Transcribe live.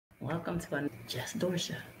welcome to Just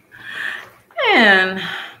Dorsha. And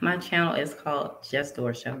my channel is called Just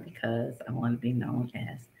Dorsha because I want to be known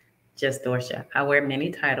as Just Dorsha. I wear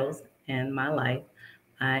many titles in my life.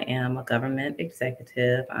 I am a government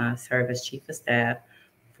executive. I serve as chief of staff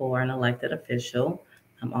for an elected official.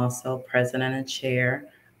 I'm also president and chair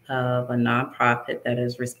of a nonprofit that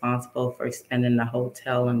is responsible for expending the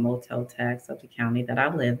hotel and motel tax of the county that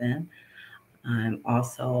I live in. I'm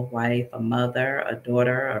also a wife, a mother, a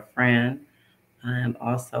daughter, a friend. I am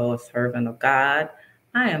also a servant of God.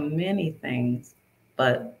 I am many things,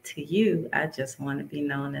 but to you, I just want to be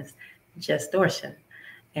known as just Dorsha.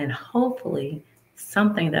 And hopefully,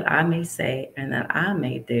 something that I may say and that I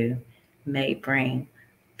may do may bring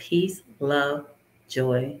peace, love,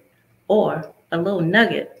 joy, or a little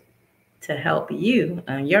nugget to help you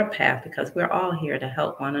on your path because we're all here to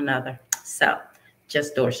help one another. So,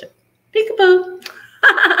 just Dorsha. Peekaboo.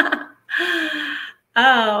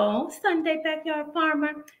 Oh, Sunday Backyard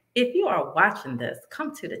Farmer. If you are watching this,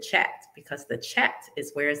 come to the chat because the chat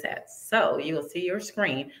is where it's at. So you will see your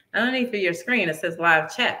screen. Underneath of your screen, it says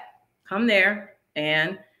live chat. Come there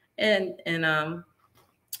and enjoy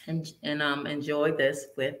this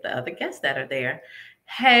with the other guests that are there.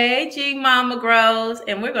 Hey, G Mama Grows,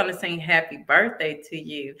 and we're going to sing happy birthday to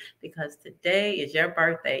you because today is your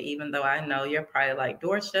birthday, even though I know you're probably like,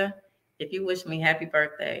 Dorsha, if you wish me happy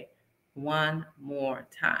birthday one more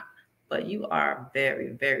time. But you are a very,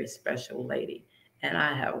 very special lady, and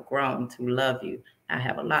I have grown to love you. I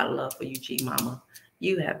have a lot of love for you, G Mama.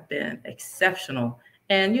 You have been exceptional.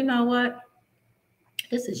 And you know what?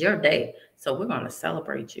 This is your day, so we're going to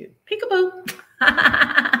celebrate you. Peekaboo.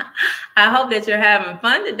 I hope that you're having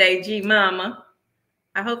fun today, G Mama.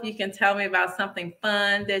 I hope you can tell me about something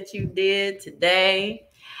fun that you did today.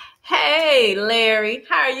 Hey, Larry,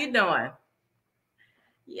 how are you doing?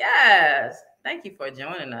 Yes, thank you for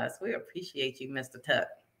joining us. We appreciate you, Mr. Tuck.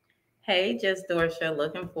 Hey, Just Dorsha,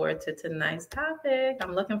 looking forward to tonight's topic.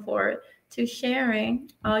 I'm looking forward to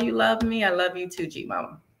sharing. Oh, you love me. I love you too, G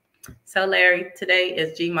Mama. So, Larry, today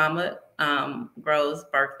is G Mama Grows'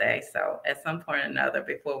 birthday. So, at some point or another,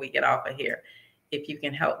 before we get off of here, if you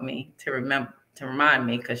can help me to remind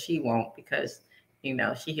me, because she won't, because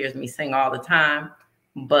she hears me sing all the time.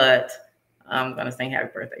 But I'm gonna sing happy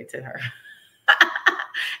birthday to her.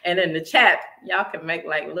 And in the chat, y'all can make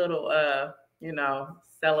like little,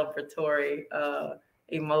 celebratory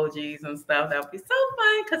emojis and stuff. That'll be so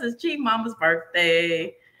fun because it's G Mama's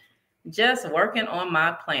birthday. Just working on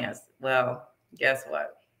my plans. Well, guess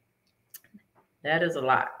what? That is a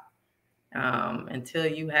lot. Until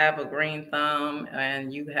you have a green thumb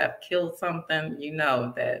and you have killed something, you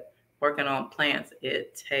know that working on plants,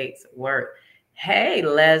 it takes work. Hey,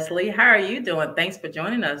 Leslie, how are you doing? Thanks for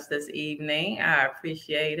joining us this evening. I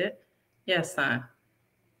appreciate it. Yes, son.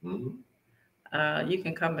 You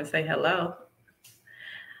can come and say hello.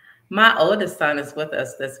 My oldest son is with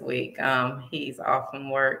us this week. He's off from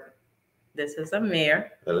work. This is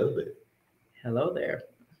Amir. Hello there. Hello there.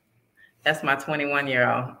 That's my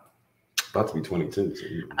 21-year-old. About to be 22. So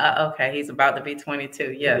okay, he's about to be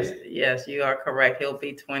 22. Yes, yes, you are correct. He'll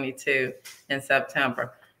be 22 in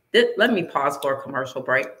September. Let me pause for a commercial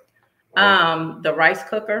break. The rice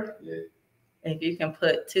cooker. Yeah. If you can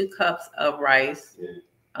put 2 cups of rice,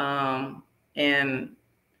 and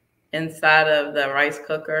inside of the rice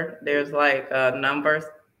cooker, there's like numbers.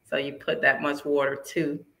 So you put that much water,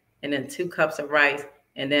 2, and then 2 cups of rice,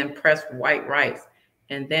 and then press white rice.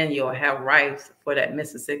 And then you'll have rice for that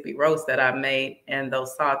Mississippi roast that I made and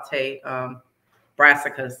those sauteed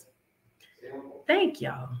brassicas. Thank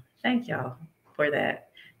y'all. Thank y'all for that.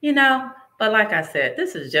 But like I said,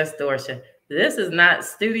 this is just Dorsha. This is not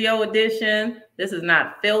studio edition. This is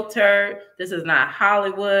not filtered. This is not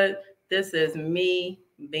Hollywood. This is me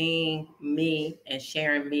being me and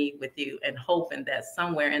sharing me with you and hoping that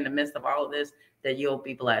somewhere in the midst of all of this that you'll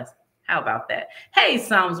be blessed. How about that? Hey,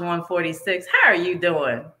 Psalms 146, how are you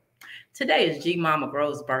doing? Today is G Mama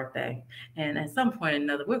Grows' birthday. And at some point or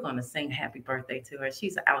another, we're going to sing happy birthday to her.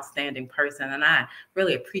 She's an outstanding person, and I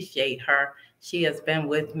really appreciate her. She has been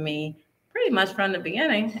with me pretty much from the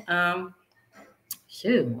beginning.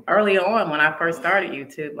 Early on when I first started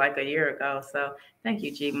YouTube like a year ago. So thank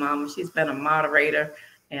you, G Mama. She's been a moderator,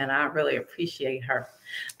 and I really appreciate her.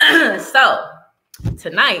 So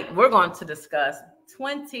tonight, we're going to discuss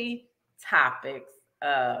 20 topics,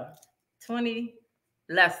 20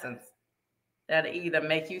 lessons that either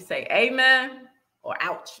make you say amen or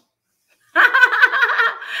ouch.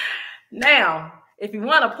 Now, if you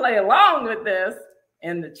want to play along with this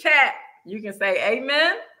in the chat, you can say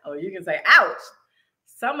amen or you can say ouch.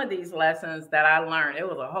 Some of these lessons that I learned, it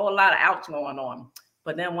was a whole lot of ouch going on.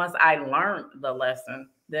 But then once I learned the lesson,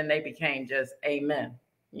 then they became just amen.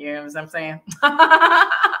 You know what I'm saying?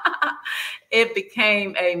 It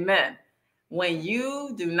became amen. When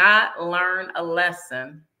you do not learn a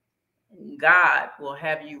lesson, God will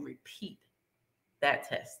have you repeat that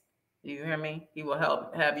test. Do you hear me? He will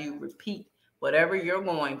have you repeat whatever you're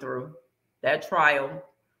going through, that trial,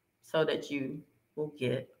 so that you will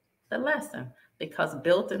get the lesson. Because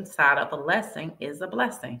built inside of a lesson is a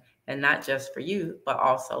blessing, and not just for you, but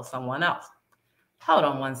also someone else. Hold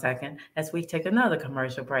on one second as we take another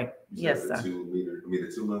commercial break. Yes, sir. 2 liter,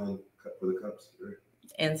 the 2 line cup for the cups, right?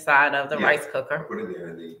 Inside of the rice cooker. Put it there,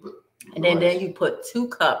 and then you put. And then you put 2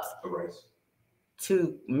 cups of rice.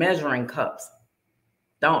 2 measuring cups.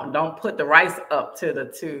 Don't put the rice up to the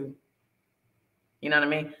 2. You know what I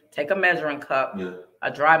mean? Take a measuring cup,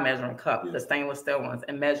 a dry measuring cup, the stainless steel ones,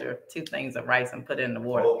 and measure 2 things of rice and put it in the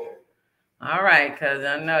water. Okay. All right, because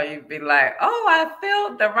I know you'd be like, oh, I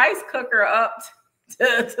filled the rice cooker up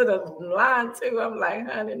to the line too. I'm like,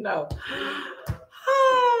 honey, no.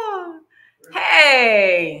 Oh,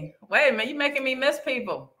 hey, wait a minute, you making me miss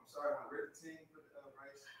people. I'm sorry, I read the team with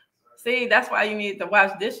rice. See, that's why you need to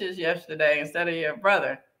wash dishes yesterday instead of your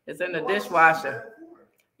brother. It's in the dishwasher.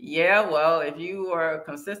 Yeah, well, if you are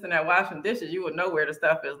consistent at washing dishes, you would know where the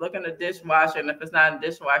stuff is. Look in the dishwasher, and if it's not in the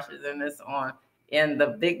dishwasher, then it's in the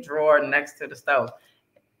big drawer next to the stove.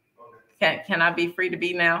 Can I be free to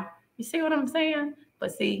be now? You see what I'm saying?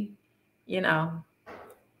 But see, you know,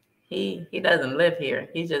 he doesn't live here.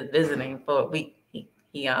 He's just visiting for a week.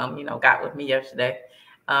 He got with me yesterday.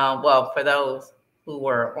 Well, for those who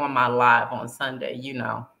were on my live on Sunday,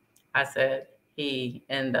 I said he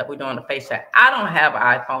ended up, we're doing a face chat. I don't have an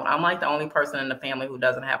iPhone. I'm like the only person in the family who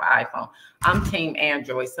doesn't have an iPhone. I'm Team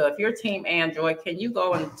Android. So if you're Team Android, can you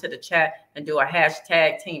go into the chat and do a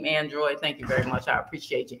hashtag Team Android? Thank you very much. I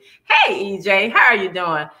appreciate you. Hey, EJ, how are you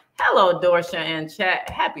doing? Hello, Dorsha in chat.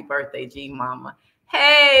 Happy birthday, G Mama.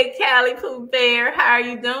 Hey, Callie Pooh Bear, how are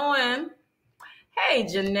you doing? Hey,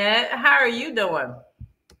 Jeanette, how are you doing?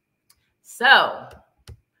 So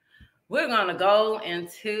we're going to go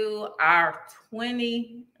into our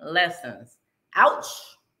 20 lessons. Ouch.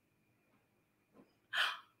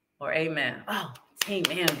 Or amen. Oh, Team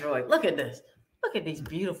Android. Look at this. Look at these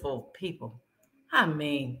beautiful people. I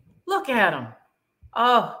mean, look at them.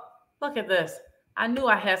 Oh, look at this. I knew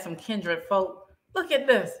I had some kindred folk. Look at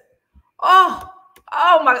this. Oh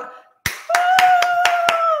my. Oh,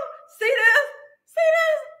 see this?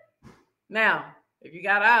 See this? Now, if you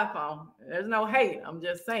got an iPhone, there's no hate. I'm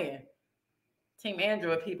just saying. Team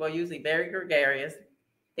Android people are usually very gregarious.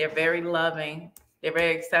 They're very loving. They're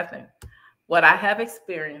very accepting. What I have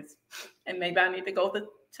experienced, and maybe I need to go to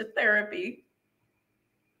therapy,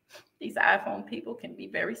 these iPhone people can be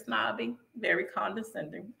very snobby, very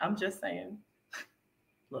condescending. I'm just saying.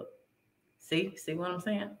 Look, see what I'm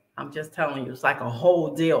saying? I'm just telling you, it's like a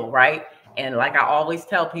whole deal, right? And like I always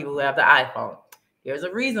tell people who have the iPhone, there's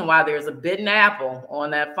a reason why there's a bitten apple on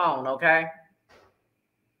that phone, okay?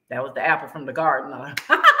 That was the apple from the garden.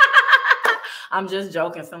 I'm just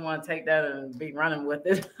joking. Someone take that and be running with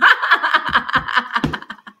it.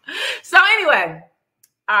 So anyway,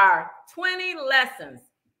 our 20 lessons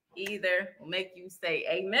either will make you say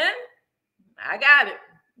amen, I got it,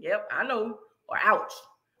 yep, I know, or ouch.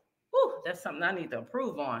 Whew, that's something I need to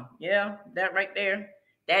improve on. Yeah, that right there,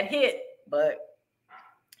 that hit. But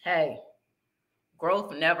hey,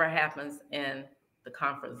 growth never happens in the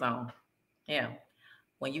comfort zone. Yeah.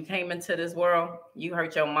 When you came into this world, you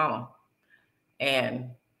hurt your mama.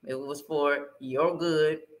 And it was for your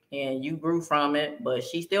good. And you grew from it. But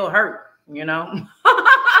she still hurt,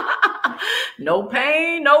 No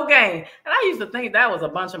pain, no gain. And I used to think that was a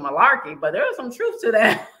bunch of malarkey. But there was some truth to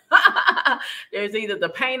that. There's either the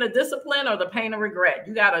pain of discipline or the pain of regret.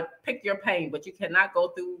 You got to pick your pain. But you cannot go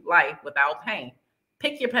through life without pain.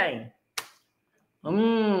 Pick your pain.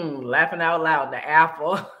 Laughing out loud, the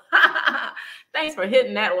apple. Thanks for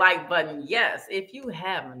hitting that like button. Yes, if you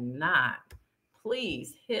have not,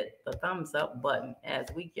 please hit the thumbs up button as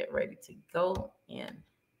we get ready to go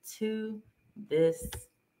into this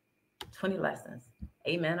 20 lessons.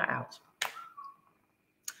 Amen or ouch.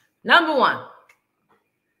 Number 1,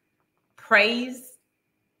 praise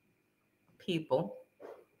people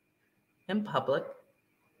in public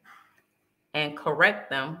and correct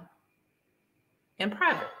them in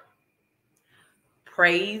private.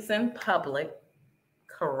 Praise in public,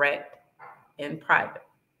 correct in private.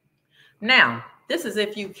 Now, this is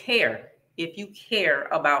if you care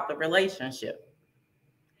about the relationship.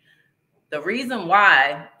 The reason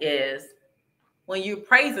why is when you're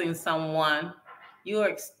praising someone, you're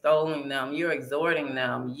extolling them, you're exhorting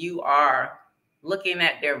them, you are looking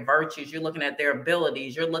at their virtues, you're looking at their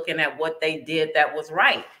abilities, you're looking at what they did that was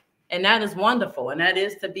right. And that is wonderful, and that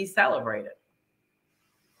is to be celebrated.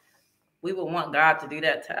 We would want God to do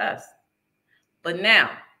that to us. But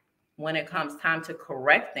now, when it comes time to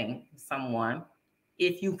correcting someone,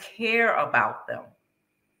 if you care about them,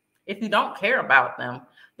 if you don't care about them,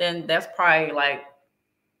 then that's probably like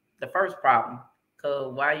the first problem.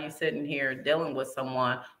 Because why are you sitting here dealing with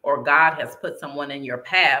someone, or God has put someone in your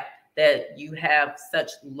path that you have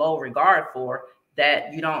such low regard for,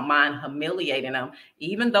 that you don't mind humiliating them,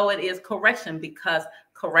 even though it is correction, because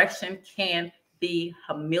correction can be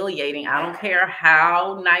humiliating. I don't care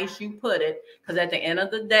how nice you put it, because at the end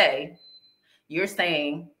of the day, you're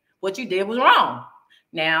saying what you did was wrong.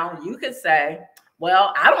 Now, you could say,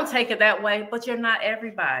 well, I don't take it that way, but you're not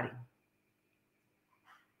everybody.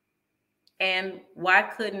 And why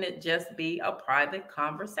couldn't it just be a private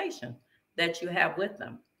conversation that you have with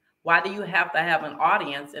them? Why do you have to have an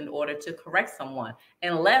audience in order to correct someone?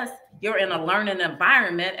 Unless you're in a learning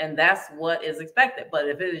environment and that's what is expected. But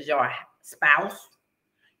if it is your spouse,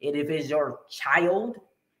 if it's your child,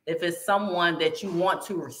 if it's someone that you want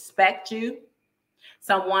to respect you,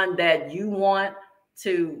 someone that you want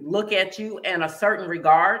to look at you in a certain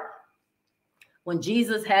regard. When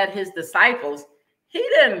Jesus had his disciples, he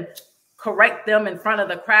didn't correct them in front of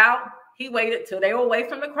the crowd. He waited till they were away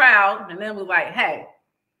from the crowd and then was like, hey,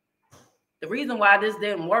 the reason why this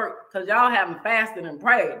didn't work, because y'all haven't fasted and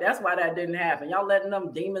prayed. That's why that didn't happen. Y'all letting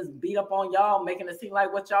them demons beat up on y'all, making it seem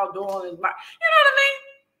like what y'all doing is right. You know what I mean?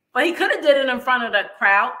 But he could have did it in front of the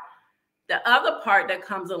crowd. The other part that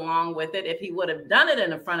comes along with it, if he would have done it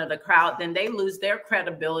in the front of the crowd, then they lose their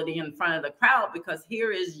credibility in front of the crowd, because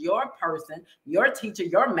here is your person, your teacher,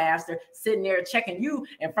 your master sitting there checking you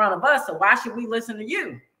in front of us. So why should we listen to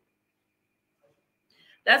you?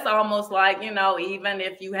 That's almost like, even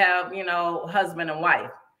if you have, husband and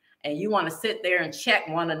wife, and you want to sit there and check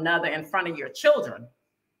one another in front of your children.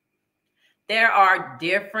 There are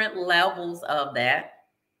different levels of that.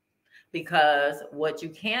 Because what you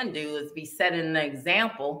can do is be setting an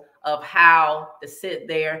example of how to sit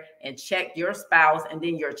there and check your spouse, and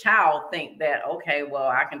then your child think that, okay, well,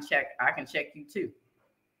 I can check you too.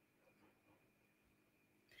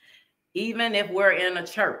 Even if we're in a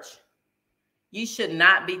church, you should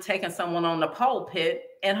not be taking someone on the pulpit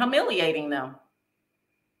and humiliating them.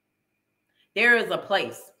 There is a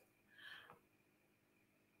place.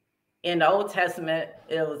 In the Old Testament,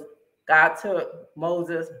 it was God took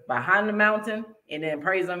Moses behind the mountain and then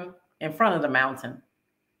praised him in front of the mountain.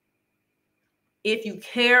 If you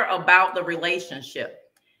care about the relationship,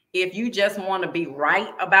 if you just want to be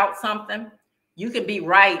right about something, you can be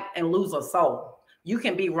right and lose a soul. You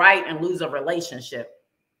can be right and lose a relationship.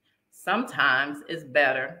 Sometimes it's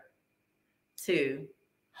better to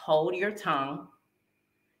hold your tongue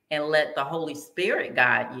and let the Holy Spirit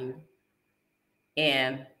guide you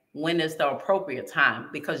in when is the appropriate time.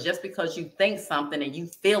 Because just because you think something and you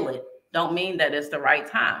feel it, don't mean that it's the right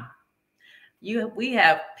time. We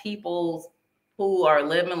have people who are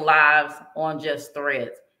living lives on just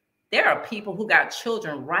threads. There are people who got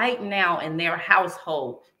children right now in their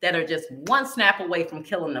household that are just one snap away from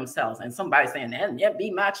killing themselves. And somebody saying, that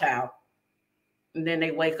be my child. And then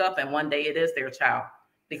they wake up and one day it is their child.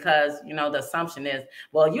 Because, the assumption is,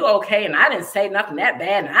 well, you okay, and I didn't say nothing that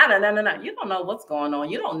bad, and you don't know what's going on.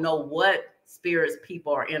 You don't know what spirits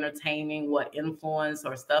people are entertaining, what influence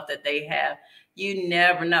or stuff that they have. You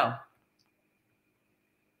never know.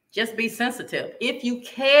 Just be sensitive. If you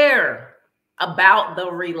care about the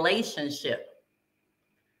relationship.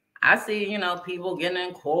 I see, people getting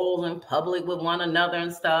in quarrels in public with one another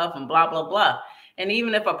and stuff and blah, blah, blah. And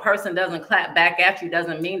even if a person doesn't clap back at you,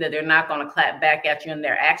 doesn't mean that they're not going to clap back at you in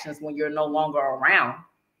their actions when you're no longer around.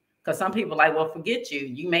 Because some people are like, well, forget you.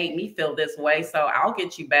 You made me feel this way, so I'll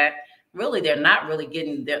get you back. Really, they're not really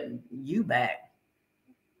getting you back.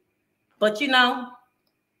 But,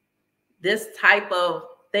 this type of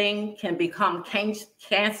thing can become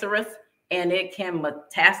cancerous, and it can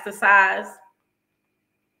metastasize.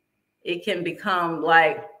 It can become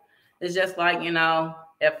like, it's just like,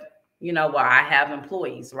 if I have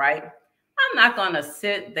employees, right? I'm not going to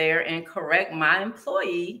sit there and correct my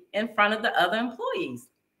employee in front of the other employees.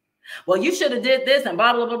 Well, you should have did this and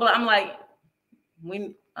blah, blah, blah, blah. I'm like,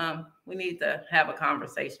 we need to have a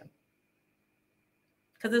conversation.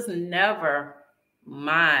 Because it's never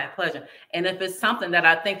my pleasure. And if it's something that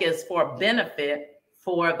I think is for benefit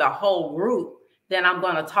for the whole group, then I'm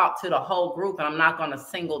going to talk to the whole group, and I'm not going to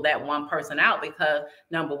single that one person out, because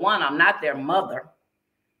number one, I'm not their mother.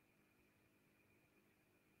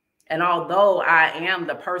 And although I am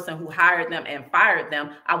the person who hired them and fired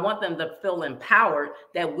them, I want them to feel empowered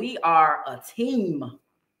that we are a team.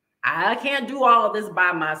 I can't do all of this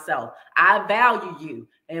by myself. I value you.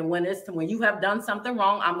 And when you have done something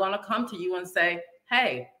wrong, I'm going to come to you and say,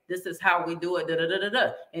 hey, this is how we do it. Da, da, da, da,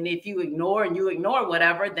 da. And if you ignore and you ignore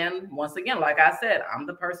whatever, then once again, like I said, I'm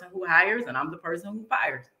the person who hires and I'm the person who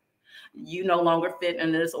fires. You no longer fit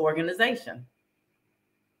in this organization.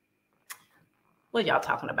 What y'all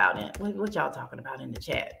talking about what y'all talking about in the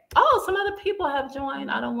chat? Oh, some other people have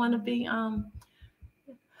joined. I don't want to be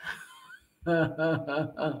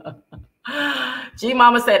G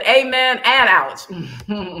Mama said amen and ouch.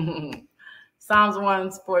 Psalms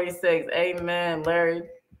 146. Amen, Larry.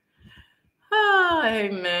 Ah,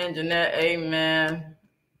 amen, Jeanette. Amen.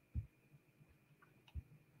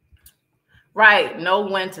 Right. Know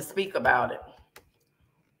when to speak about it.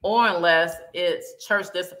 Or unless it's church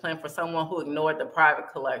discipline for someone who ignored the private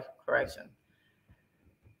correction.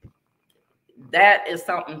 That is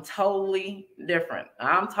something totally different.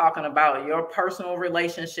 I'm talking about your personal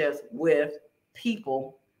relationships with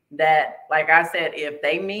people that, like I said, if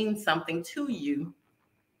they mean something to you,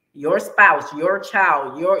 your spouse, your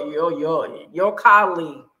child, your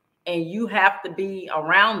colleague, and you have to be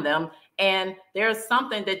around them, and there's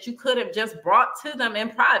something that you could have just brought to them in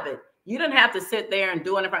private. You didn't have to sit there and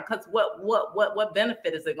do it in front, because what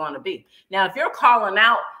benefit is it going to be? Now, if you're calling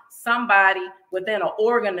out somebody within an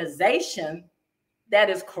organization that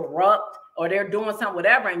is corrupt, or they're doing something,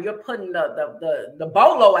 whatever, and you're putting the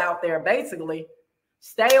bolo out there, basically,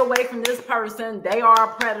 stay away from this person. They are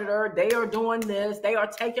a predator. They are doing this. They are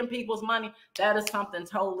taking people's money. That is something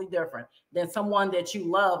totally different than someone that you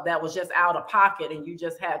love that was just out of pocket, and you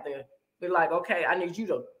just had to be like, okay, I need you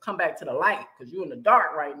to come back to the light because you're in the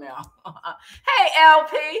dark right now. Hey,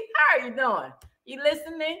 LP, how are you doing? You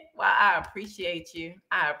listening? Well, I appreciate you.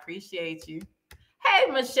 I appreciate you.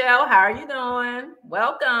 Hey, Michelle, how are you doing?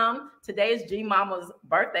 Welcome. Today is G Mama's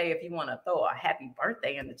birthday. If you want to throw a happy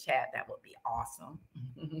birthday in the chat, that would be awesome.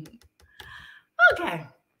 Okay,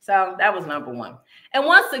 so that was number one. And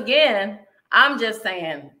once again, I'm just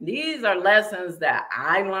saying, these are lessons that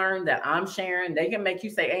I learned, that I'm sharing. They can make you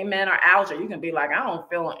say amen or ouch, or you can be like, I don't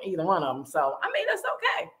feel either one of them. So, I mean, it's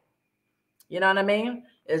okay. You know what I mean?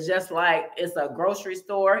 It's just like it's a grocery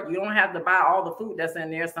store. You don't have to buy all the food that's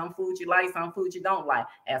in there. Some food you like, some food you don't like.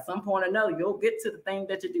 At some point or another, you'll get to the thing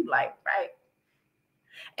that you do like, right?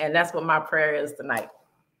 And that's what my prayer is tonight.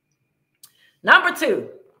 Number two,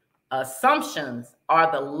 assumptions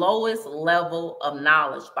are the lowest level of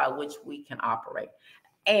knowledge by which we can operate.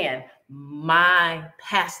 And my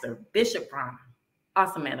pastor, Bishop Brown,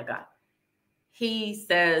 awesome man of God, he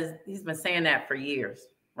says, he's been saying that for years,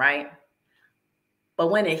 right? But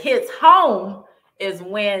when it hits home is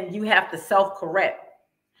when you have to self-correct.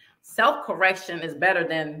 Self-correction is better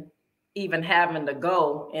than even having to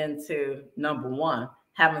go into number one,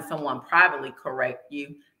 having someone privately correct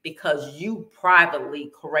you, because you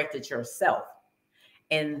privately corrected yourself.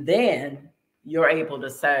 And then you're able to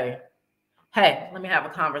say, hey, let me have a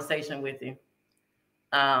conversation with you.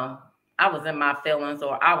 I was in my feelings,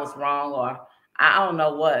 or I was wrong, or I don't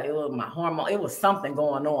know what. It was my hormone. It was something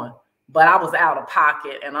going on. But I was out of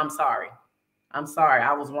pocket, and I'm sorry. I'm sorry.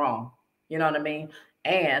 I was wrong. You know what I mean?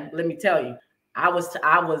 And let me tell you, I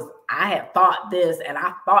had thought this, and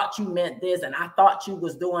I thought you meant this, and I thought you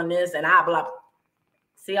was doing this, and I blah.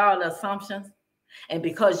 See all the assumptions? And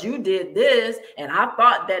because you did this, and I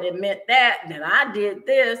thought that it meant that, and then I did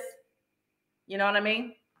this. You know what I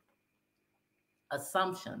mean?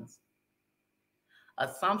 Assumptions.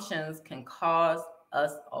 Assumptions can cause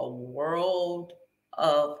us a world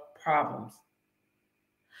of problems.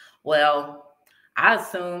 Well, I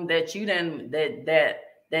assumed that you didn't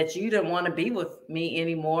that you didn't want to be with me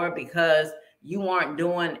anymore because you weren't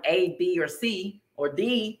doing A, B, or C, or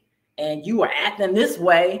D, and you were acting this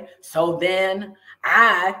way. So then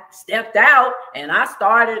I stepped out and I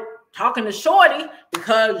started talking to Shorty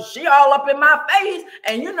because she all up in my face,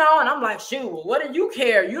 and and I'm like, shoot, what do you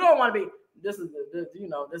care? You don't want to be. This is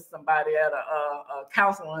somebody at a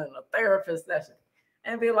counseling and a therapist session.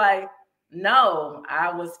 And be like, no,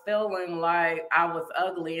 I was feeling like I was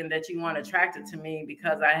ugly and that you weren't attracted to me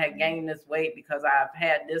because I had gained this weight, because I've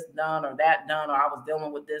had this done or that done, or I was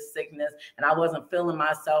dealing with this sickness and I wasn't feeling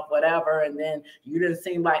myself, whatever. And then you didn't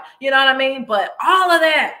seem like, you know what I mean? But all of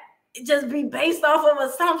that, it just be based off of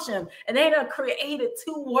assumption. And they done created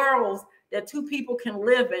two worlds that two people can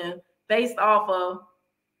live in based off of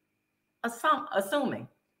assuming.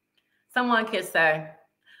 Someone could say,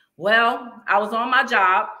 well, I was on my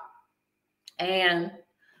job and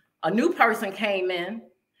a new person came in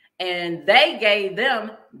and they gave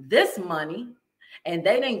them this money and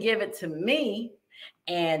they didn't give it to me,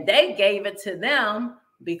 and they gave it to them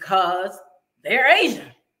because they're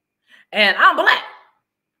Asian and I'm black.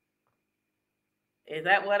 Is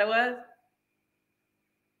that what it was?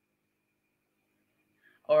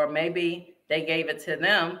 Or maybe they gave it to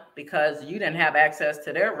them because you didn't have access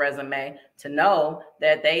to their resume to know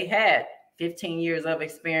that they had 15 years of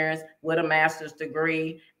experience with a master's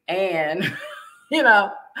degree, and you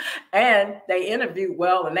know, and they interviewed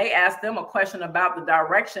well, and they asked them a question about the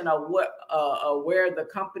direction of what where the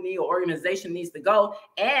company or organization needs to go,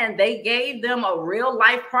 and they gave them a real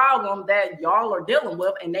life problem that y'all are dealing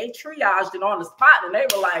with, and they triaged it on the spot, and they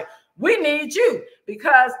were like, we need you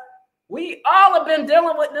because we all have been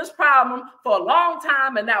dealing with this problem for a long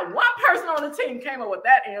time, and that one person on the team came up with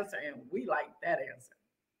that answer, and we like that answer.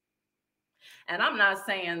 And I'm not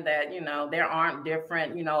saying that, there aren't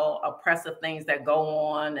different, oppressive things that go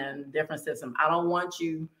on and different systems. I don't want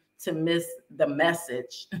you to miss the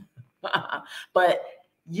message. But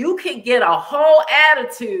you can get a whole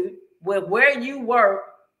attitude with where you work,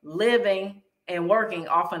 living and working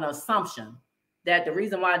off an assumption that the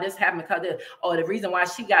reason why this happened because this, or the reason why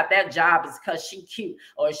she got that job is because she cute,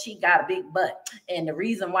 or she got a big butt, and the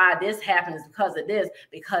reason why this happens is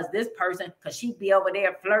because this person, because she be over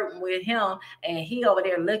there flirting with him and he over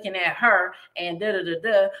there looking at her and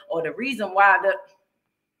or the reason why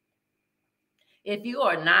if you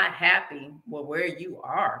are not happy with where you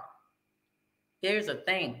are, there's a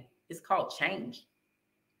thing, it's called change.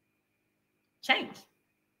 If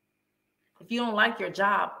you don't like your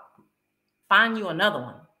job, find you another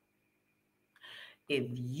one. If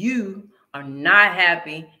you are not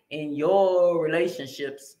happy in your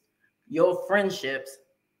relationships, your friendships,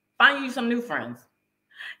 find you some new friends.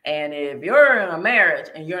 And if you're in a marriage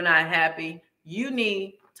and you're not happy, you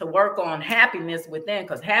need to work on happiness within,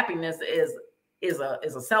 because happiness is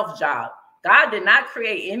a self job. God did not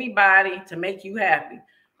create anybody to make you happy.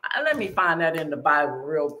 Let me find that in the Bible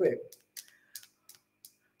real quick.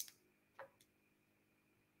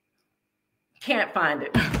 Can't find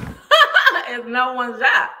it. It's no one's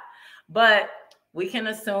job. But we can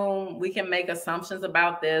assume, we can make assumptions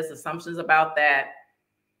about this, assumptions about that,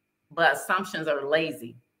 but assumptions are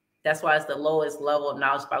lazy. That's why it's the lowest level of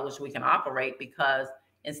knowledge by which we can operate, because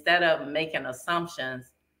instead of making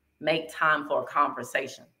assumptions, make time for a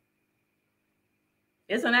conversation.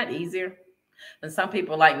 Isn't that easier? And some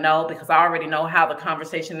people are like, no, because I already know how the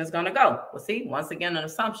conversation is going to go. Well, see, once again, an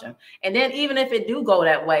assumption. And then even if it do go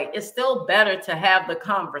that way, it's still better to have the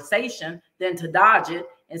conversation than to dodge it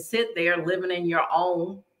and sit there living in your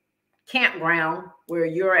own campground where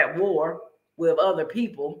you're at war with other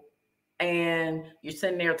people. And you're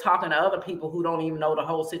sitting there talking to other people who don't even know the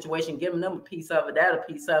whole situation, giving them a piece of it, that a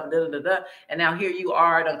piece of it, And now here you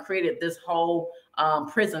are, done created this whole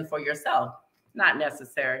prison for yourself. Not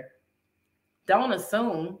necessary. Don't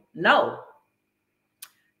assume. No.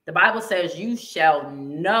 The Bible says you shall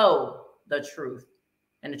know the truth,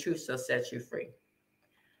 and the truth shall set you free.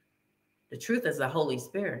 The truth is the Holy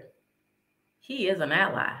Spirit. He is an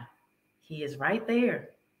ally. He is right there.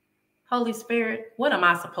 Holy Spirit, what am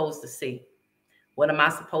I supposed to see? What am I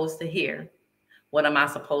supposed to hear? What am I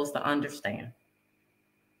supposed to understand?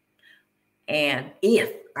 And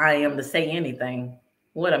if I am to say anything,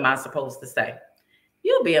 what am I supposed to say?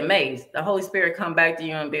 You'll be amazed. The Holy Spirit come back to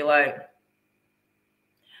you and be like,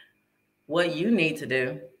 what you need to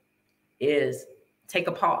do is take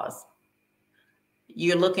a pause.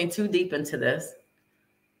 You're looking too deep into this.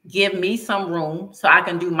 Give me some room so I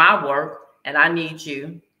can do my work. And I need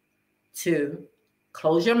you to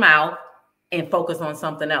close your mouth and focus on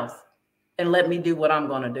something else. And let me do what I'm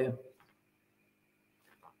going to do.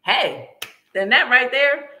 Hey, then that right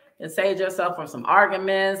there, and save yourself from some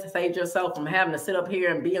arguments, save yourself from having to sit up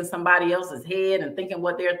here and be in somebody else's head and thinking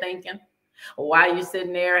what they're thinking. Or while you're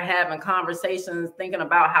sitting there having conversations, thinking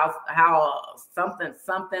about how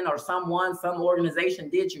something or someone, some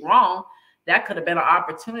organization did you wrong, that could have been an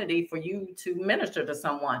opportunity for you to minister to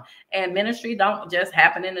someone. And ministry don't just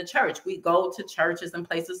happen in the church. We go to churches and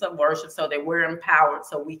places of worship so that we're empowered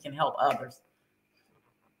so we can help others.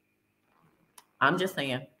 I'm just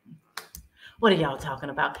saying. What are y'all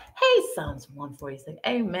talking about? Hey, Psalms 146.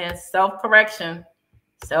 Amen. Self-correction.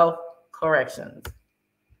 Self-corrections.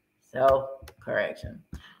 Self-correction.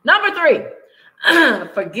 Number 3.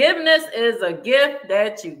 Forgiveness is a gift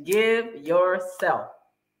that you give yourself.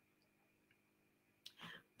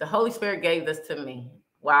 The Holy Spirit gave this to me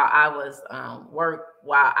while I was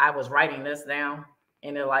while I was writing this down,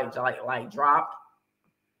 and it like dropped.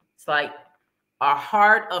 It's like a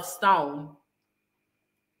heart of stone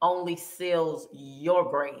only seals your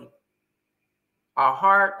grave. A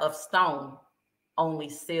heart of stone only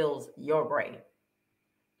seals your grave.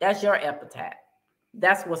 That's your epitaph.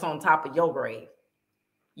 That's what's on top of your grave,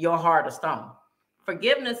 your heart of stone.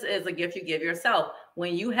 Forgiveness is a gift you give yourself.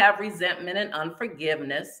 When you have resentment and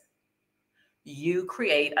unforgiveness, you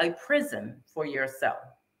create a prison for yourself.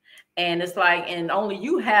 And it's like, and only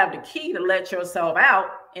you have the key to let yourself out.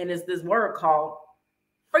 And it's this word called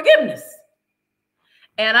forgiveness.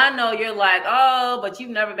 And I know you're like, oh, but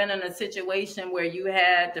you've never been in a situation where you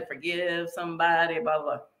had to forgive somebody, blah,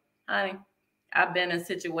 blah, blah. Honey, I've been in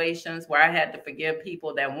situations where I had to forgive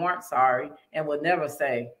people that weren't sorry and would never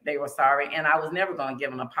say they were sorry. And I was never going to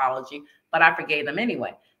give an apology, but I forgave them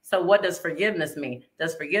anyway. So what does forgiveness mean?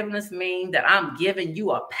 Does forgiveness mean that I'm giving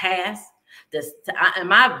you a pass?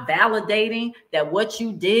 Am I validating that what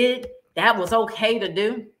you did, that was okay to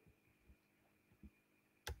do?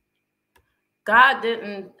 God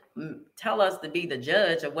didn't tell us to be the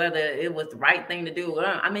judge of whether it was the right thing to do.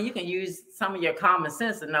 I mean, you can use some of your common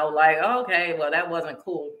sense to know, like, okay, well, that wasn't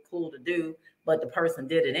cool to do, but the person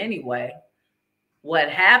did it anyway. What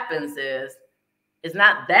happens is, it's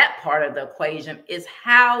not that part of the equation. It's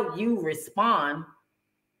how you respond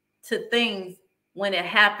to things when it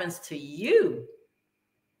happens to you.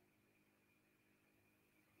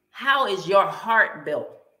 How is your heart built?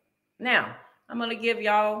 Now, I'm going to give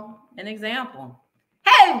y'all an example.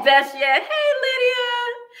 Hey, Best Yet. Hey, Lydia.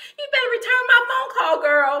 You better return my phone call,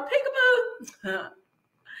 girl. Peekaboo.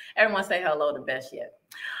 Everyone say hello to Best Yet.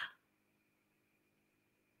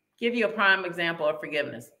 Give you a prime example of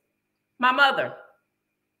forgiveness. My mother.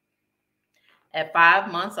 At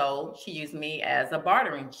 5 months old, she used me as a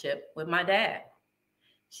bartering chip with my dad.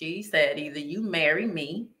 She said, either you marry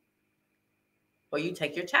me or you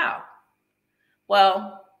take your child.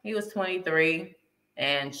 Well, he was 23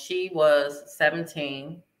 and she was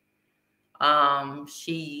 17.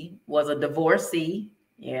 She was a divorcee.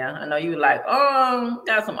 Yeah, I know you were like, oh,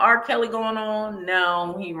 got some R. Kelly going on.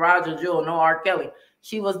 No, he Roger Jewell, no R. Kelly.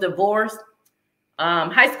 She was divorced.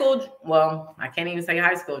 High school, well, I can't even say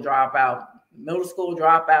high school dropout. Middle school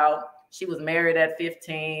dropout. She was married at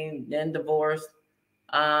 15, then divorced.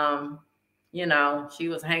 You know, she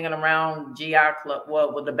was hanging around GI club,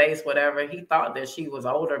 well, with the base, whatever. He thought that she was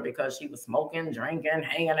older because she was smoking, drinking,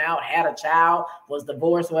 hanging out, had a child, was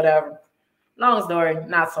divorced, whatever. Long story,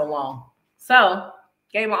 not so long. So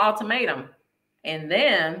gave him an ultimatum. And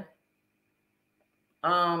then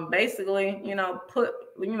basically, took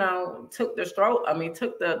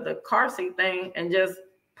the car seat thing and just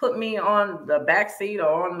put me on the back seat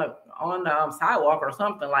or on the sidewalk or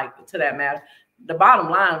something like to that matter. The bottom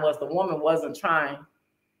line was the woman wasn't trying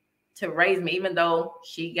to raise me, even though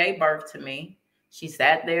she gave birth to me. She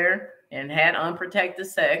sat there and had unprotected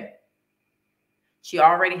sex. She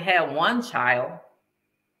already had one child,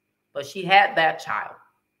 but she had that child.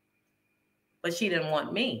 But she didn't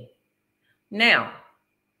want me. Now,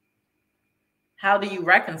 how do you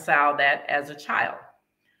reconcile that as a child?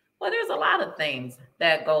 Well, there's a lot of things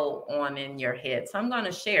that go on in your head. So I'm going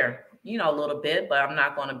to share, a little bit, but I'm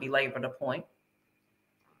not going to belabor the point.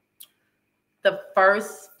 The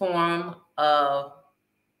first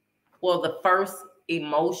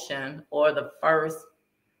emotion or the first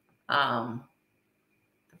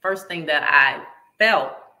thing that I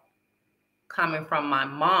felt coming from my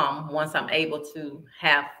mom once I'm able to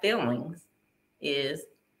have feelings is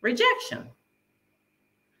rejection.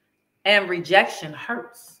 And rejection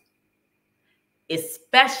hurts,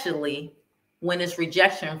 especially when it's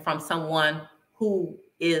rejection from someone who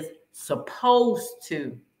is supposed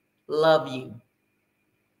to love you.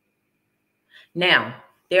 Now,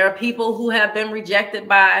 there are people who have been rejected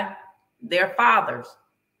by their fathers.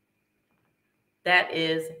 That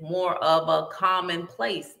is more of a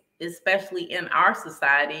commonplace, especially in our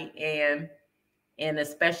society and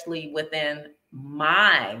especially within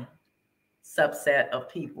my subset of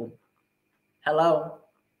people. Hello.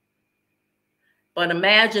 But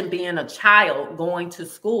imagine being a child going to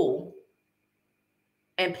school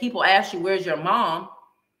and people ask you, where's your mom?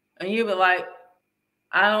 And you be like,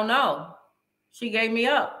 I don't know. She gave me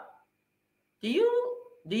up. Can you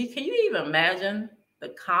even imagine the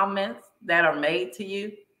comments that are made to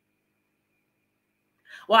you?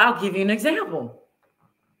 Well, I'll give you an example.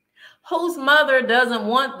 Whose mother doesn't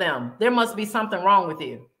want them? There must be something wrong with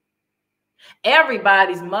you.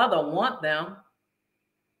 Everybody's mother wants them.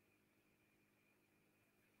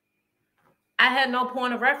 I had no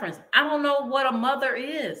point of reference. I don't know what a mother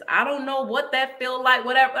is. I don't know what that feels like,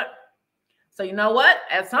 whatever. So you know what?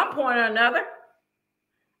 At some point or another,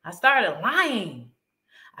 I started lying.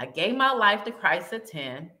 I gave my life to Christ at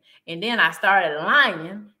 10, and then I started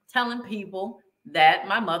lying, telling people that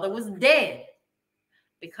my mother was dead.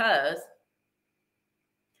 because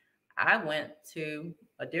I went to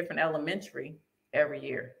a different elementary every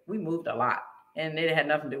year. We moved a lot, and it had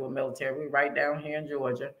nothing to do with military. We were right down here in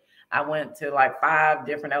Georgia. I went to like 5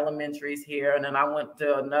 different elementaries here, and then I went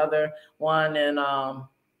to another one in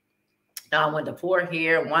I went to 4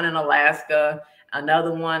 here, one in Alaska,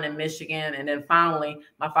 another one in Michigan, and then finally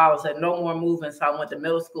my father said no more moving, so I went to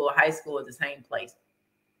middle school, high school at the same place.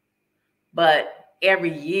 But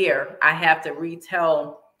every year I have to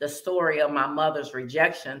retell the story of my mother's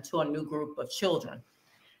rejection to a new group of children.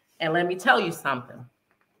 And let me tell you something.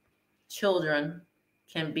 Children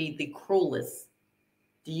can be the cruelest.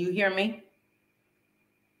 Do you hear me?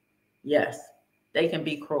 Yes, they can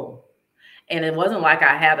be cruel. And it wasn't like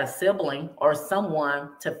I had a sibling or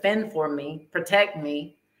someone to fend for me, protect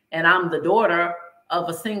me. And I'm the daughter of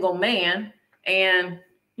a single man. And,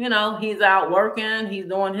 he's out working, he's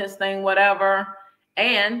doing his thing, whatever.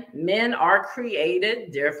 And men are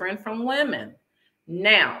created different from women.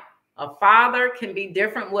 Now, a father can be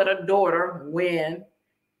different with a daughter when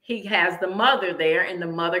he has the mother there and the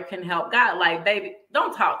mother can help God. Like, baby,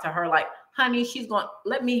 don't talk to her like, honey, she's going to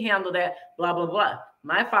let me handle that, blah, blah, blah.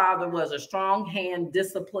 My father was a strong hand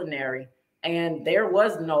disciplinary, and there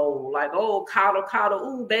was no like, oh, coddle,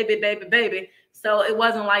 ooh, baby, baby, baby. So it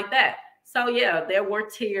wasn't like that. So yeah, there were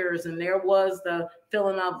tears and there was the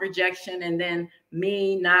feeling of rejection, and then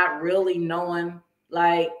me not really knowing,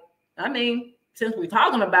 like, since we're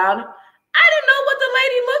talking about it, I didn't know what the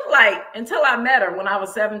lady looked like until I met her when I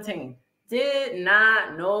was 17. Did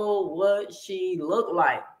not know what she looked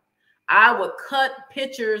like. I would cut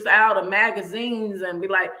pictures out of magazines and be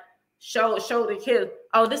like, show the kids,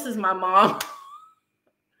 oh, this is my mom.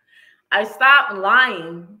 I stopped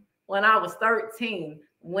lying when I was 13,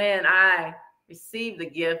 when I received the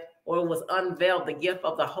gift or was unveiled the gift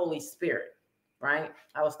of the Holy Spirit, right?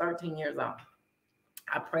 I was 13 years old.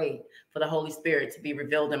 I prayed for the Holy Spirit to be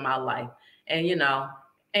revealed in my life. And, he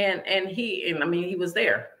was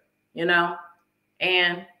there,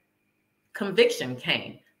 and conviction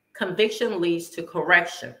came. Conviction leads to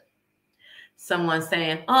correction. Someone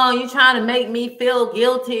saying, oh, you're trying to make me feel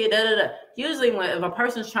guilty. Da, da, da. Usually if a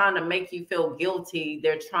person's trying to make you feel guilty,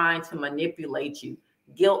 they're trying to manipulate you.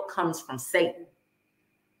 Guilt comes from Satan.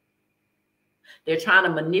 They're trying to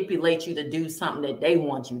manipulate you to do something that they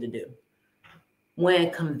want you to do.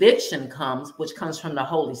 When conviction comes, which comes from the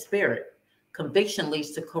Holy Spirit, conviction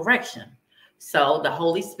leads to correction. So the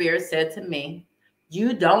Holy Spirit said to me,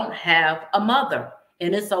 you don't have a mother,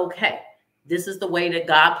 and it's okay. This is the way that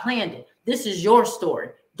God planned it. This is your story.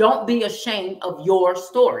 Don't be ashamed of your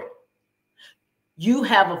story. You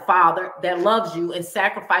have a father that loves you and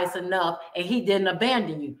sacrificed enough, and he didn't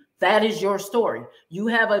abandon you. That is your story. You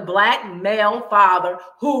have a black male father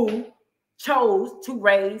who chose to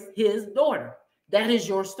raise his daughter. That is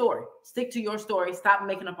your story. Stick to your story. Stop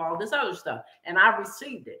making up all this other stuff. And I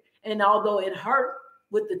received it. And although it hurt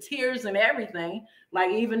with the tears and everything,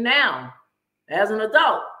 like even now, as an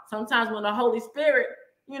adult, sometimes when the Holy Spirit,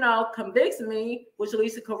 convicts me, which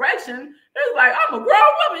leads to correction, it's like, I'm a grown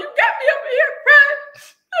woman. You got me up here crying.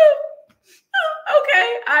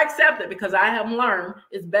 Okay, I accept it because I have learned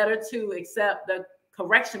it's better to accept the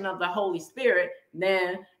correction of the Holy Spirit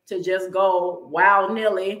than to just go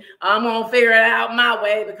willy-nilly. I'm going to figure it out my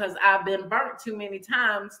way, because I've been burnt too many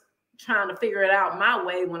times trying to figure it out my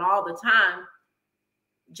way, when all the time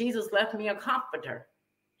Jesus left me a comforter.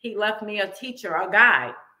 He left me a teacher, a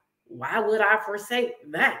guide. Why would I forsake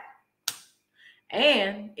that?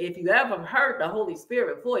 And if you ever heard the Holy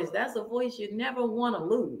Spirit voice, that's a voice you never want to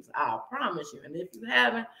lose. I'll promise you. And if you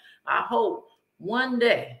haven't, I hope one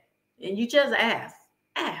day, and you just ask.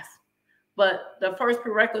 But the first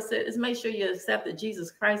prerequisite is make sure you accepted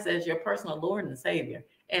Jesus Christ as your personal Lord and Savior.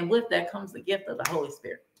 And with that comes the gift of the Holy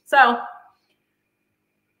Spirit. So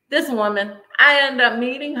this woman, I ended up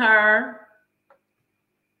meeting her,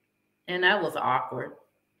 and that was awkward,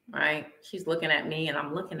 right? She's looking at me and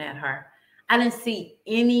I'm looking at her. I didn't see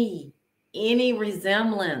any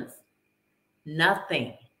resemblance,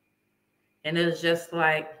 nothing. And it was just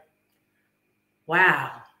like,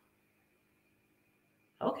 wow.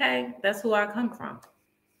 Okay, that's who I come from.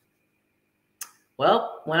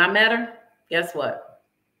 Well, when I met her, guess what?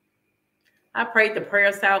 I prayed the prayer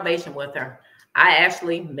of salvation with her. I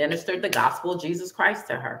actually ministered the gospel of Jesus Christ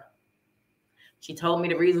to her. She told me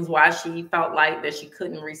the reasons why she felt like that she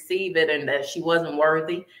couldn't receive it and that she wasn't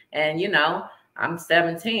worthy. And, I'm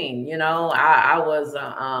 17. I was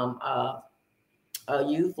a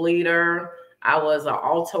youth leader. I was an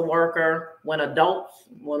altar worker. When adults,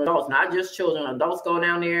 not just children, adults go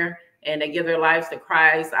down there and they give their lives to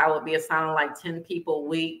Christ, I would be assigning like 10 people a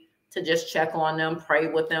week to just check on them, pray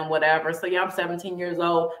with them, whatever. So yeah, I'm 17 years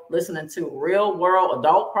old, listening to real world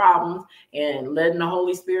adult problems and letting the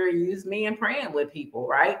Holy Spirit use me and praying with people,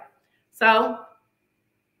 right? So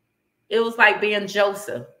it was like being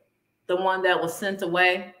Joseph, the one that was sent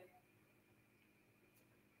away.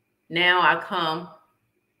 Now I come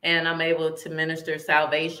and I'm able to minister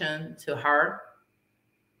salvation to her,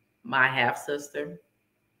 my half sister,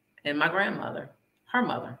 and my grandmother, her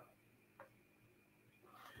mother.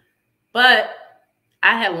 But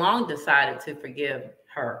I had long decided to forgive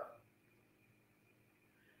her.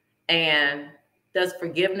 And does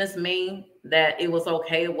forgiveness mean that it was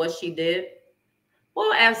okay what she did?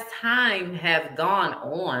 Well, as time has gone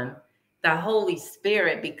on, the Holy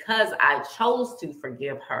Spirit, because I chose to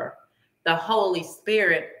forgive her, the Holy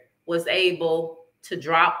Spirit was able to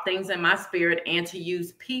drop things in my spirit and to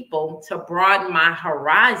use people to broaden my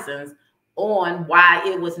horizons on why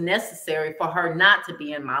it was necessary for her not to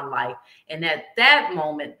be in my life. And at that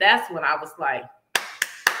moment, that's when I was like,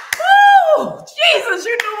 woo, Jesus,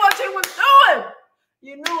 you knew what you was doing.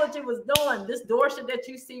 You knew what you was doing. This Dorsha that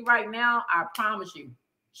you see right now, I promise you,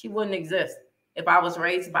 she wouldn't exist if I was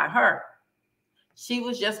raised by her. She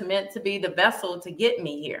was just meant to be the vessel to get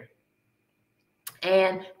me here.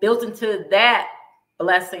 And built into that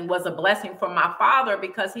blessing was a blessing from my father,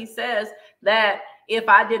 because he says that if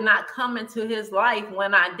I did not come into his life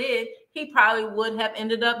when I did, he probably would have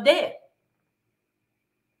ended up dead.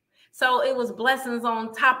 So it was blessings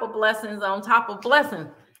on top of blessings on top of blessings.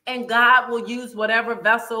 And God will use whatever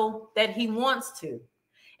vessel that he wants to.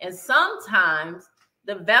 And sometimes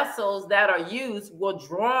the vessels that are used will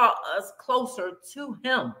draw us closer to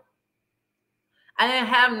him. I didn't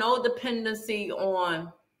have no dependency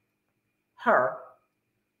on her.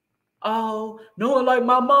 Oh, no one like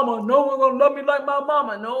my mama. No one gonna love me like my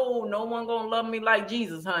mama. No, no one gonna love me like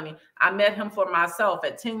Jesus, honey. I met him for myself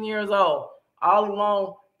at 10 years old, all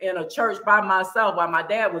alone in a church by myself while my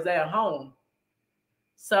dad was at home.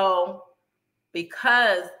 So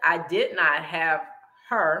because I did not have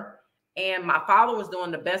her and my father was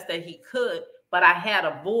doing the best that he could, but I had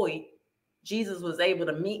a void, Jesus was able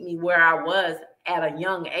to meet me where I was at a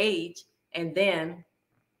young age. And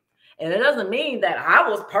it doesn't mean that I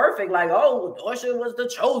was perfect, like, oh, Dorsha was the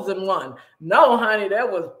chosen one. No, honey, there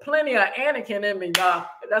was plenty of Anakin in me, dog.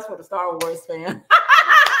 That's what the Star Wars fan.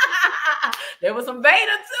 There was some Vader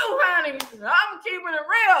too, honey. I'm keeping it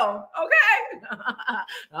real, okay?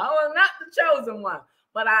 I was not the chosen one,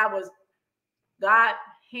 but I was. God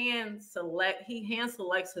he hand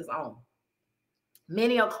selects his own.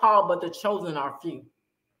 Many are called, but the chosen are few.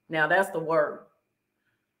 Now that's the word.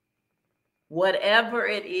 Whatever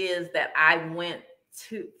it is that I went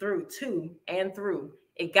through,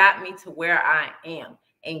 it got me to where I am.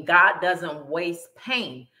 And God doesn't waste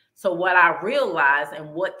pain. So what I realized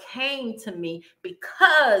and what came to me,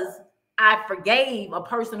 because I forgave a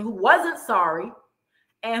person who wasn't sorry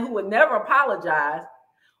and who would never apologize,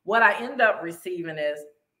 what I end up receiving is,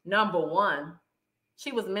 number one,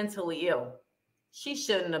 she was mentally ill. She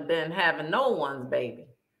shouldn't have been having no one's baby.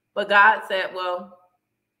 But God said, well,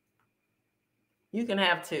 you can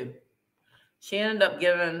have two. She ended up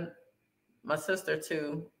giving my sister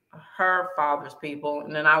to her father's people,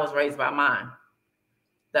 and then I was raised by mine.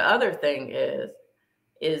 The other thing is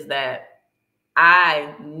that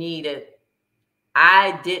I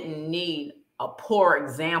didn't need a poor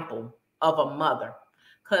example of a mother,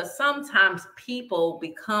 because sometimes people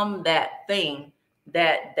become that thing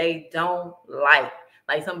that they don't like.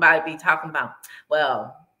 Like somebody be talking about,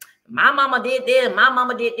 well, my mama did this, my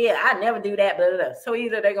mama did that, I never do that, blah, blah, blah. So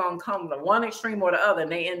either they're going to come to one extreme or the other,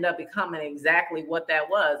 and they end up becoming exactly what that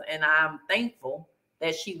was. And I'm thankful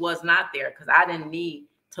that she was not there, because I didn't need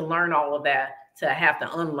to learn all of that to have to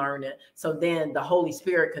unlearn it. So then the Holy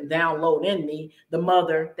Spirit can download in me the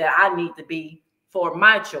mother that I need to be for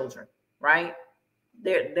my children, right?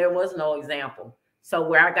 There was no example. So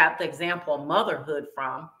where I got the example of motherhood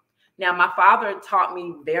from. Now, my father taught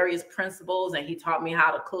me various principles, and he taught me how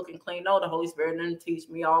to cook and clean. No, the Holy Spirit didn't teach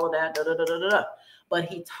me all of that. But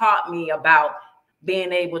he taught me about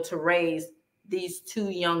being able to raise these two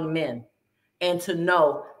young men, and to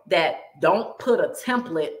know that don't put a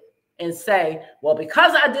template and say, well,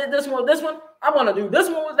 because I did this one, I want to do this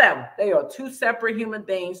one with that one. They are two separate human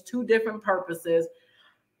beings, two different purposes,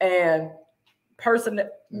 and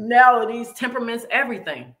personalities, temperaments,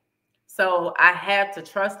 everything. So I had to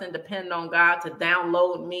trust and depend on God to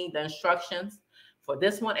download me the instructions for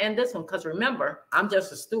this one and this one. Because remember, I'm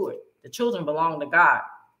just a steward. The children belong to God.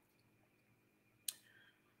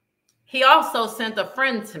 He also sent a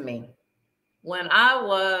friend to me. When I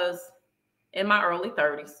was in my early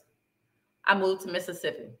 30s, I moved to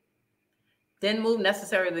Mississippi. Didn't move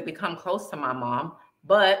necessarily to become close to my mom,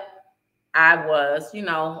 but I was,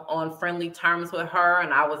 on friendly terms with her,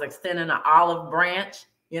 and I was extending an olive branch.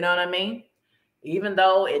 You know what I mean? Even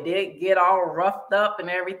though it did get all roughed up and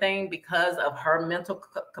everything because of her mental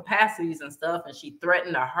capacities and stuff, and she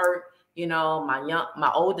threatened to hurt,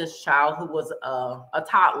 my oldest child, who was a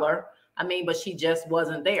toddler. I mean, but she just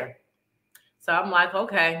wasn't there. So I'm like,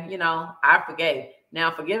 okay, I forgave. Now,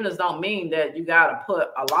 forgiveness don't mean that you got to put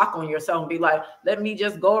a lock on yourself and be like, let me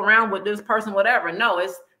just go around with this person, whatever. No,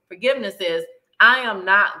 it's forgiveness is, I am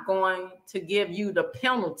not going to give you the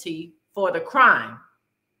penalty for the crime.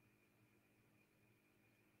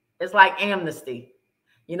 It's like amnesty.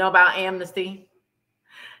 You know about amnesty?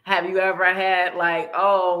 Have you ever had like,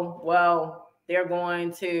 oh, well, they're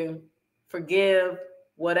going to forgive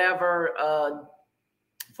whatever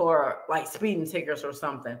for like speeding tickets or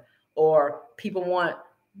something, or people want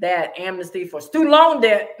that amnesty for student loan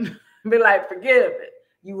debt. Be like, forgive it.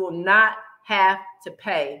 You will not have to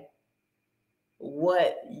pay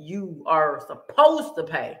what you are supposed to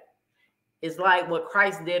pay. It's like what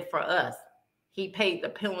Christ did for us. He paid the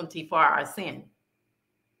penalty for our sin.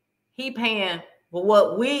 He paying for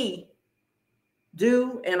what we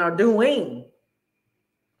do and are doing.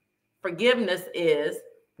 Forgiveness is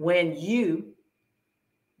when you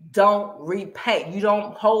don't repay. You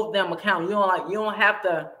don't hold them accountable. You don't have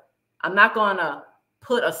to, I'm not going to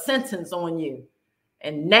put a sentence on you.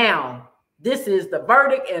 And now this is the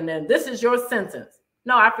verdict, and then this is your sentence.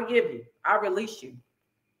 No, I forgive you. I release you.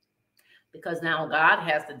 Because now God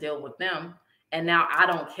has to deal with them. And now I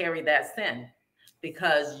don't carry that sin.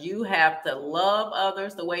 Because you have to love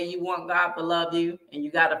others the way you want God to love you. And you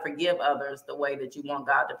got to forgive others the way that you want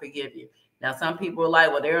God to forgive you. Now, some people are like,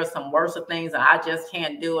 well, there are some worse things, and I just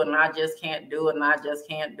can't do it, and I just can't do it, and I just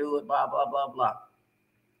can't do it, blah, blah, blah, blah.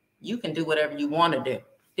 You can do whatever you want to do.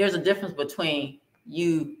 There's a difference between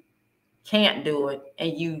you can't do it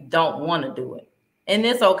and you don't want to do it. And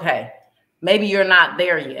it's okay. Maybe you're not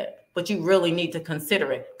there yet, but you really need to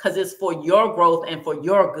consider it because it's for your growth and for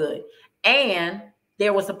your good. And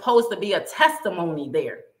there was supposed to be a testimony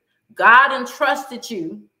there. God entrusted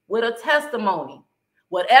you with a testimony.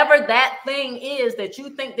 Whatever that thing is that you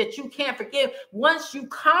think that you can't forgive, once you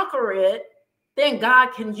conquer it, then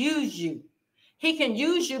God can use you. He can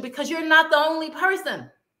use you because you're not the only person.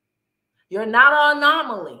 You're not an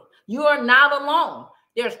anomaly. You are not alone.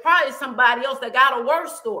 There's probably somebody else that got a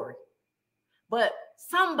worse story. But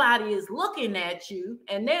somebody is looking at you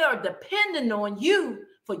and they are depending on you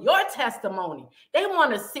for your testimony. They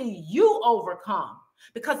want to see you overcome.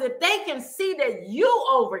 Because if they can see that you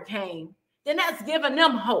overcame, then that's giving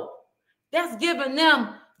them hope. That's giving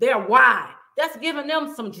them their why. That's giving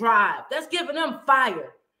them some drive. That's giving them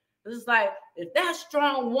fire. It's like, if that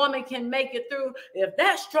strong woman can make it through, if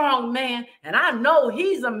that strong man, and I know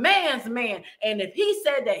he's a man's man, and if he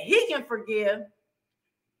said that he can forgive,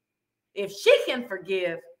 if she can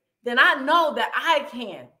forgive, then I know that I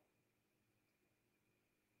can.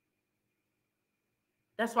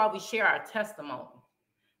 That's why we share our testimony.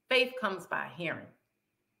 Faith comes by hearing.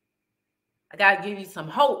 I got to give you some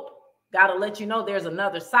hope. Got to let you know there's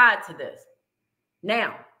another side to this.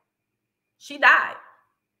 Now, she died.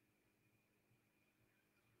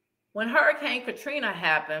 When Hurricane Katrina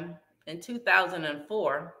happened in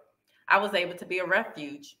 2004, I was able to be a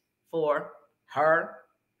refuge for her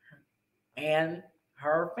and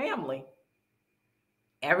her family.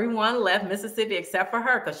 Everyone left Mississippi except for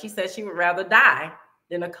her because she said she would rather die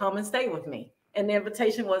than to come and stay with me. And the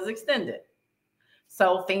invitation was extended.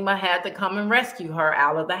 So FEMA had to come and rescue her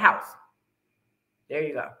out of the house. There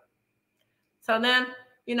you go. So then,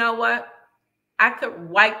 you know what? I could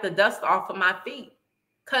wipe the dust off of my feet.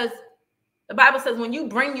 Because the Bible says when you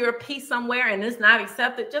bring your peace somewhere and it's not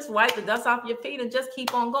accepted, just wipe the dust off your feet and just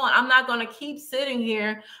keep on going. I'm not going to keep sitting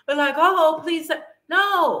here but like, oh, please.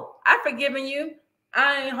 No, I've forgiven you.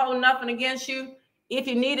 I ain't holding nothing against you. If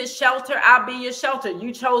you needed shelter, I'll be your shelter.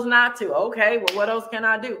 You chose not to. Okay, well, what else can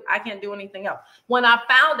I do? I can't do anything else. When I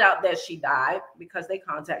found out that she died, because they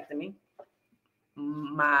contacted me,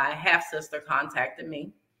 my half-sister contacted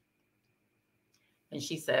me. And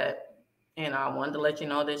she said, I wanted to let you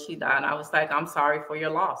know that she died. I was like, I'm sorry for your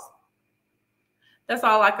loss. That's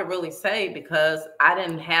all I could really say because I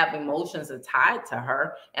didn't have emotions tied to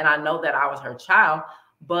her. And I know that I was her child.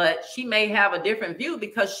 But she may have a different view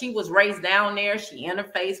because she was raised down there. She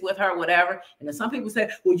interfaced with her, whatever. And then some people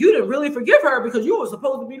say, well, you didn't really forgive her because you were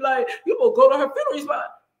supposed to be like, you will go to her funeral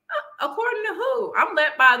spot. According to who? I'm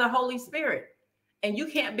led by the Holy Spirit. And you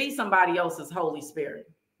can't be somebody else's Holy Spirit,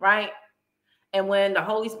 right? And when the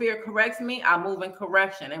Holy Spirit corrects me, I move in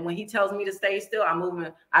correction. And when he tells me to stay still,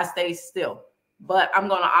 I stay still. but I'm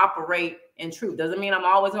going to operate in truth. Doesn't mean I'm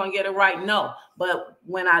always going to get it right. No, but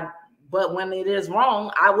when it is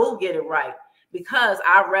wrong, I will get it right, because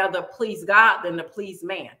I'd rather please God than to please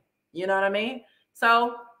man. You know what I mean?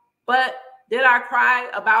 So, but did I cry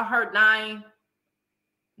about her dying?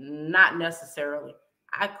 Not necessarily.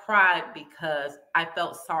 I cried because I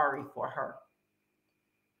felt sorry for her.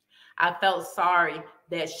 I felt sorry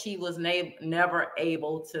that she was never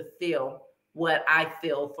able to feel what I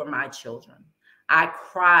feel for my children. I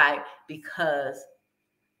cried because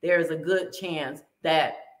there's a good chance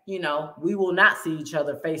that, we will not see each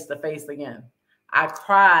other face to face again. I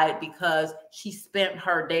cried because she spent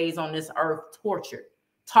her days on this earth tortured,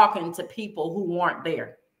 talking to people who weren't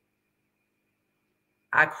there.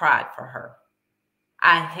 I cried for her.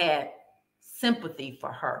 I had sympathy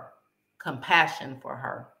for her, compassion for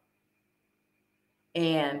her.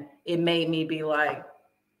 And it made me be like,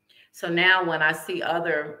 so now when I see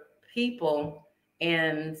other people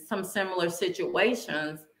in some similar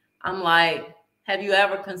situations, I'm like, have you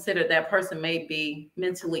ever considered that person may be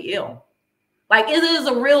mentally ill? Like, it is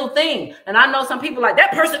a real thing. And I know some people like,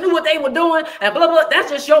 that person knew what they were doing and blah, blah. That's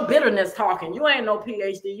just your bitterness talking. You ain't no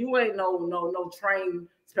PhD. You ain't no trained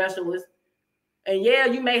specialist. And yeah,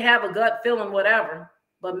 you may have a gut feeling, whatever,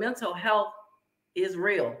 but mental health is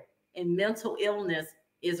real and mental illness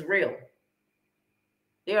is real.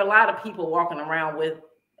 There are a lot of people walking around with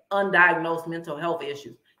undiagnosed mental health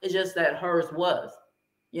issues. It's just that hers was.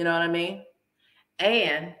 You know what I mean?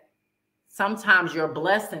 And sometimes your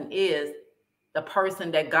blessing is the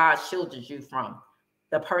person that God shielded you from,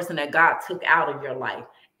 the person that God took out of your life.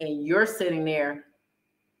 And you're sitting there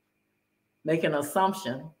making an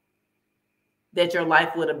assumption that your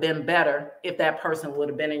life would have been better if that person would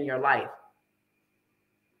have been in your life.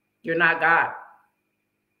 You're not God.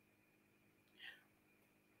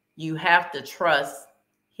 You have to trust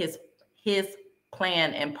his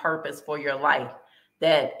plan and purpose for your life.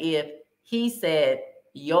 That if he said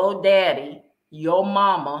your daddy, your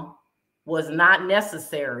mama was not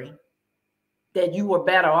necessary, that you were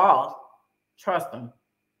better off, trust him.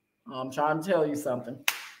 I'm trying to tell you something.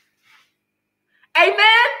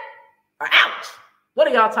 Amen or ouch. What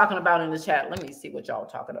are y'all talking about in the chat? Let me see what y'all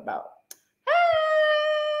talking about. Hey.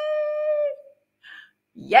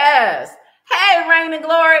 Yes. Hey, Rain and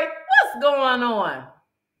Glory. What's going on?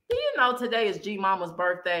 Do you know today is G Mama's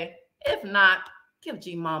birthday? If not, give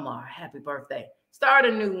G Mama a happy birthday. Start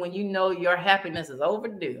anew when you know your happiness is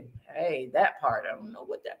overdue. Hey, that part. I don't know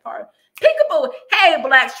what that part. Peekaboo. Hey,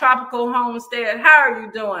 Black's Tropical Homestead. How are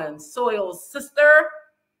you doing, Soil Sister?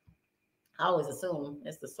 I always assume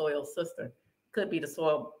it's the Soil Sister. Could be the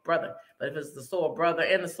Soil Brother. But if it's the Soil Brother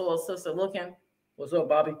and the Soil Sister looking, what's up,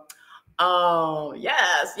 Bobby?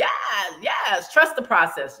 Yes. Trust the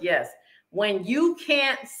process. Yes. When you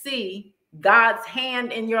can't see God's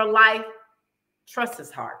hand in your life, trust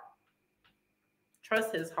his heart.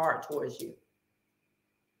 Trust his heart towards you.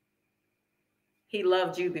 He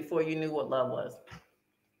loved you before you knew what love was.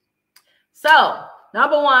 So,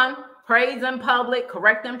 number one, praise in public,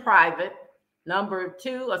 correct in private. Number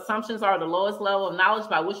two, assumptions are the lowest level of knowledge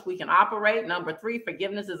by which we can operate. Number three,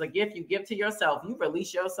 forgiveness is a gift you give to yourself. You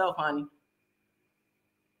release yourself, honey.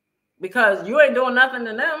 Because you ain't doing nothing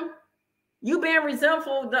to them. You being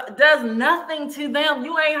resentful does nothing to them.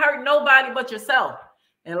 You ain't hurt nobody but yourself.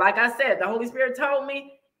 And like I said, the Holy Spirit told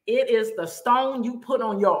me it is the stone you put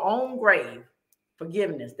on your own grave.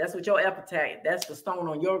 Forgiveness. That's what your epitaph. That's the stone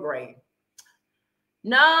on your grave.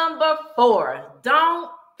 Number four,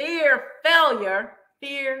 don't fear failure.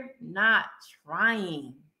 Fear not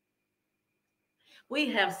trying. We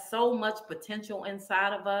have so much potential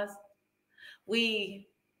inside of us. We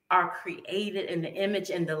are created in the image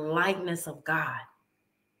and the likeness of God.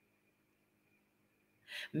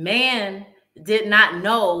 Man did not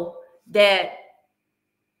know that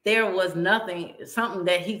there was something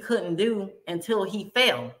that he couldn't do until he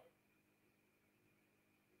fell.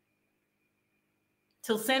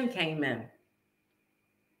 Till sin came in.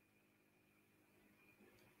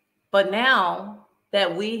 But now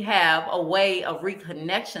that we have a way of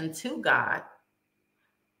reconnection to God,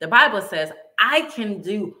 the Bible says, I can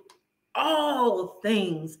do all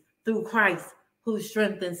things through Christ who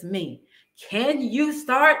strengthens me. Can you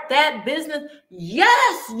start that business?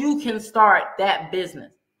 Yes, you can start that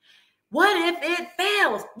business. What if it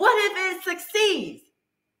fails? What if it succeeds?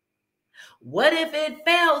 What if it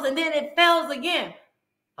fails and then it fails again?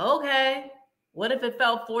 Okay. What if it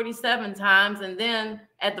fell 47 times and then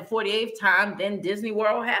at the 48th time, then Disney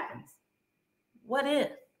World happens? What if?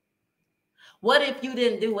 What if you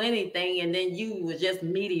didn't do anything and then you were just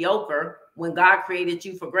mediocre when God created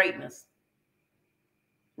you for greatness?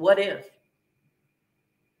 What if?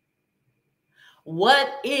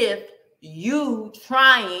 What if you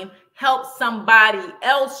trying help somebody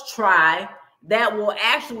else try that will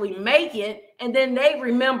actually make it, and then they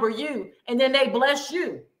remember you, and then they bless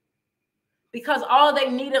you? Because all they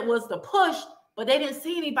needed was the push, but they didn't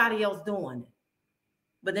see anybody else doing it.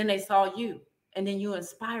 But then they saw you, and then you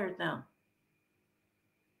inspired them.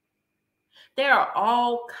 There are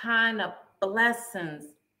all kind of blessings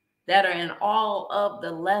that are in all of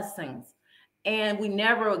the lessons, and we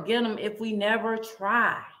never get them if we never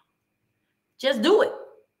try. Just do it.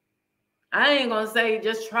 I ain't gonna say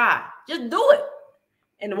just try. Just do it.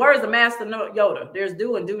 In the words of Master Yoda, there's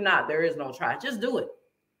do and do not. There is no try. Just do it.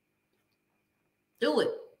 Do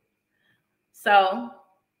it. So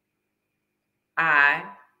I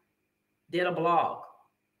did a blog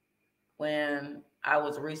when I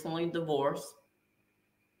was recently divorced.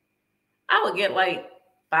 I would get like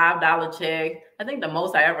 $5 check. I think the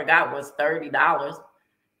most I ever got was $30.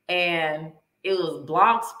 And it was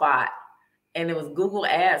Blogspot and it was Google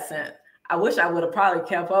AdSense. I wish I would have probably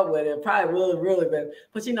kept up with it. Probably would have really been.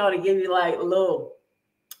 But you know, they give you like a little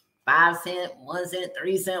 5 cent, 1 cent,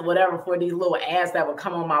 3 cent, whatever for these little ads that would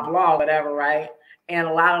come on my blog, whatever, right? And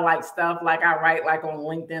a lot of like stuff like I write like on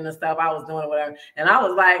LinkedIn and stuff, I was doing whatever. And I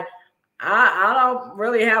was like, I don't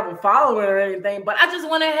really have a following or anything, but I just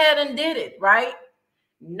went ahead and did it, right?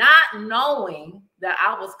 Not knowing that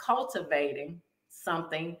I was cultivating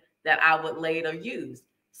something that I would later use.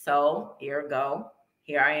 So here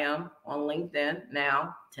I am on LinkedIn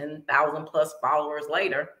now, 10,000 plus followers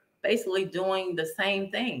later, basically doing the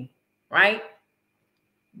same thing, right?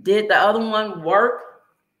 Did the other one work?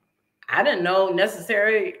 I didn't know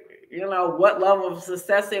necessarily, what level of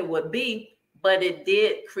success it would be, but it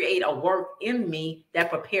did create a work in me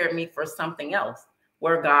that prepared me for something else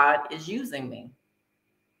where God is using me.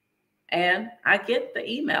 And I get the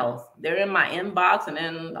emails. They're in my inbox. And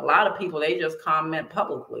then a lot of people, they just comment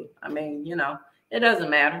publicly. I mean, it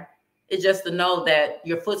doesn't matter. It's just to know that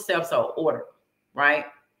your footsteps are ordered, right?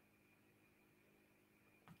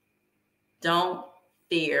 Don't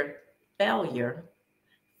fear failure.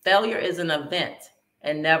 Failure is an event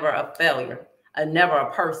and never a failure, never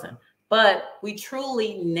a person. But we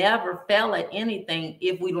truly never fail at anything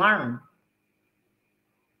if we learn.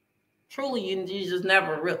 Truly, you just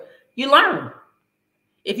never you learn.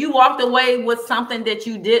 If you walked away with something that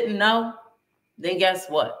you didn't know, then guess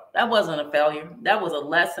what? That wasn't a failure. That was a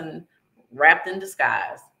lesson wrapped in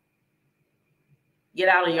disguise. Get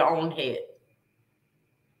out of your own head.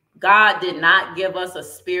 God did not give us a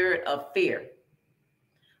spirit of fear,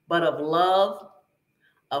 but of love,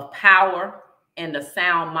 of power, and a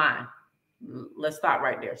sound mind. Let's stop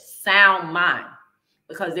right there. Sound mind.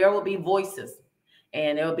 Because there will be voices.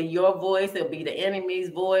 And it'll be your voice, it'll be the enemy's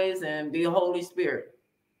voice, and be the Holy Spirit.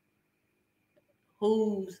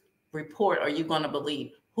 Whose report are you going to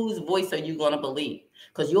believe? Whose voice are you going to believe?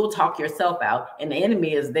 Because you'll talk yourself out, and the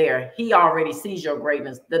enemy is there. He already sees your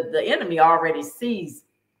greatness. The enemy already sees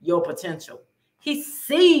your potential. He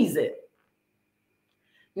sees it.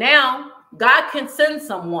 Now, God can send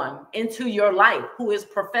someone into your life who is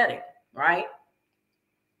prophetic, right?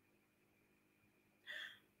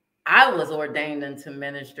 I was ordained into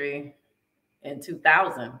ministry in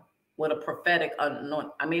 2000 with a prophetic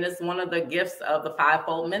anointing. I mean, it's one of the gifts of the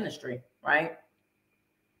fivefold ministry, right?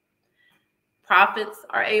 Prophets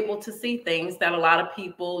are able to see things that a lot of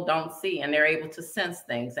people don't see, and they're able to sense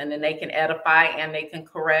things, and then they can edify and they can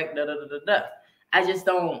correct. I just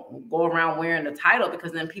don't go around wearing the title,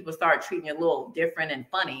 because then people start treating you a little different and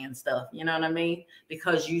funny and stuff. You know what I mean?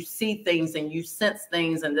 Because you see things and you sense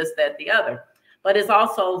things and this, that, the other. But it's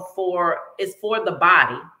also for the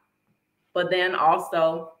body, but then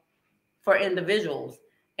also for individuals.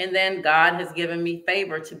 And then God has given me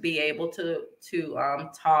favor to be able to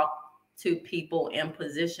talk to people in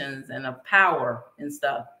positions and of power and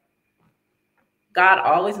stuff. God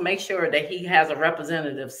always makes sure that he has a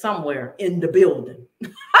representative somewhere in the building.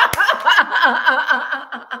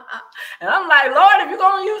 And I'm like, Lord, if you're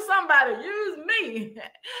going to use somebody, use me.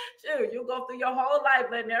 Shoot, you'll go through your whole life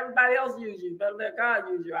letting everybody else use you. But let God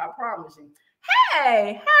use you, I promise you.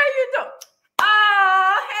 Hey, how are you doing?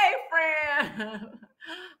 Oh, hey, friend.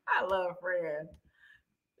 I love friend.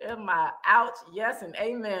 They're my ouch, yes, and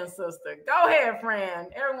amen, sister. Go ahead,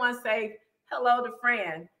 friend. Everyone say hello to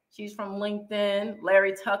friend. She's from LinkedIn.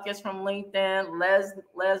 Larry Tuck is from LinkedIn.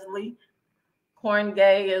 Leslie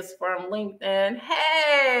Corngay is from LinkedIn.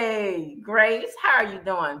 Hey, Grace, how are you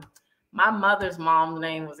doing? My mother's mom's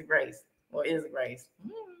name was Grace, or is Grace.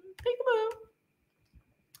 Peekaboo.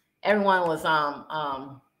 Everyone was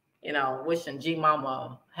wishing G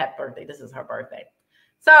Mama happy birthday. This is her birthday.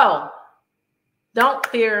 So Don't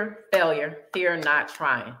fear failure, fear not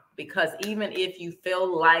trying. Because even if you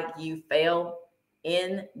feel like you fail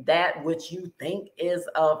in that which you think is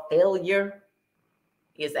a failure,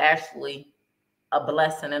 is actually a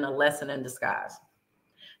blessing and a lesson in disguise.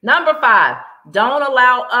 Number 5, don't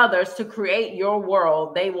allow others to create your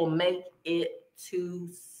world. They will make it too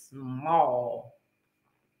small.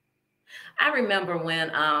 I remember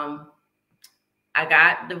when I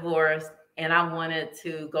got divorced and I wanted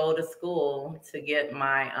to go to school to get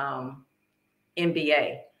my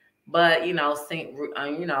MBA. But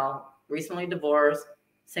recently divorced,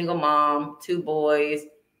 single mom, 2 boys,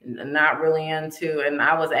 not really into, and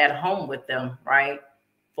I was at home with them, right,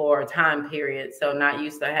 for a time period. So not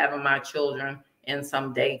used to having my children in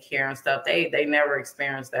some daycare and stuff. They never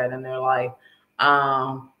experienced that in their life.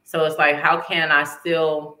 So it's like, how can I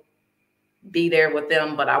still be there with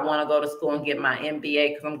them, but I want to go to school and get my MBA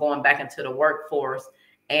because I'm going back into the workforce.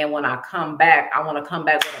 And when I come back, I want to come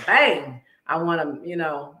back with a bang. I want to, I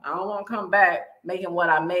don't want to come back making what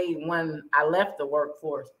I made when I left the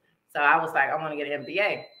workforce. So I was like, I want to get an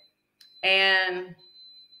MBA. And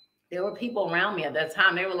there were people around me at that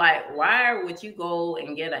time. They were like, why would you go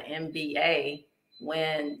and get an MBA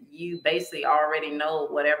when you basically already know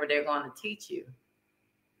whatever they're going to teach you?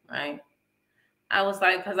 Right. I was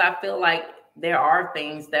like, because I feel like there are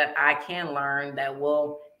things that I can learn that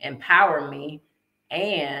will empower me.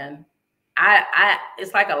 And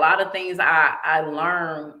it's like a lot of things I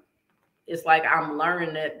learn. It's like I'm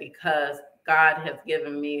learning it because God has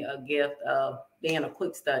given me a gift of being a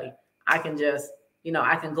quick study. I can just,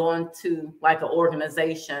 I can go into like an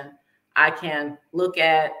organization. I can look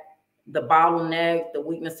at the bottleneck, the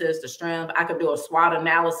weaknesses, the strength. I could do a SWOT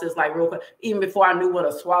analysis like real quick. Even before I knew what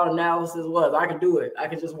a SWOT analysis was, I could do it. I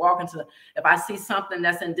could just walk into, if I see something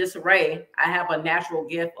that's in disarray, I have a natural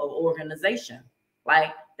gift of organization.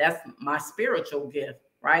 Like that's my spiritual gift,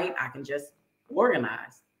 right? I can just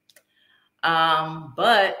organize.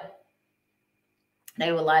 But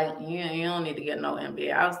they were like, you don't need to get no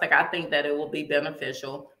MBA. I was like, I think that it will be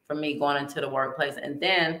beneficial for me going into the workplace. And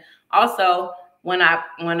then also when I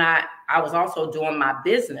was also doing my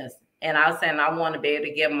business, and I was saying I want to be able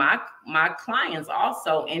to give my clients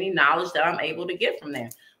also any knowledge that I'm able to get from there.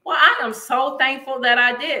 Well, I am so thankful that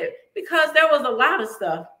I did, because there was a lot of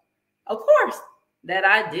stuff, of course, that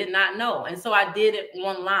I did not know. And so I did it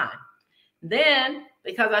online. Then,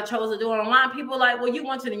 because I chose to do it online, people were like, well, you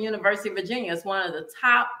went to the University of Virginia. It's one of the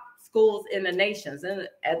top schools in the nations. And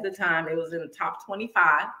at the time, it was in the top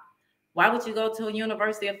 25. Why would you go to a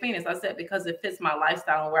University of Phoenix? I said, because it fits my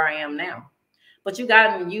lifestyle and where I am now. But you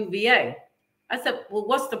got it in UVA. I said, well,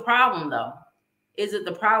 what's the problem though? Is it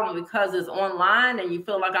the problem because it's online and you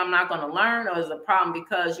feel like I'm not going to learn? Or is it the problem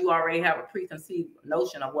because you already have a preconceived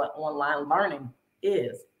notion of what online learning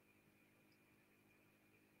is?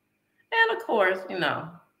 And of course,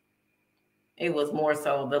 it was more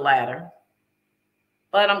so the latter.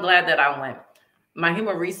 But I'm glad that I went. My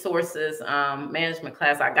human resources management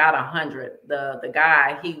class, I got 100. The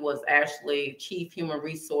guy, he was actually chief human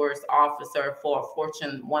resource officer for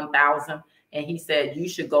Fortune 1000, and he said you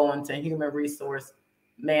should go into human resource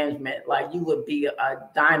management. Like you would be a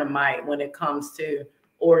dynamite when it comes to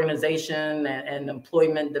organization and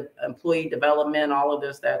employee development, all of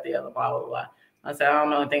this, that, the other, blah blah blah. I said I don't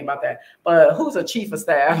know anything about that, but who's a chief of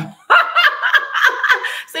staff?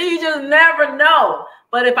 So you just never know.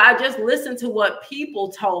 But if I just listened to what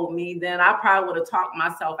people told me, then I probably would have talked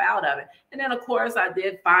myself out of it. And then, of course, I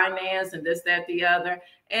did finance and this, that, the other.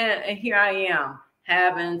 And here I am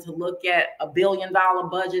having to look at $1 billion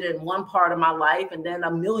budget in one part of my life and then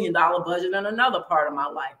 $1 million budget in another part of my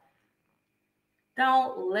life.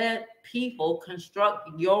 Don't let people construct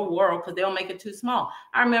your world because they'll make it too small.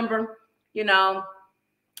 I remember, when I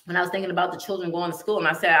was thinking about the children going to school and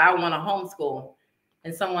I said, I want to homeschool.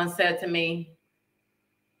 And someone said to me,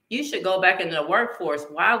 you should go back into the workforce.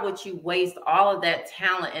 Why would you waste all of that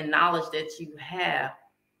talent and knowledge that you have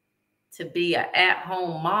to be an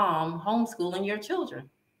at-home mom homeschooling your children?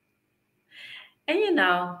 And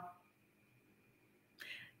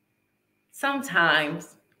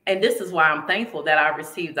sometimes, and this is why I'm thankful that I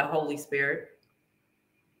received the Holy Spirit,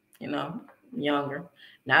 younger.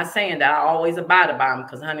 Not saying that I always abided by them,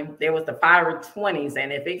 because, honey, there was the fiery 20s,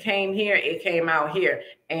 and if it came here, it came out here.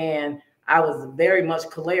 And I was very much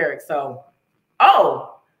choleric. So,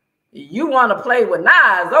 you want to play with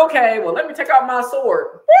knives? Okay, well, let me take out my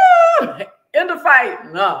sword. In the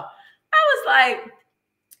fight. No. I was like,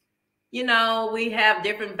 we have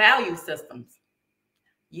different value systems.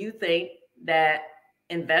 You think that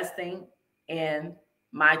investing in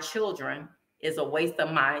my children is a waste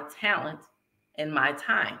of my talent and my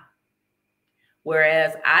time.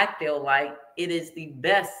 Whereas I feel like it is the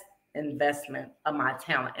best investment of my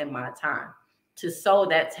talent and my time to sow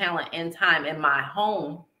that talent and time in my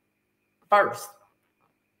home first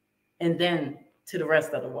and then to the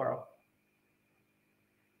rest of the world.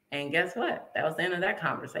 And guess what? That was the end of that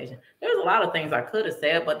conversation. There's a lot of things I could have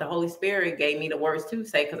said, but the Holy Spirit gave me the words to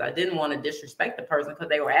say because I didn't want to disrespect the person because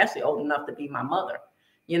they were actually old enough to be my mother.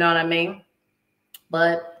 You know what I mean?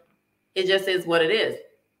 But it just is what it is.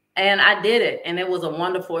 And I did it, and it was a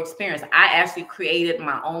wonderful experience. I actually created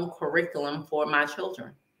my own curriculum for my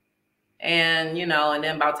children. And, and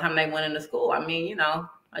then by the time they went into school, I mean,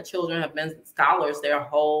 my children have been scholars their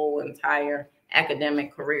whole entire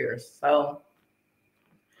academic careers. So,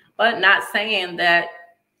 but not saying that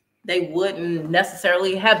they wouldn't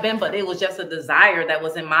necessarily have been, but it was just a desire that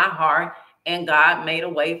was in my heart, and God made a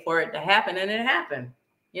way for it to happen, and it happened.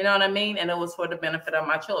 You know what I mean? And it was for the benefit of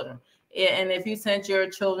my children. And if you sent your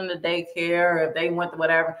children to daycare, or if they went to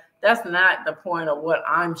whatever, that's not the point of what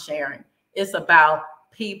I'm sharing. It's about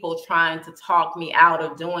people trying to talk me out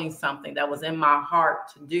of doing something that was in my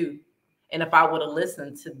heart to do. And if I would have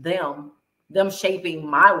listened to them shaping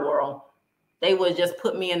my world, they would just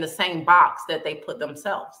put me in the same box that they put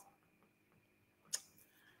themselves.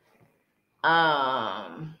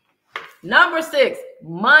 Number 6,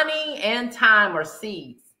 money and time are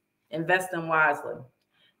seeds. Invest them wisely.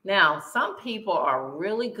 Now, some people are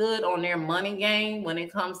really good on their money game when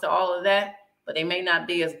it comes to all of that, but they may not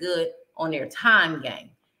be as good on their time game.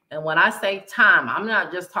 And when I say time, I'm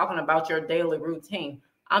not just talking about your daily routine.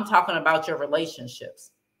 I'm talking about your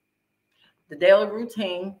relationships. The daily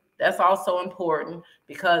routine, that's also important,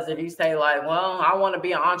 because if you say like, well, I want to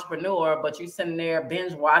be an entrepreneur, but you sitting there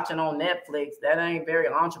binge watching on Netflix, that ain't very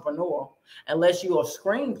entrepreneurial, unless you're a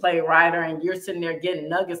screenplay writer and you're sitting there getting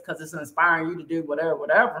nuggets because it's inspiring you to do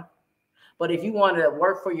whatever. But if you want to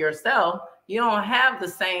work for yourself, you don't have the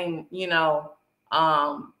same,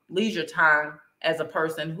 leisure time as a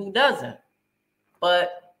person who doesn't.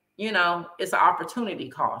 But, it's an opportunity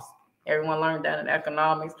cost. Everyone learned that in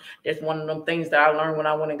economics. That's one of them things that I learned when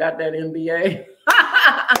I went and got that MBA.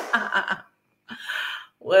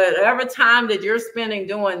 Whatever time that you're spending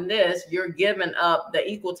doing this, you're giving up the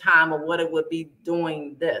equal time of what it would be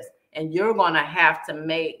doing this. And you're going to have to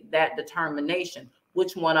make that determination.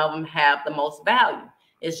 Which one of them have the most value?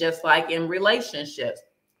 It's just like in relationships.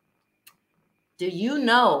 Do you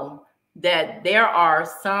know that there are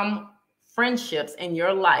some friendships in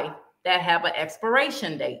your life that have an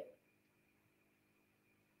expiration date?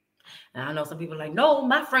 And I know some people are like, no,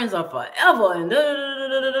 my friends are forever, and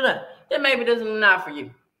then maybe this is not for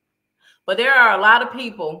you. But there are a lot of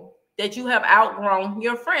people that you have outgrown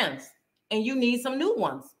your friends, and you need some new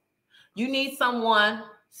ones. You need some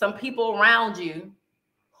people around you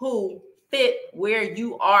who fit where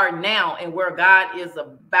you are now and where God is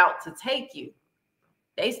about to take you.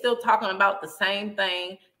 They still talking about the same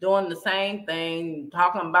thing, doing the same thing,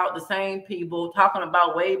 talking about the same people, talking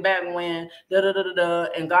about way back when,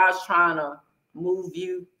 and God's trying to move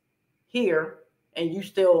you here, and you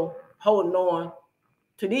still holding on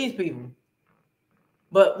to these people.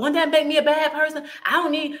 But wouldn't that make me a bad person?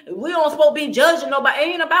 We don't supposed to be judging nobody. It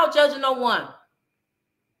ain't about judging no one.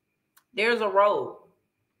 There's a road,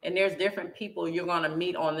 and there's different people you're going to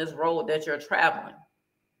meet on this road that you're traveling.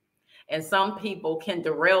 And some people can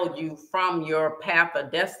derail you from your path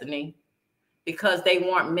of destiny because they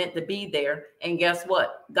weren't meant to be there. And guess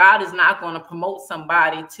what? God is not going to promote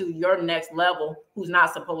somebody to your next level who's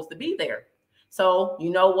not supposed to be there. So you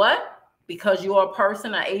know what? Because you're a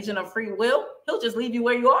person, an agent of free will, he'll just leave you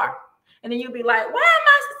where you are. And then you'll be like, why am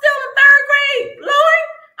I still in 3rd grade, Lord?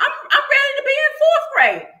 I'm ready to be in 4th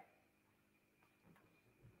grade.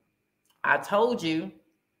 I told you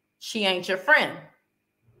she ain't your friend.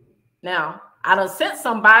 Now, I done sent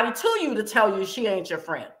somebody to you to tell you she ain't your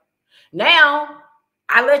friend. Now,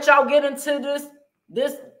 I let y'all get into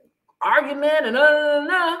this argument and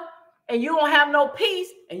you don't have no peace,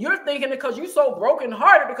 and you're thinking because you're so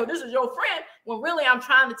brokenhearted because this is your friend, when really I'm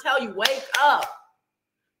trying to tell you, wake up.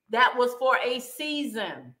 That was for a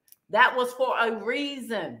season. That was for a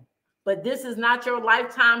reason. But this is not your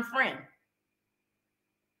lifetime friend.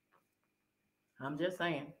 I'm just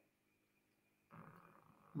saying.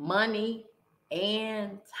 Money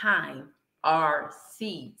and time are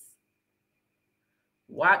seeds.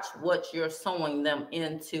 Watch what you're sowing them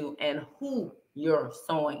into and who you're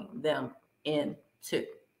sowing them into.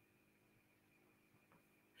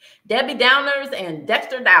 Debbie Downers and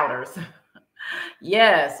Dexter Doubters.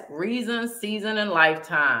 Yes, reason, season, and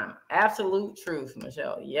lifetime. Absolute truth,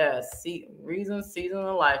 Michelle. Yes, reason, season,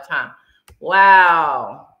 and lifetime.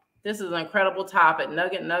 Wow. This is an incredible topic.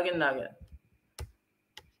 Nugget.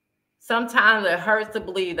 Sometimes it hurts to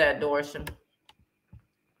believe that, Dorsha.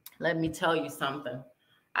 Let me tell you something.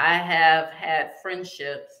 I have had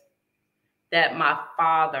friendships that my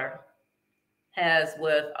father has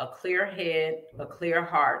with a clear head, a clear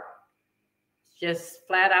heart, just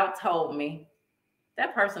flat out told me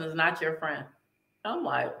that person is not your friend. I'm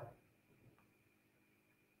like,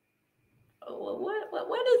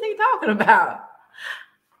 what is he talking about?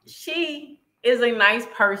 She is a nice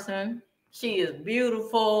person. She is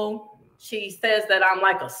beautiful. She says that I'm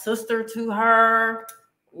like a sister to her.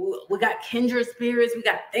 We got kindred spirits. We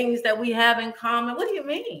got things that we have in common. What do you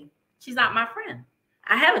mean? She's not my friend.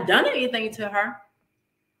 I haven't done anything to her.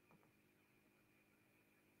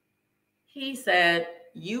 He said,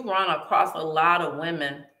 you run across a lot of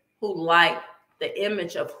women who like the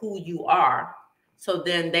image of who you are. So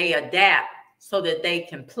then they adapt so that they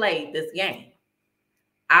can play this game.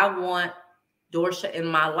 I want Dorsha in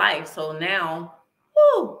my life. So now,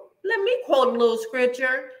 let me quote a little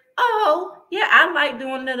scripture. Oh, yeah, I like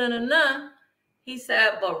doing da. He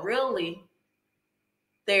said, but really,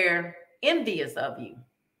 they're envious of you.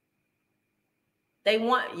 They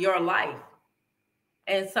want your life.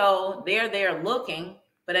 And so they're there looking,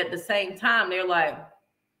 but at the same time, they're like,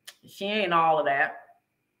 she ain't all of that.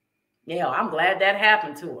 Yeah, I'm glad that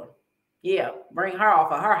happened to her. Yeah, bring her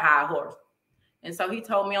off of her high horse. And so he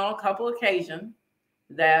told me on a couple occasions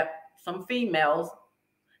that some females,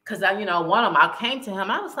 because one of them, I came to him,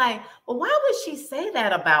 I was like, well, why would she say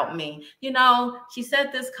that about me? She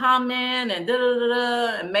said this comment and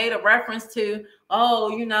and made a reference to,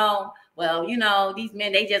 these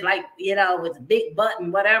men, they just like, with a big butt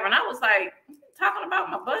and whatever. And I was like, talking about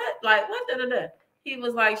my butt? Like, what? He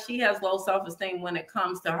was like, she has low self-esteem when it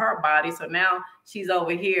comes to her body. So now she's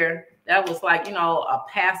over here. That was like, a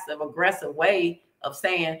passive aggressive way of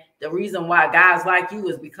saying the reason why guys like you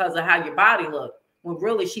is because of how your body looks. When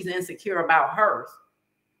really she's insecure about hers.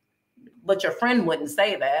 But your friend wouldn't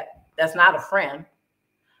say that. That's not a friend.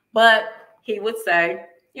 But he would say,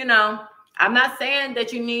 I'm not saying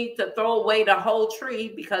that you need to throw away the whole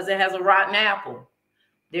tree because it has a rotten apple.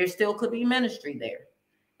 There still could be ministry there.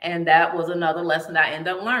 And that was another lesson that I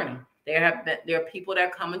ended up learning. There are people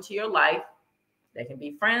that come into your life that can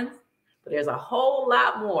be friends, but there's a whole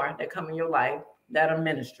lot more that come in your life that are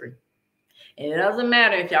ministry. And it doesn't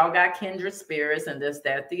matter if y'all got kindred spirits and this,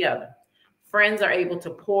 that, the other. Friends are able to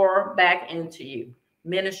pour back into you.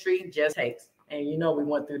 Ministry just takes. And we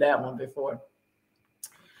went through that one before.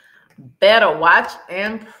 Better watch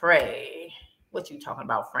and pray. What you talking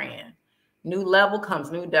about, friend? New level comes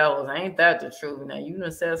new devils. Ain't that the truth? Now, you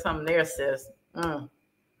done said something there, sis.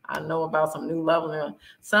 I know about some new level.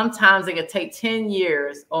 Sometimes it could take 10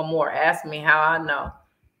 years or more. Ask me how I know.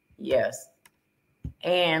 Yes.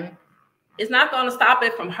 And it's not going to stop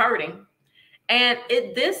it from hurting. And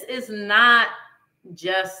this is not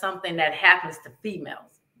just something that happens to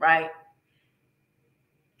females, right?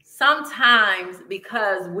 Sometimes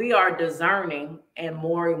because we are discerning and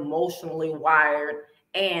more emotionally wired,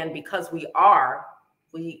 and because we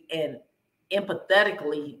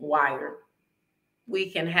empathetically wired, we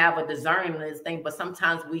can have a discerning this thing, but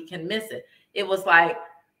sometimes we can miss it. It was like,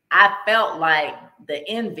 I felt like the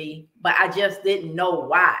envy, but I just didn't know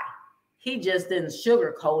why. He just didn't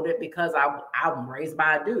sugarcoat it because I'm raised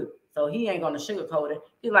by a dude. So he ain't going to sugarcoat it.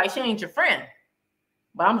 He's like, she ain't your friend.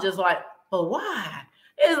 But I'm just like, but why?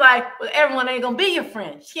 It's like, well, everyone ain't going to be your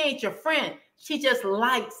friend. She ain't your friend. She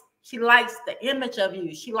likes the image of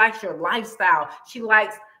you. She likes your lifestyle. She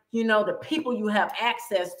likes, the people you have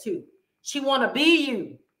access to. She want to be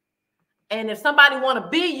you. And if somebody want to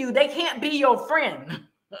be you, they can't be your friend.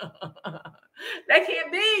 They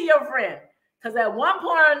can't be your friend. Because at one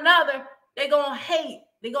point or another, they're going to hate.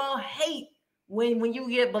 They're going to hate when you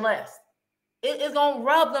get blessed. It's going to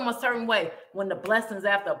rub them a certain way when the blessings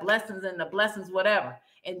after blessings and the blessings, whatever.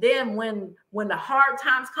 And then when the hard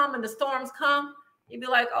times come and the storms come, you be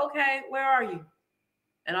like, okay, where are you?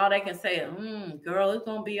 And all they can say is, girl, it's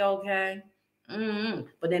going to be okay.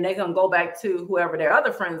 But then they're gonna go back to whoever their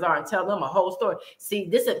other friends are and tell them a whole story.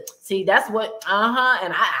 That's what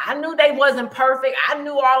and I knew they wasn't perfect. I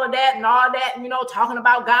knew all of that, talking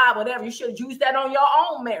about God, whatever. You should use that on your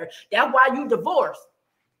own marriage. That's why you divorced.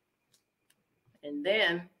 And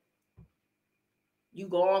then you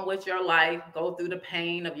go on with your life, go through the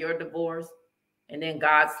pain of your divorce, and then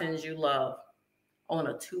God sends you love on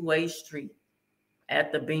a two-way street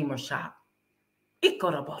at the Beamer shop.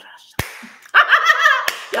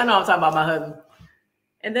 Y'all know I'm talking about my husband.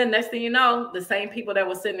 And then next thing you know, the same people that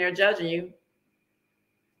were sitting there judging you,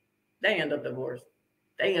 they end up divorced.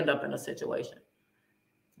 They end up in a situation.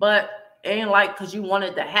 But ain't like because you want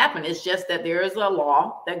it to happen. It's just that there is a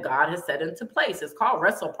law that God has set into place. It's called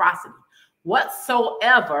reciprocity.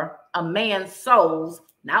 Whatsoever a man sows,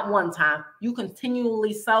 not one time, you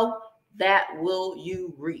continually sow, that will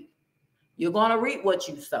you reap. You're going to reap what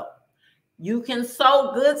you sow. You can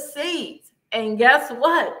sow good seeds. And guess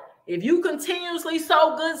what? If you continuously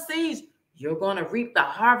sow good seeds, you're going to reap the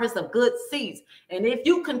harvest of good seeds. And if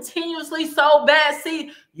you continuously sow bad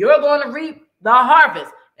seed, you're going to reap the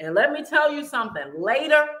harvest. And let me tell you something,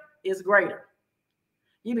 later is greater.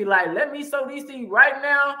 You be like, let me sow these seeds right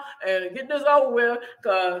now and get this over with,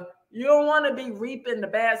 because you don't want to be reaping the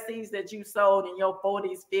bad seeds that you sowed in your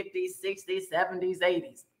 40s, 50s, 60s, 70s,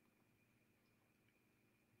 80s.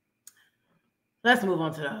 Let's move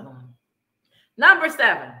on to the other one. Number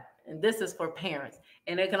 7, and this is for parents,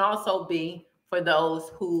 and it can also be for those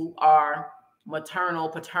who are maternal,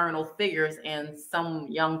 paternal figures in some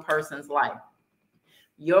young person's life.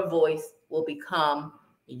 Your voice will become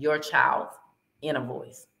your child's inner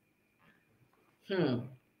voice.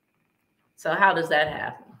 So how does that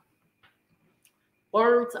happen?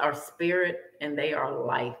 Words are spirit and they are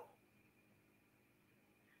life.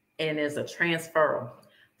 And it's a transferal.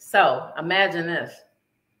 So imagine this.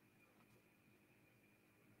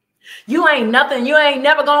 You ain't nothing. You ain't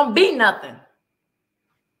never gonna be nothing.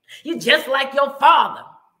 You just like your father.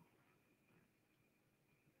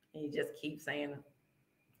 And you just keep saying it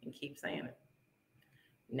and keep saying it.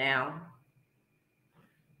 Now,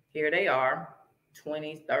 here they are,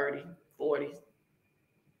 20s, 30s, 40s.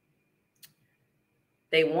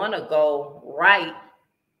 They want to go right,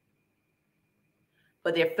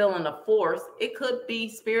 but they're feeling a force. It could be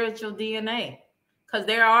spiritual DNA, because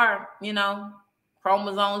there are,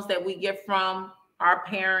 chromosomes that we get from our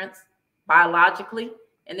parents biologically,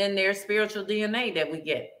 and then there's spiritual DNA that we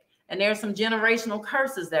get, and there's some generational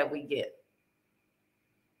curses that we get,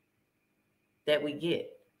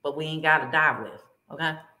 but we ain't got to die with.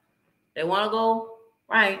 Okay, they want to go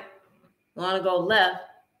right, they want to go left,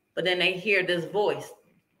 but then they hear this voice.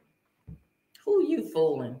 Who you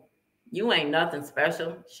fooling? You ain't nothing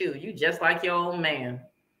special. Shoot, you just like your old man.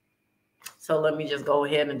 So let me just go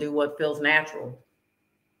ahead and do what feels natural.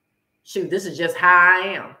 Shoot, this is just how I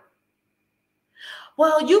am.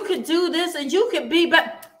 Well, you could do this and you could be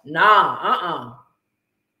better. Nah,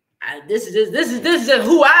 this is just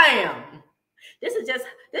who I am. This is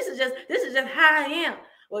just how I am.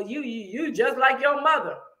 Well, you just like your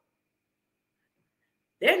mother.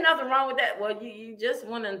 There's nothing wrong with that. Well, you just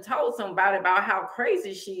went and told somebody about how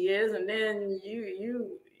crazy she is, and then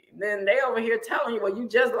then they over here telling you, well, you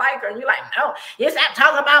just like her, and you're like, no, you stop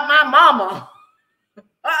talking about my mama.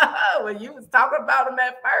 Well, you was talking about them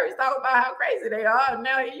at first, talking about how crazy they are, and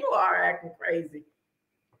now here you are acting crazy.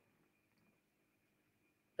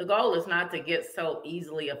 The goal is not to get so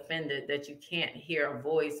easily offended that you can't hear a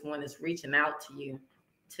voice when it's reaching out to you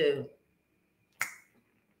to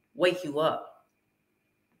wake you up,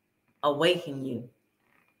 awaken you.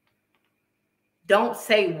 Don't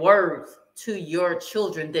say words to your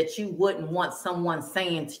children that you wouldn't want someone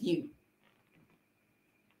saying to you.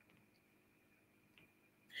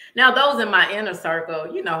 Now, those in my inner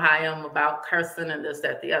circle, you know how I am about cursing and this,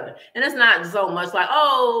 that, the other. And it's not so much like,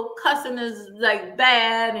 oh, cussing is like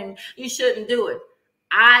bad and you shouldn't do it.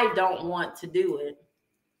 I don't want to do it.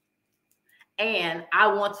 And I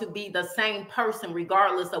want to be the same person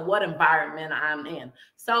regardless of what environment I'm in.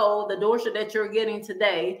 So the Dorsha that you're getting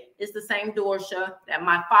today is the same Dorsha that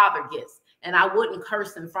my father gets. And I wouldn't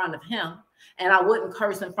curse in front of him. And I wouldn't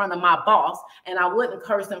curse in front of my boss. And I wouldn't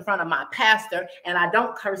curse in front of my pastor. And I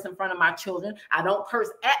don't curse in front of my children. I don't curse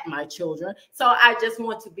at my children. So I just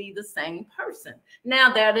want to be the same person.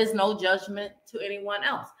 Now, there is no judgment to anyone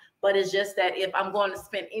else. But it's just that if I'm going to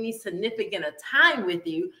spend any significant time with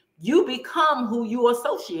you, you become who you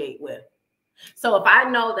associate with. So if I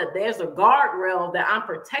know that there's a guardrail that I'm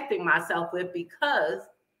protecting myself with, because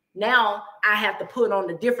now I have to put on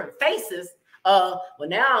the different faces. Well,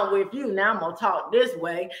 now I'm with you. Now I'm going to talk this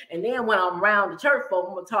way. And then when I'm around the church folk,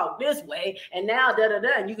 I'm going to talk this way. And now da-da-da.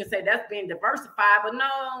 And you can say that's being diversified. But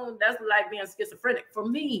no, that's like being schizophrenic. For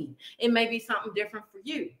me, it may be something different for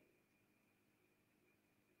you.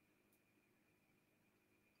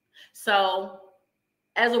 So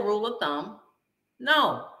as a rule of thumb,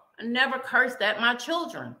 no, I never cursed at my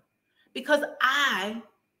children, because I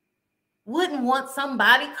wouldn't want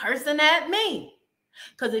somebody cursing at me.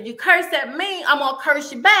 Because if you curse at me, I'm going to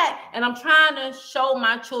curse you back. And I'm trying to show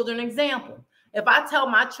my children an example. If I tell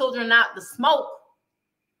my children not to smoke,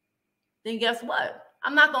 then guess what?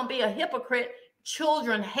 I'm not going to be a hypocrite.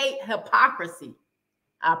 Children hate hypocrisy.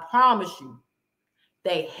 I promise you,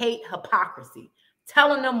 they hate hypocrisy.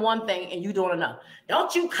 telling them one thing and you doing another.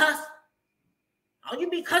 Don't you cuss. Don't you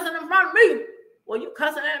be cussing in front of me. Well, you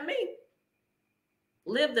cussing at me.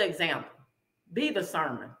 Live the example. Be the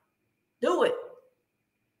sermon. Do it.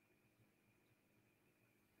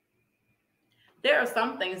 There are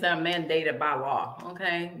some things that are mandated by law.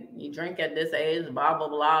 Okay. You drink at this age, blah, blah,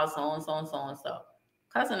 blah, so and so and so and so.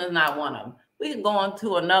 Cussing is not one of them. We can go on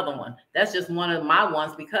to another one. That's just one of my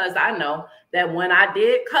ones because I know that when I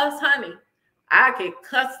did cuss, honey, I could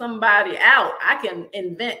cuss somebody out. I can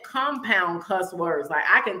invent compound cuss words. Like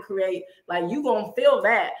I can create, like you gonna feel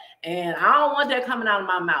that. And I don't want that coming out of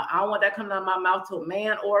my mouth. I don't want that coming out of my mouth to a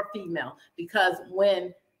man or a female. Because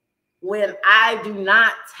when I do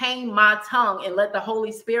not tame my tongue and let the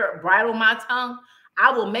Holy Spirit bridle my tongue,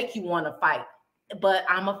 I will make you want to fight. But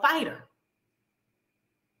I'm a fighter.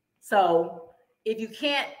 So if you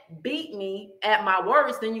can't beat me at my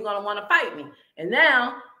worst, then you're going to want to fight me. And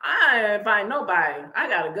now I ain't fight nobody. I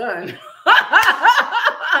got a gun.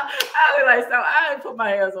 I was like, so I ain't put my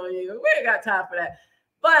hands on you. We ain't got time for that.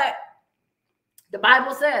 But the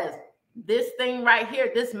Bible says this thing right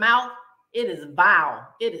here, this mouth, it is vile.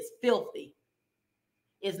 It is filthy.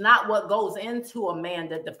 It's not what goes into a man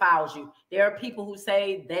that defiles you. There are people who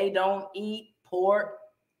say they don't eat pork.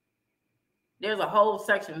 There's a whole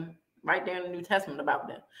section right there in the New Testament about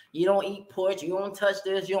that. You don't eat pork. You don't touch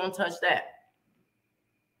this. You don't touch that.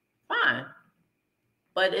 Fine.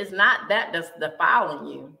 But it's not that that's defiling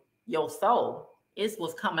you, your soul. It's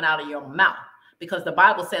what's coming out of your mouth. Because the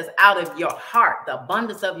Bible says out of your heart, the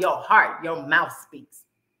abundance of your heart, your mouth speaks.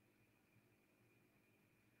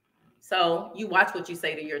 So you watch what you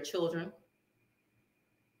say to your children.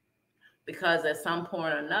 Because at some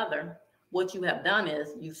point or another, what you have done is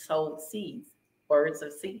you sowed seeds, words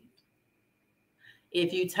of seed.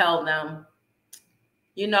 If you tell them,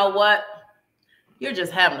 you know what, you're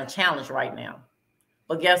just having a challenge right now.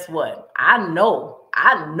 But guess what? I know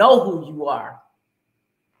who you are.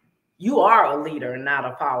 You are a leader and not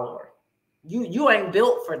a follower. You ain't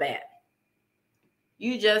built for that.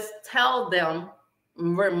 You just tell them,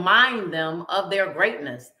 remind them of their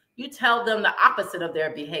greatness. You tell them the opposite of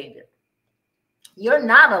their behavior. You're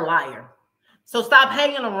not a liar. So stop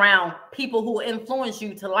hanging around people who influence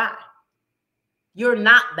you to lie. You're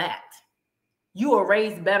not that. You are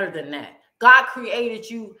raised better than that. God created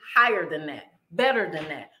you higher than that, better than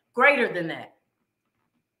that, greater than that.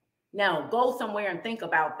 Now go somewhere and think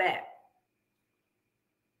about that.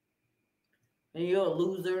 And you're a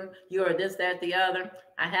loser. You're this, that, the other.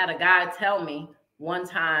 I had a guy tell me one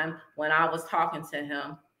time when I was talking to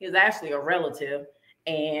him, he was actually a relative,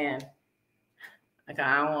 and like,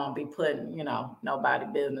 I don't want to be putting, nobody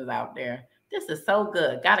business out there. This is so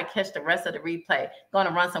good. Got to catch the rest of the replay. Going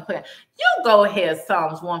to run some quick. You go ahead,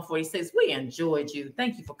 Psalms 146. We enjoyed you.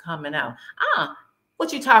 Thank you for coming out.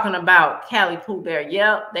 What you talking about, Callie Pooh Bear?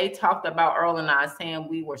 Yep, they talked about Earl and I saying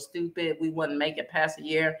we were stupid. We wouldn't make it past a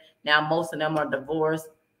year. Now most of them are divorced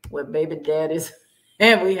with baby daddies.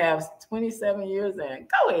 And we have 27 years in.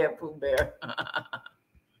 Go ahead, Pooh Bear.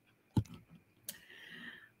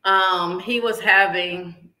 He was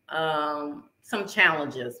having some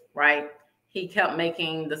challenges, right? He kept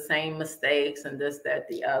making the same mistakes and this, that,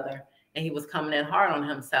 the other. And he was coming in hard on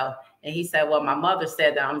himself. And he said, well, my mother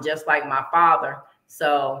said that I'm just like my father.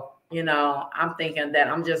 So, I'm thinking that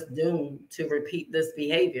I'm just doomed to repeat this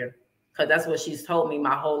behavior because that's what she's told me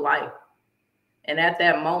my whole life. And at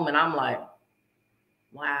that moment, I'm like,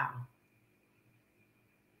 wow.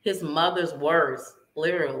 His mother's words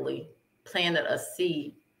literally planted a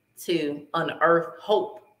seed to unearth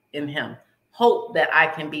hope in him. Hope that I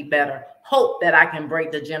can be better. Hope that I can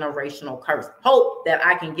break the generational curse. Hope that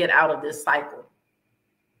I can get out of this cycle.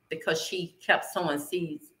 Because she kept sowing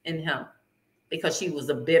seeds in him. Because she was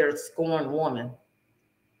a bitter, scorned woman.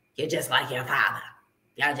 You're just like your father.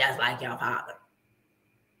 You're just like your father.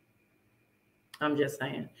 I'm just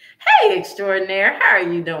saying. Hey, extraordinaire. How are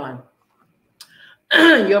you doing?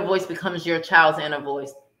 Your voice becomes your child's inner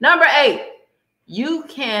voice. Number 8. You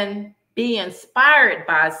can be inspired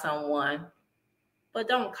by someone, but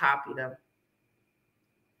don't copy them.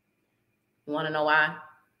 You want to know why?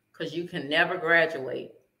 Because you can never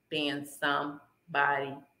graduate being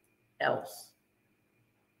somebody else.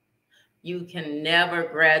 You can never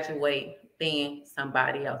graduate being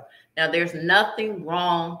somebody else. Now, there's nothing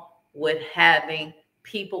wrong with having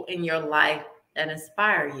people in your life that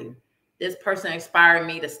inspire you. This person inspired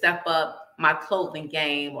me to step up my clothing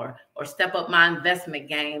game or step up my investment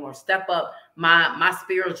game or step up my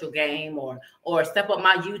spiritual game or step up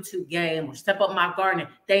my YouTube game or step up my gardening.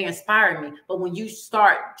 They inspire me. But when you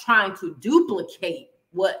start trying to duplicate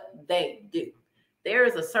what they do, There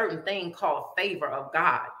is a certain thing called favor of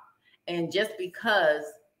God. And just because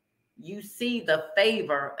you see the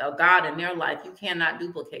favor of God in their life, you cannot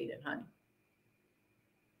duplicate it, honey.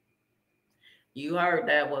 You heard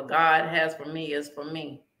that what God has for me is for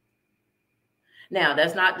me. Now,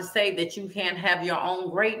 that's not to say that you can't have your own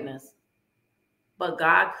greatness, but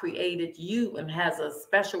God created you and has a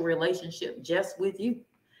special relationship just with you.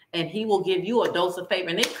 And he will give you a dose of favor,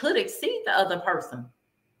 and it could exceed the other person.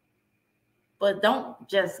 But don't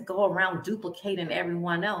just go around duplicating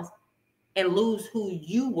everyone else and lose who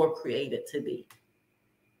you were created to be.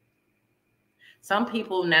 Some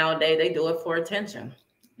people nowadays, they do it for attention.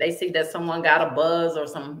 They see that someone got a buzz or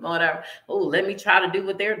some whatever. Oh, let me try to do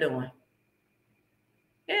what they're doing.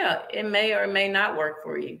 Yeah, it may or may not work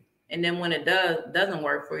for you. And then when it doesn't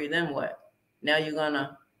work for you, then what? Now you're going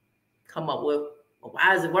to come up with, well,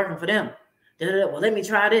 why is it working for them? Well, let me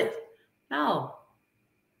try this. No.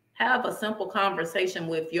 Have a simple conversation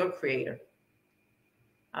with your creator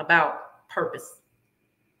about purpose.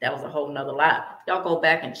 That was a whole nother live. Y'all go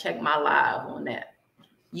back and check my live on that.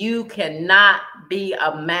 You cannot be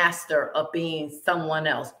a master of being someone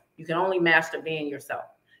else. You can only master being yourself.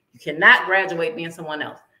 You cannot graduate being someone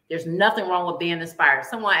else. There's nothing wrong with being inspired.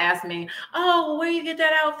 Someone asked me, oh, where you get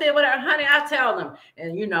that outfit? Whatever, honey, I tell them.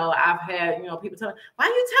 And, I've had, people tell me, why are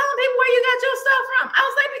you telling people where you got your stuff from? I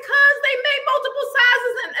was like, because they made multiple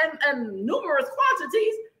sizes and numerous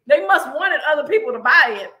quantities. They must wanted other people to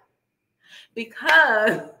buy it.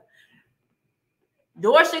 Because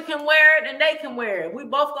Dorsha can wear it and they can wear it. We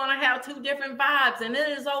both going to have two different vibes, and it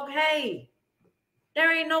is okay.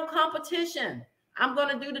 There ain't no competition. I'm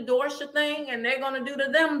going to do the Dorsha thing and they're going to do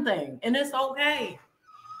the them thing. And it's okay.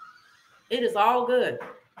 It is all good.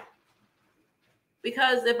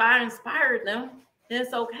 Because if I inspired them, then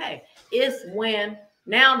it's okay. It's when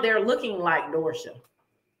now they're looking like Dorsha.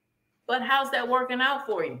 But how's that working out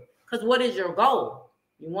for you? Because what is your goal?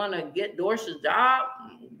 You want to get Dorsha's job?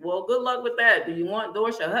 Well, good luck with that. Do you want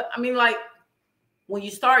Dorsha? I mean, like, when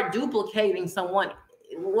you start duplicating someone,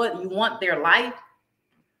 what you want their life,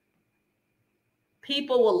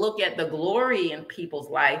 people will look at the glory in people's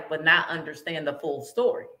life, but not understand the full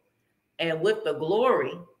story. And with the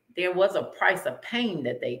glory, there was a price of pain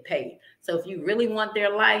that they paid. So if you really want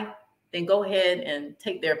their life, then go ahead and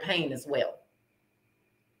take their pain as well.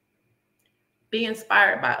 Be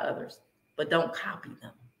inspired by others, but don't copy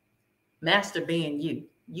them. Master being you.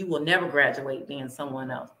 You will never graduate being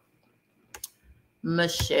someone else.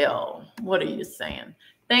 Michelle, what are you saying?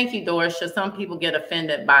 Thank you, Dorsha. Some people get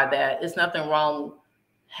offended by that. It's nothing wrong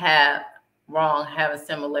having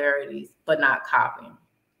similarities, but not copying.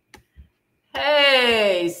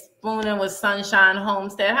 Hey, Spooning with Sunshine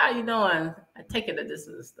Homestead. How you doing? I take it that this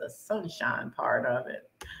is the sunshine part of it.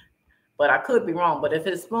 But I could be wrong. But if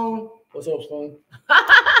it's Spoon, what's up, Spoon?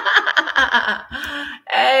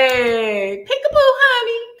 Hey, peekaboo,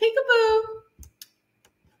 honey. Peekaboo.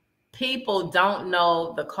 People don't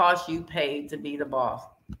know the cost you paid to be the boss.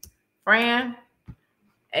 Fran,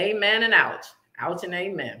 amen and ouch. Ouch and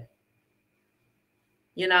amen.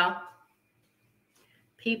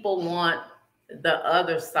 People want the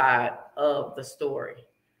other side of the story.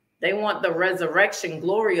 They want the resurrection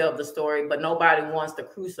glory of the story, but nobody wants the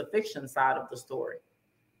crucifixion side of the story.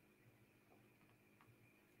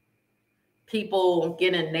 People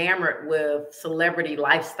get enamored with celebrity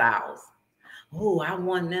lifestyles. Oh, I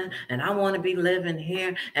want that, and I want to be living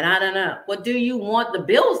here, and I don't know. Well, do you want the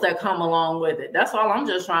bills that come along with it? That's all I'm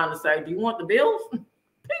just trying to say. Do you want the bills?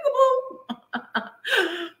 Peekaboo.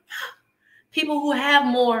 People who have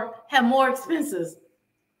more expenses.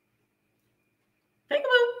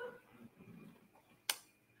 Peekaboo.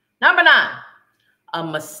 Number 9, a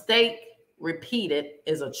mistake repeated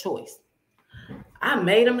is a choice. I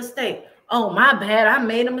made a mistake. Oh, my bad. I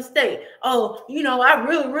made a mistake. Oh, I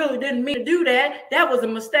really, really didn't mean to do that. That was a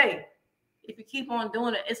mistake. If you keep on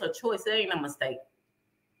doing it, it's a choice. It ain't a mistake.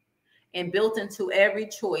 And built into every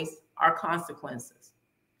choice are consequences.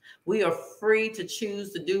 We are free to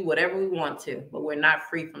choose to do whatever we want to, but we're not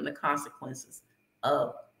free from the consequences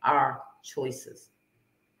of our choices.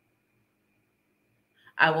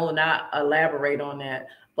 I will not elaborate on that,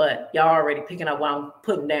 but y'all already picking up what I'm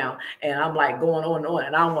putting down, and I'm like going on and on,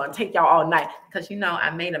 and I don't want to take y'all all night because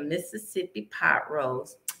I made a Mississippi pot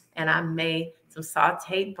roast, and I made some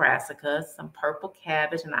sauteed brassicas, some purple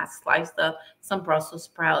cabbage, and I sliced up some Brussels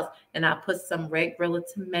sprouts, and I put some red grilled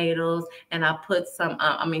tomatoes, and I put some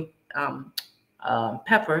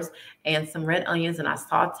peppers and some red onions, and I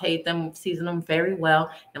sauteed them, seasoned them very well,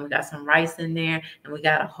 and we got some rice in there, and we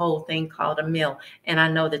got a whole thing called a meal. And I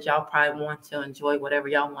know that y'all probably want to enjoy whatever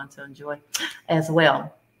y'all want to enjoy as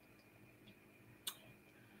well.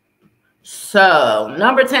 So,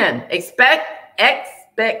 number 10,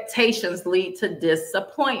 expectations lead to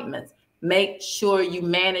disappointments. Make sure you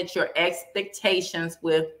manage your expectations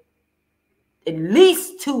with at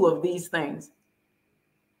least two of these things: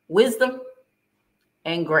 wisdom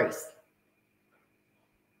and grace.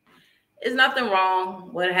 There's nothing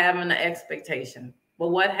wrong with having an expectation, but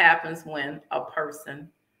what happens when a person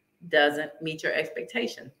doesn't meet your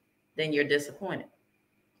expectation? Then you're disappointed.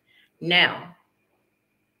 Now,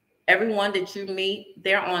 everyone that you meet,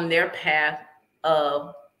 they're on their path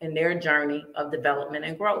of in their journey of development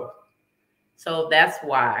and growth. So that's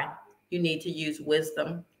why you need to use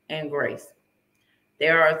wisdom and grace.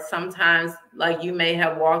 There are sometimes, like, you may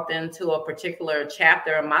have walked into a particular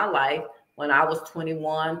chapter of my life when I was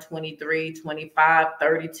 21, 23, 25,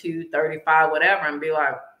 32, 35, whatever, and be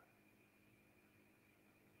like,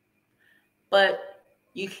 but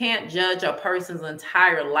you can't judge a person's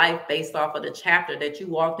entire life based off of the chapter that you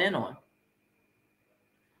walked in on.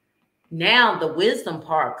 Now the wisdom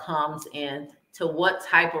part comes in to what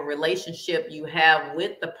type of relationship you have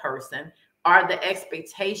with the person. Are the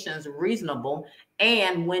expectations reasonable?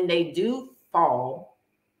 And when they do fall,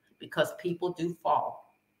 because people do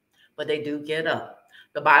fall, but they do get up.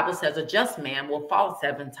 The Bible says a just man will fall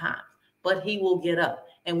 7 times, but he will get up.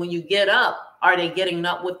 And when you get up, are they getting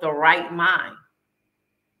up with the right mind?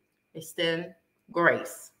 Extend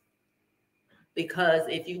grace. Because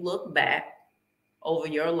if you look back over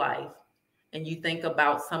your life and you think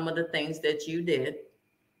about some of the things that you did,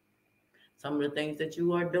 some of the things that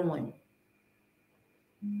you are doing,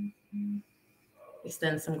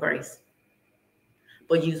 extend some grace,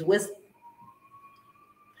 but use wisdom.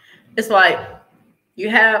 It's like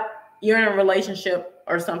you're in a relationship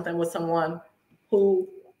or something with someone who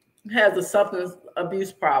has a substance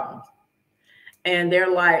abuse problem, and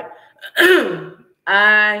they're like, I'm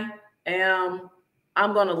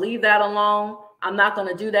going to leave that alone. I'm not going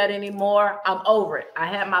to do that anymore. I'm over it. I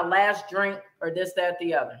had my last drink, or this, that,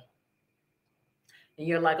 the other. And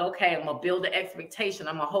you're like, okay, I'm going to build the expectation.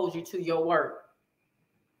 I'm going to hold you to your word.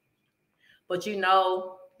 But you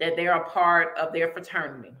know that they're a part of their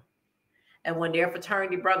fraternity. And when their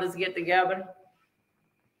fraternity brothers get together,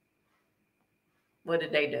 what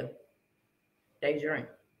did they do? They drink.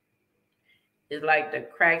 It's like the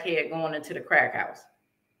crackhead going into the crack house.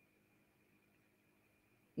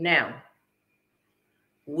 Now,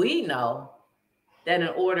 we know that in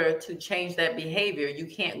order to change that behavior, you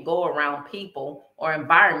can't go around people or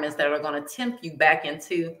environments that are going to tempt you back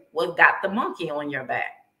into what got the monkey on your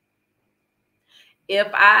back. If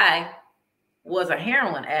I was a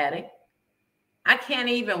heroin addict, I can't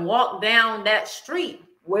even walk down that street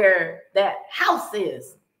where that house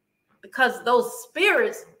is, because those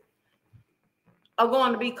spirits are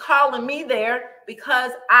going to be calling me there,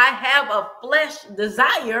 because I have a flesh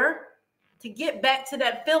desire to get back to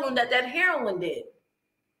that feeling that heroin did.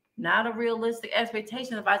 Not a realistic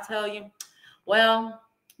expectation if I tell you, well,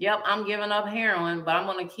 yep, I'm giving up heroin, but I'm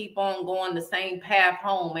going to keep on going the same path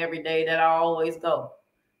home every day that I always go.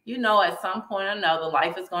 You know, at some point or another,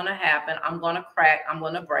 life is going to happen. I'm going to crack, I'm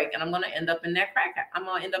going to break, and I'm going to end up in that crack house. I'm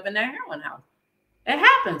going to end up in that heroin house. It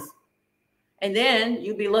happens. And then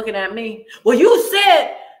you be looking at me, well, you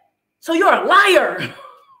said, so you're a liar.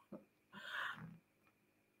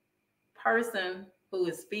 Person who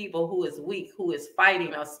is feeble, who is weak, who is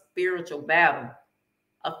fighting a spiritual battle,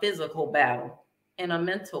 a physical battle, and a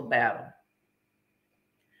mental battle.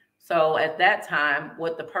 So at that time,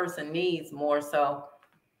 what the person needs more so,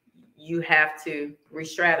 you have to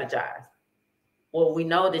re-strategize. Well, we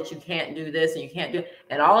know that you can't do this and you can't do it,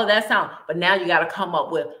 and all of that sound, but now you got to come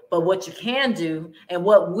up with, but what you can do and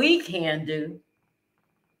what we can do.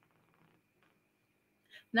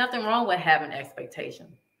 Nothing wrong with having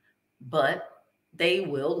expectations, but they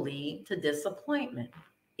will lead to disappointment.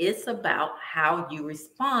 It's about how you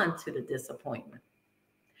respond to the disappointment.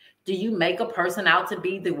 Do you make a person out to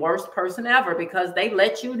be the worst person ever because they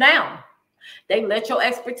let you down? They let your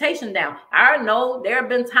expectation down. I know there have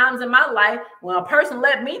been times in my life when a person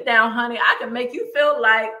let me down, honey. I can make you feel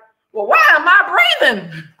like, well, why am I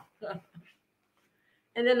breathing?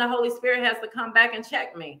 And then the Holy Spirit has to come back and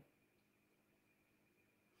check me.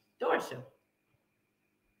 Dorsha,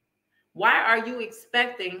 why are you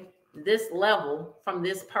expecting this level from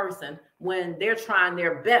this person when they're trying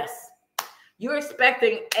their best? You're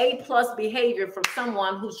expecting A+ behavior from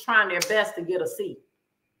someone who's trying their best to get a C.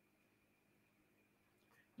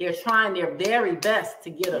 They're trying their very best to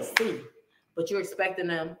get a C, but you're expecting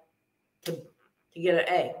them to get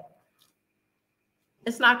an A.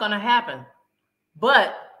 It's not going to happen.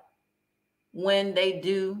 But when they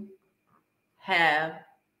do have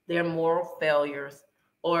their moral failures,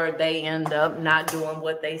 or they end up not doing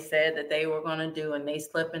what they said that they were going to do and they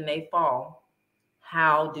slip and they fall,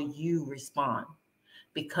 how do you respond?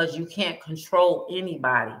 Because you can't control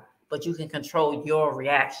anybody, but you can control your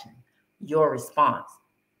reaction, your response.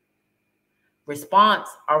 Response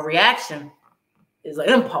or reaction is an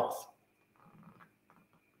impulse.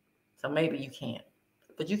 So maybe you can't,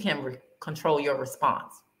 but you can control your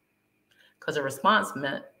response. Because a response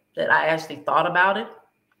meant that I actually thought about it,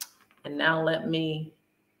 and now let me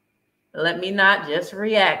not just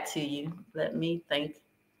react to you. Let me think,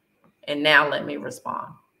 and now let me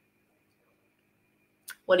respond.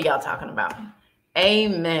 What are y'all talking about?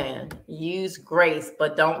 Amen. Use grace,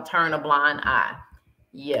 but don't turn a blind eye.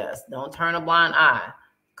 Yes, don't turn a blind eye.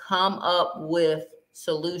 Come up with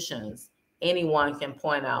solutions. Anyone can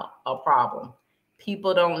point out a problem.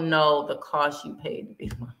 People don't know the cost you paid to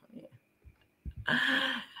be one.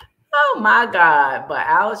 Oh my God. But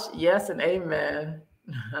ouch, yes and amen.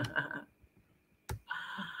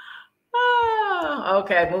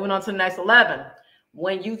 Okay, moving on to the next 11.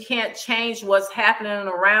 When you can't change what's happening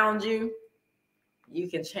around you, you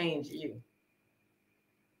can change you.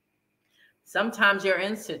 Sometimes you're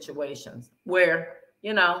in situations where,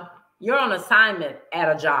 you're on assignment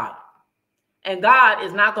at a job, and God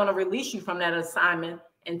is not going to release you from that assignment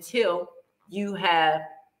until you have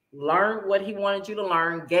learned what he wanted you to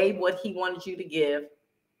learn, gave what he wanted you to give,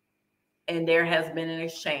 and there has been an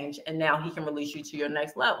exchange, and now he can release you to your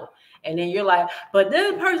next level. And then you're like, but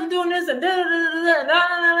this person doing this and da da da da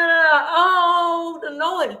da. Oh, the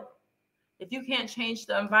noise. If you can't change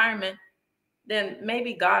the environment, then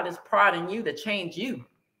maybe God is prodding you to change you.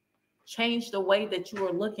 Change the way that you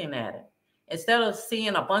are looking at it. Instead of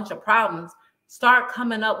seeing a bunch of problems, start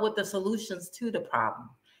coming up with the solutions to the problem.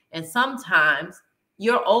 And sometimes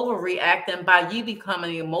you're overreacting by you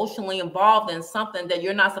becoming emotionally involved in something that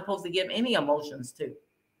you're not supposed to give any emotions to.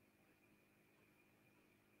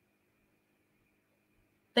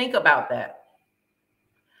 Think about that.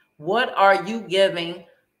 What are you giving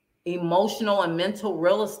emotional and mental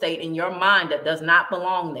real estate in your mind that does not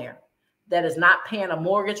belong there, that is not paying a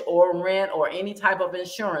mortgage or rent or any type of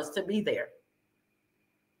insurance to be there?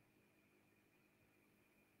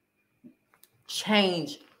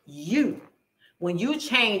 Change you. When you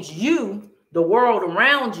change you, the world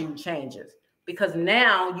around you changes, because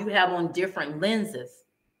now you have on different lenses,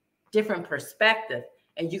 different perspective,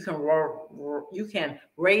 and you can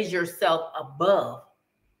raise yourself above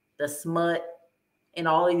the smut and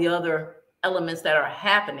all of the other elements that are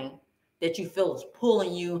happening that you feel is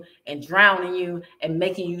pulling you and drowning you and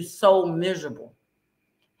making you so miserable.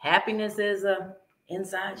 Happiness is an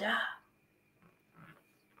inside job.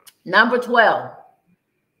 Number 12,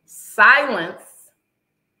 silence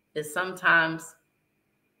is sometimes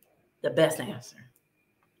the best answer.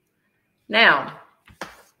 Now,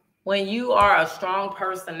 when you are a strong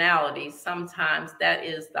personality, sometimes that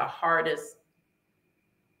is the hardest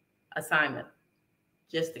assignment,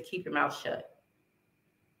 just to keep your mouth shut.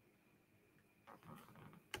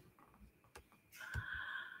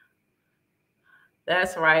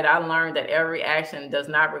 That's right. I learned that every action does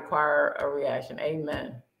not require a reaction.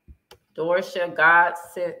 Amen. Dorsha, God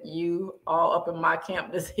sent you all up in my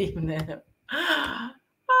camp this evening.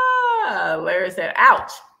 Larry said,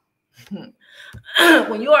 ouch.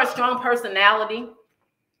 When you are a strong personality,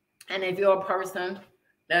 and if you're a person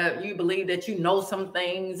that you believe that you know some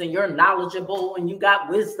things and you're knowledgeable and you got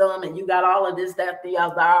wisdom and you got all of this, that, the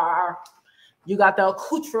other, you got the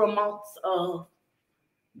accoutrements of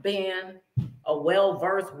being a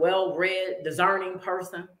well-versed, well-read, discerning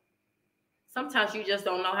person, sometimes you just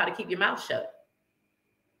don't know how to keep your mouth shut.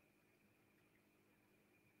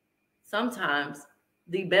 Sometimes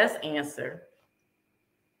the best answer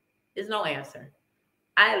is no answer.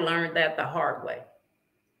 I learned that the hard way.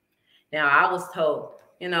 Now, I was told,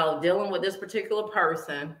 dealing with this particular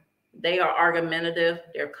person, they are argumentative,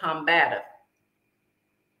 they're combative.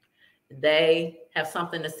 They have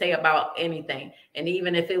something to say about anything. And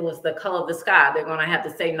even if it was the color of the sky, they're going to have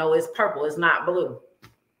to say, no, it's purple, it's not blue.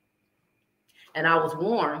 And I was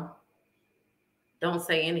warned, don't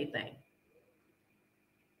say anything.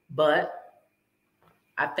 But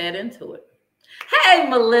I fed into it. Hey,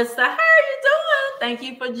 Melissa, how are you doing? Thank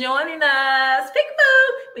you for joining us.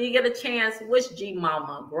 Peekaboo. When you get a chance, wish G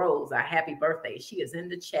Mama Grows a happy birthday. She is in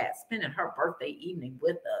the chat, spending her birthday evening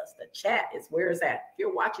with us. The chat is where it's at. If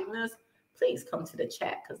you're watching this, please come to the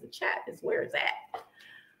chat, because the chat is where it's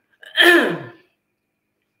at.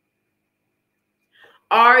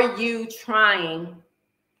 Are you trying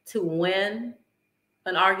to win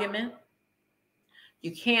an argument?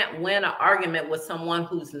 You can't win an argument with someone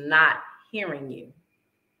who's not hearing you.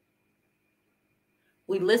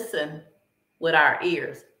 We listen with our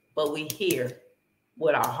ears, but we hear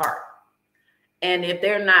with our heart. And if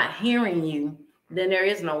they're not hearing you, then there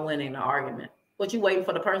is no winning the argument. What you waiting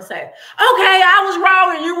for the person to say, okay, I was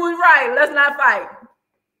wrong and you was right. Let's not fight.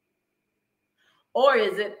 Or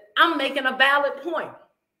is it, I'm making a valid point?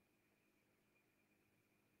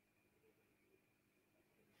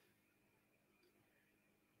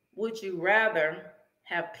 Would you rather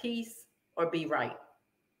have peace or be right?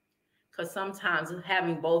 Because sometimes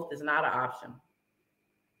having both is not an option.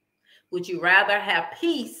 Would you rather have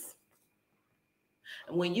peace?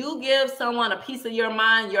 When you give someone a piece of your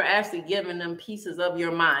mind, you're actually giving them pieces of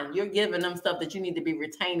your mind. You're giving them stuff that you need to be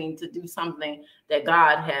retaining to do something that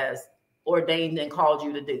God has ordained and called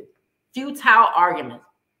you to do. Futile arguments.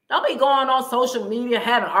 Don't be going on social media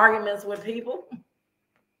having arguments with people.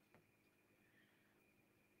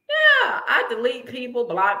 Yeah, I delete people,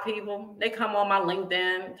 block people. They come on my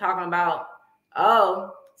LinkedIn talking about,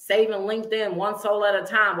 oh, saving LinkedIn one soul at a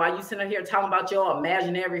time while you sitting here talking about your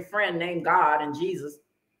imaginary friend named God and Jesus.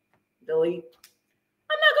 Delete.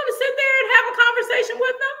 I'm not going to sit there and have a conversation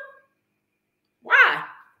with them. Why?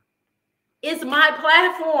 It's my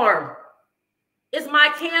platform. It's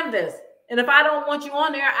my canvas. And if I don't want you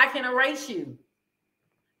on there, I can erase you.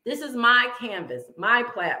 This is my canvas, my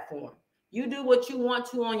platform. You do what you want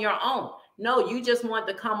to on your own. No, you just want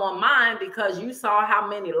to come on mine because you saw how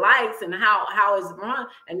many likes and how it's run.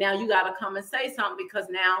 And now you got to come and say something because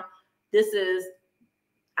now this is,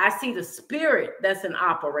 I see the spirit that's in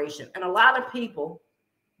operation. And a lot of people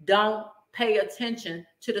don't pay attention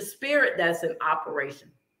to the spirit that's in operation.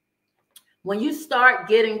 When you start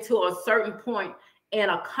getting to a certain point in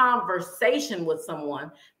a conversation with someone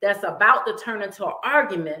that's about to turn into an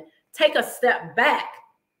argument, take a step back.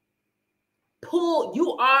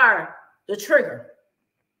 You are the trigger.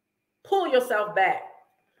 Pull yourself back.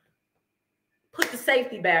 Put the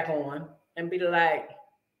safety back on and be like,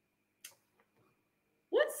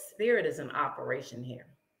 what spirit is in operation here?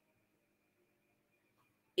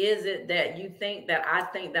 Is it that you think that I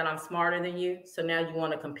think that I'm smarter than you, so now you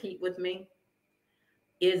want to compete with me?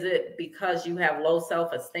 Is it because you have low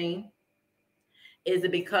self-esteem? Is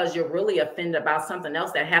it because you're really offended about something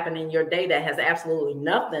else that happened in your day that has absolutely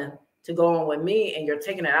nothing to go on with me and you're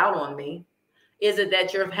taking it out on me? Is it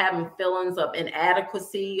that you're having feelings of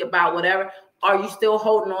inadequacy about whatever? Are you still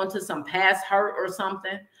holding on to some past hurt or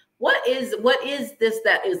something? What is this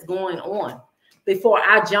that is going on before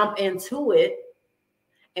I jump into it?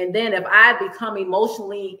 And then if I become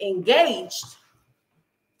emotionally engaged,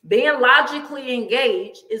 being logically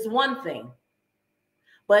engaged is one thing.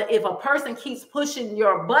 But if a person keeps pushing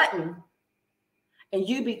your button and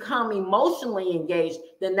you become emotionally engaged,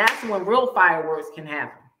 then that's when real fireworks can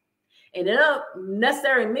happen. And it doesn't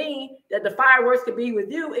necessarily mean that the fireworks could be with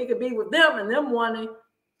you. It could be with them and them wanting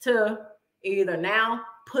to either now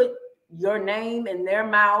put your name in their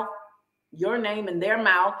mouth,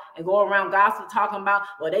 and go around gossip talking about,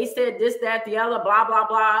 well, they said this, that, the other, blah, blah,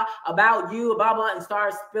 blah, about you, blah, blah, and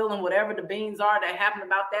start spilling whatever the beans are that happened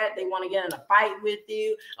about that. They want to get in a fight with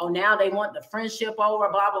you. Oh, now they want the friendship over,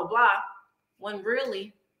 blah, blah, blah. When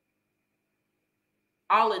really,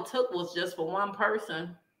 all it took was just for one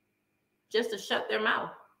person just to shut their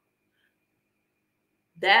mouth.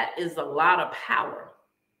 That is a lot of power.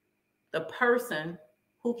 The person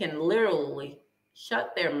who can literally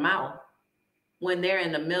shut their mouth when they're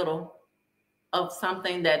in the middle of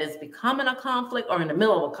something that is becoming a conflict or in the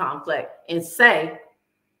middle of a conflict and say,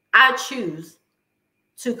 I choose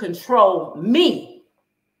to control me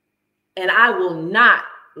and I will not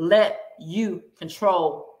let you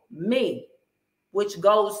control me, which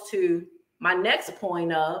goes to my next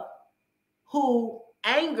point of who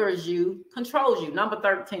angers you controls you. Number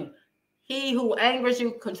 13, he who angers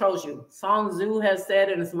you controls you. Sun Tzu has said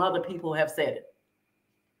it and some other people have said it.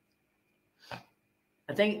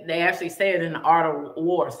 I think they actually say it in the Art of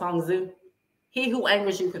War, Sun Tzu. He who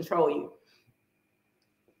angers you control you.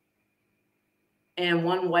 And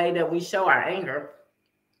one way that we show our anger.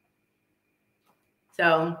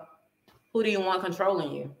 So who do you want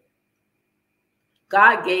controlling you?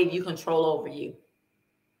 God gave you control over you.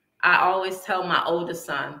 I always tell my oldest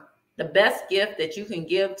son, the best gift that you can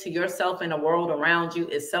give to yourself and the world around you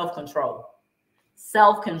is self-control.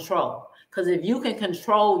 Self-control. Because if you can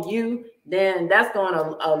control you, then that's going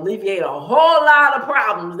to alleviate a whole lot of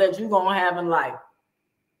problems that you're going to have in life.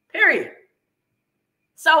 Period.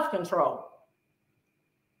 Self-control.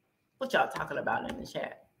 What y'all talking about in the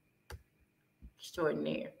chat?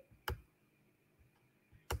 Extraordinary.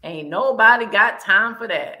 Ain't nobody got time for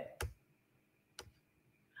that.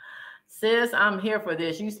 Sis, I'm here for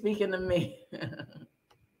this. You speaking to me.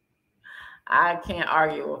 I can't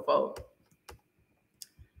argue with folks.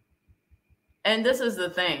 And this is the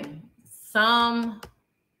thing. Some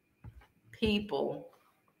people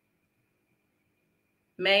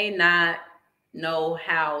may not know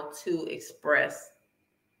how to express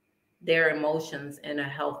their emotions in a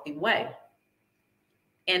healthy way.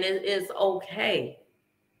 And it is okay.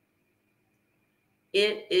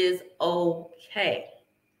 It is okay.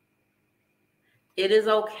 It is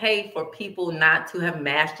okay for people not to have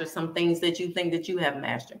mastered some things that you think that you have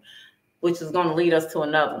mastered, which is going to lead us to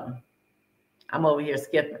another one. I'm over here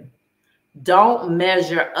skipping. Don't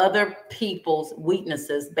measure other people's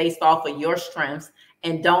weaknesses based off of your strengths,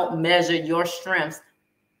 and don't measure your strengths.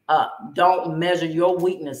 Don't measure your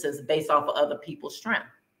weaknesses based off of other people's strength.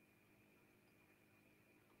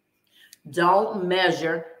 Don't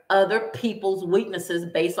measure other people's weaknesses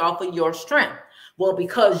based off of your strength. Well,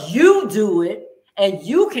 because you do it and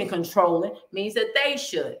you can control it means that they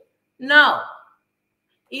should. No.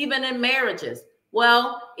 Even in marriages.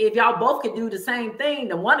 Well, if y'all both could do the same thing,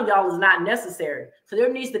 then one of y'all is not necessary. So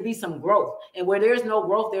there needs to be some growth. And where there's no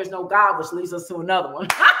growth, there's no God, which leads us to another one.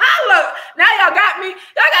 Look, now y'all got me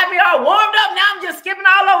all warmed up. Now I'm just skipping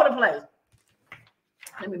all over the place.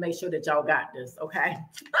 Let me make sure that y'all got this, okay?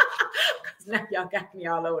 Because now y'all got me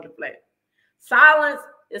all over the place. Silence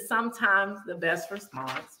is sometimes the best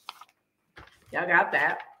response. Y'all got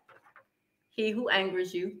that? He who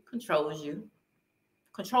angers you controls you.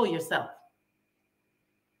 Control yourself.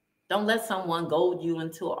 Don't let someone goad you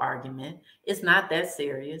into an argument. It's not that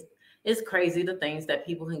serious. It's crazy the things that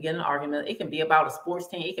people can get in an argument. It can be about a sports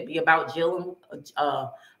team. It can be about Jill and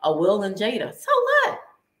Will and Jada. So what?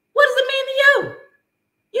 What does it mean to you?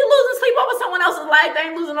 You losing sleep over someone else's life. They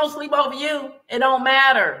ain't losing no sleep over you. It don't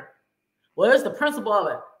matter. Well, it's the principle of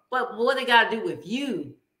it. But what they got to do with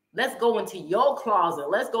you? Let's go into your closet.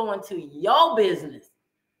 Let's go into your business.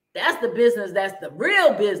 That's the business. That's the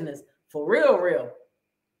real business. For real, real.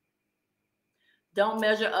 Don't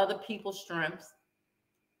measure other people's strengths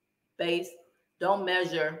based. Don't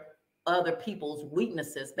measure other people's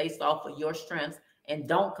weaknesses based off of your strengths. And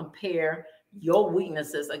don't compare your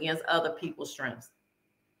weaknesses against other people's strengths.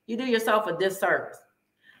 You do yourself a disservice.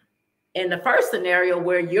 In the first scenario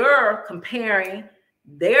where you're comparing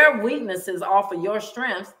their weaknesses off of your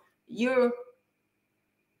strengths, you're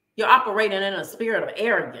operating in a spirit of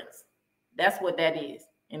arrogance. That's what that is.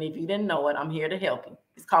 And if you didn't know it, I'm here to help you.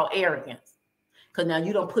 It's called arrogance. Because now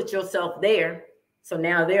you don't put yourself there. So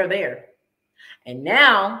now they're there. And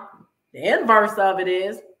now the inverse of it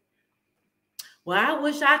is, well, I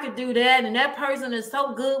wish I could do that. And that person is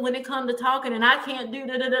so good when it comes to talking and I can't do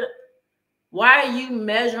that. Why are you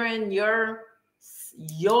measuring you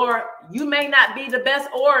may not be the best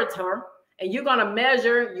orator, and you're going to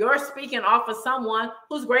measure your speaking off of someone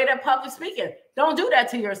who's great at public speaking. Don't do that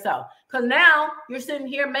to yourself, because now you're sitting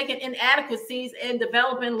here making inadequacies and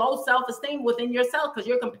developing low self-esteem within yourself because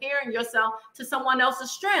you're comparing yourself to someone else's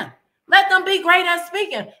strength. Let them be great at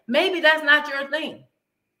speaking. Maybe that's not your thing.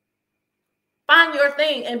 Find your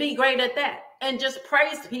thing and be great at that, and just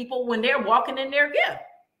praise people when they're walking in their gift.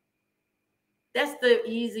 That's the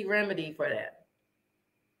easy remedy for that.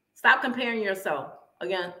 Stop comparing yourself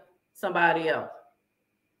against somebody else.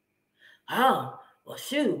 Oh, well,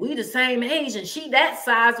 shoot, we the same age and she that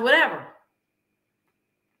size, whatever.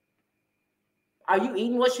 Are you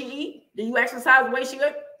eating what she eat? Do you exercise the way she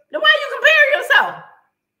eat? Then why are you comparing yourself?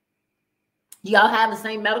 Y'all have the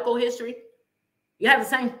same medical history? You have the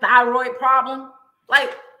same thyroid problem?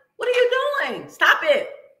 Like, what are you doing? Stop it.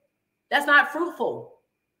 That's not fruitful.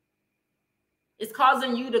 It's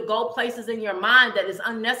causing you to go places in your mind that is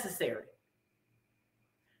unnecessary.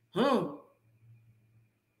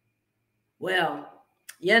 Well,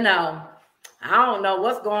 I don't know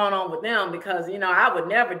what's going on with them because, I would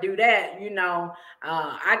never do that.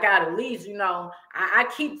 I got at least, I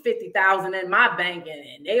keep 50,000 in my bank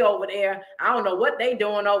and they over there. I don't know what they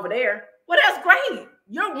doing over there. Well, that's great.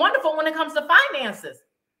 You're wonderful when it comes to finances,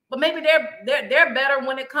 but maybe they're better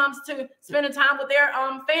when it comes to spending time with their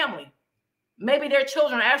family. Maybe their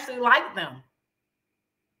children actually like them.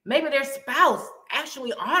 Maybe their spouse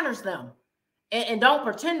actually honors them and don't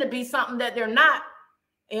pretend to be something that they're not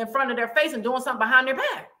in front of their face and doing something behind their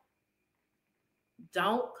back.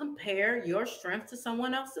 Don't compare your strength to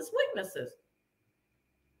someone else's weaknesses.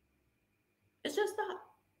 It's just not.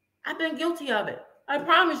 I've been guilty of it. I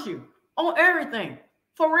promise you. On everything.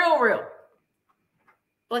 For real, real.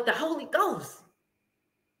 But the Holy Ghost,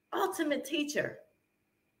 ultimate teacher,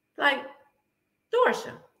 like,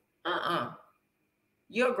 Dorsha,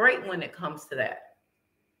 you're great when it comes to that.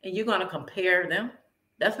 And you're going to compare them.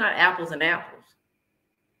 That's not apples and apples.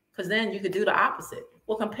 because then you could do the opposite.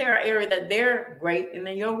 Well, compare an area that they're great and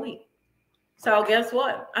then you're weak. So guess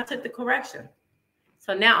what? I took the correction.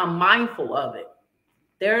 So now I'm mindful of it.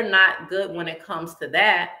 They're not good when it comes to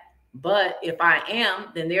that. But if I am,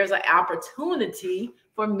 then there's an opportunity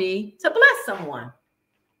for me to bless someone,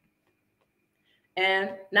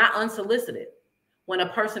 and not unsolicited. When a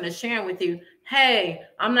person is sharing with you, hey,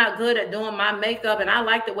 I'm not good at doing my makeup and I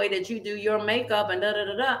like the way that you do your makeup and da da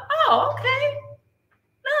da da. Oh, okay.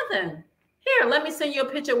 Nothing. Here, let me send you a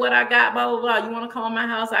picture of what I got, blah, blah, blah. You want to come to my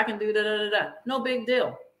house? I can do da da da da. No big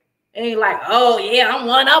deal. It ain't like, oh, yeah, I'm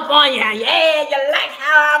one up on you. Yeah, you like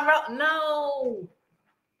how I wrote. No.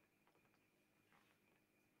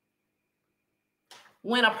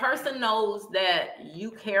 When a person knows that you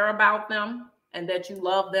care about them and that you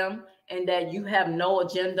love them and that you have no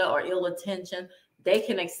agenda or ill intention, they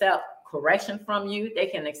can accept correction from you. They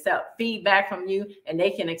can accept feedback from you, and they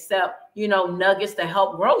can accept, nuggets to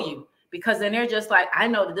help grow you, because then they're just like, I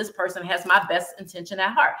know that this person has my best intention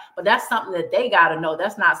at heart. But that's something that they got to know.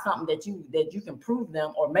 That's not something that you can prove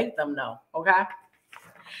them or make them know. Okay.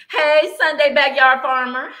 Hey, Sunday Backyard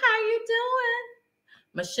Farmer, how you doing?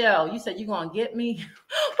 Michelle, you said you're going to get me. What did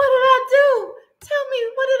I do? Tell me,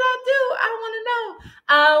 what did I do? I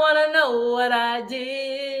want to know what I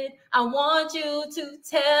did. I want you to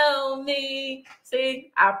tell me.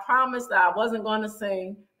 See, I promised that I wasn't going to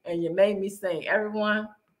sing, and you made me sing. Everyone,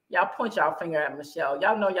 y'all point y'all finger at Michelle.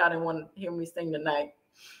 Y'all know y'all didn't want to hear me sing tonight.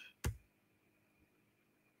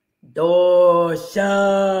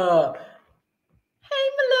 Dorsha. Hey,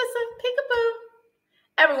 Melissa, peekaboo.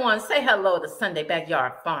 Everyone, say hello to Sunday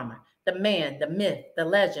Backyard Farmer, the man, the myth, the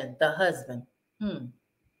legend, the husband.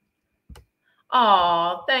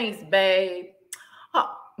 Oh, thanks, babe.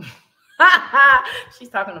 Oh. She's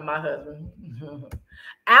talking to my husband.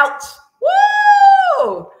 Ouch.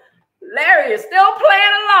 Woo! Larry is still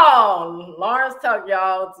playing along. Lawrence Tuck,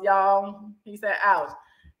 y'all. He said, ouch.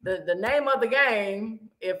 The name of the game,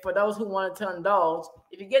 if for those who wanted to indulge,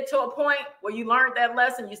 if you get to a point where you learned that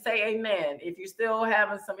lesson, you say amen. If you're still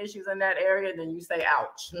having some issues in that area, then you say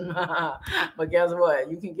ouch. But guess what?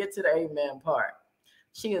 You can get to the amen part.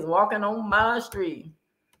 She is walking on my street.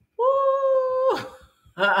 Woo!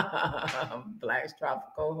 Black's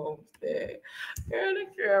Tropical Homestead.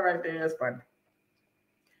 Girl right there is funny.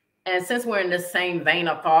 And since we're in the same vein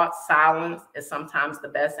of thought, silence is sometimes the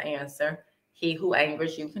best answer. He who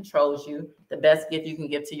angers you controls you. The best gift you can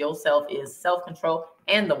give to yourself is self-control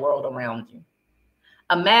and the world around you.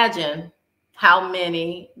 Imagine how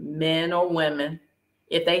many men or women,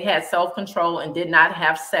 if they had self-control and did not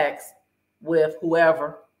have sex with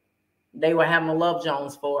whoever they were having a love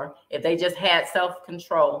Jones for, if they just had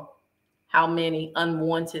self-control, how many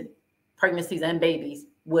unwanted pregnancies and babies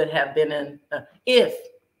would have been in if.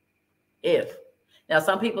 Now,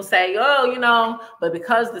 some people say, but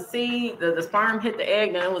because the seed, the sperm hit the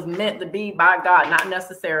egg, then it was meant to be by God. Not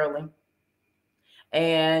necessarily.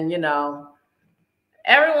 And,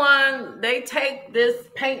 everyone, they take this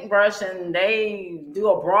paintbrush and they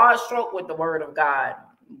do a broad stroke with the word of God.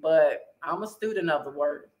 But I'm a student of the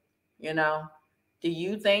word, Do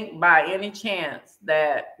you think by any chance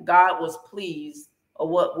that God was pleased or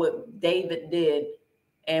what David did,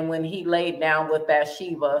 and when he laid down with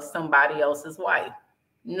Bathsheba, somebody else's wife?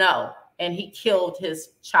 No. And he killed his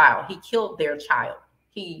child. He killed their child.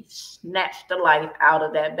 He snatched the life out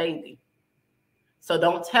of that baby. So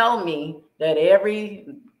don't tell me that every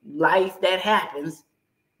life that happens,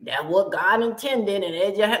 that's what God intended, and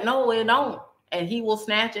it don't. And he will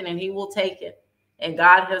snatch it and he will take it. And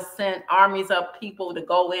God has sent armies of people to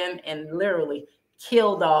go in and literally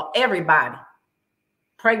kill everybody.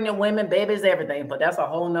 Pregnant women, babies, everything. But that's a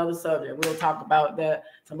whole nother subject. We'll talk about that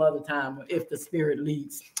some other time if the spirit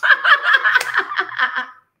leads.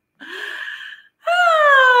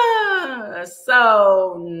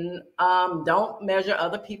 So don't measure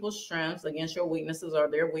other people's strengths against your weaknesses or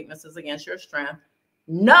their weaknesses against your strength.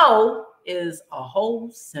 No is a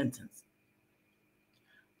whole sentence.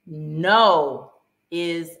 No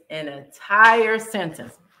is an entire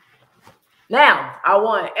sentence. Now, I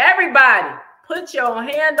want everybody, put your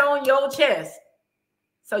hand on your chest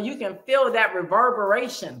so you can feel that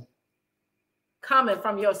reverberation coming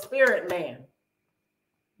from your spirit man.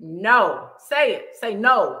 No. Say it. Say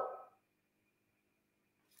no.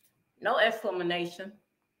 No exclamation.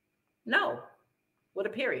 No. With a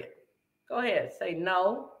period. Go ahead. Say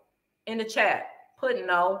no in the chat. Put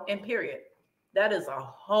no in period. That is a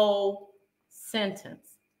whole sentence.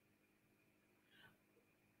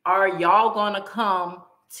 Are y'all going to come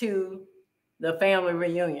to the family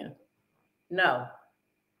reunion? No.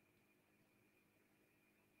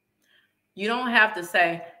 You don't have to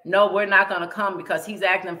say, no, we're not going to come because he's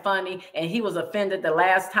acting funny and he was offended the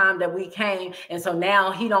last time that we came. And so now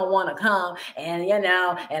he don't want to come. And, you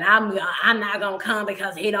know, and I'm not going to come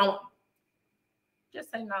because he don't. Just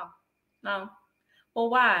say no. No. Well,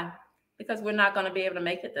 why? Because we're not going to be able to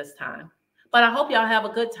make it this time. But I hope y'all have a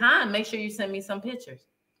good time. Make sure you send me some pictures.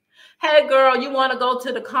 Hey, girl, you want to go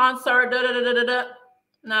to the concert? Da, da, da, da, da.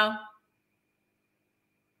 No.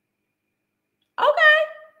 Okay.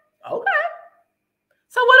 Okay.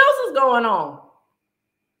 So what else is going on?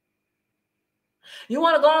 You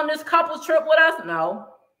want to go on this couples trip with us? No.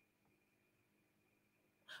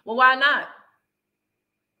 Well, why not?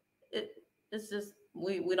 It's just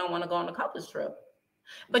we don't want to go on a couples trip.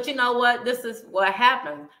 But you know what? This is what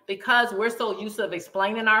happens because we're so used to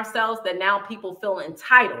explaining ourselves that now people feel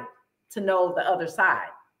entitled to know the other side.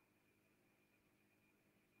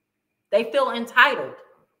 They feel entitled.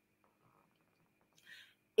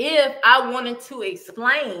 If I wanted to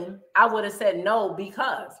explain, I would have said no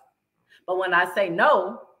because. But when I say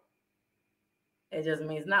no, it just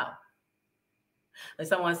means no. And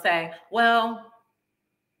someone say, well,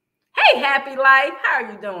 hey, happy life, how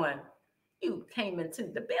are you doing? You came into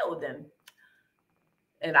the building.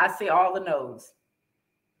 And I see all the no's.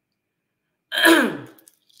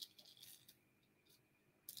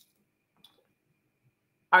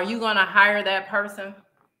 Are you going to hire that person?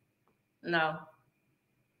 No.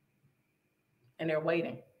 And they're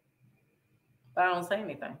waiting. But I don't say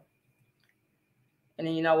anything. And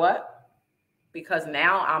then you know what? Because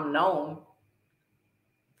now I'm known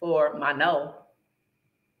for my no,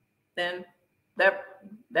 then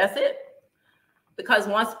that's it. Because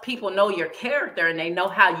once people know your character and they know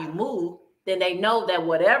how you move, then they know that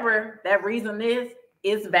whatever that reason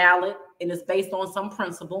is valid and it's based on some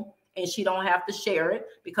principle, and she don't have to share it,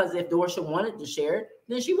 because if Dorsha wanted to share it,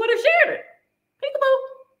 then she would have shared it. Peekaboo.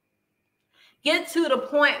 Get to the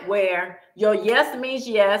point where your yes means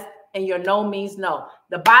yes and your no means no.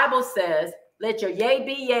 The Bible says, let your yea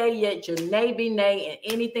be yea, yet your nay be nay,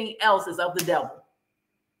 and anything else is of the devil.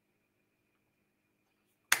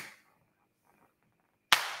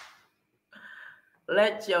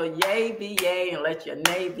 Let your yea be yea and let your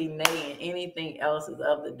nay be nay, and anything else is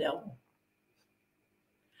of the devil.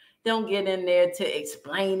 Don't get in there to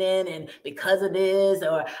explain it and because of this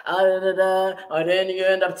or then you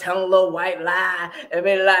end up telling a little white lie and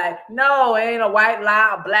be like, no, it ain't a white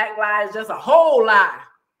lie, a black lie, it's just a whole lie.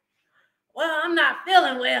 Well, I'm not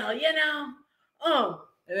feeling well, you know.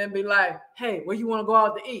 And then be like, hey, where you want to go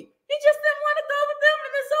out to eat? You just didn't want to go with them,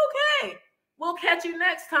 and it's okay. We'll catch you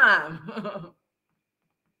next time.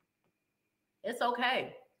 It's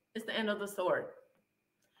okay. It's the end of the story.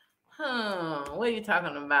 What are you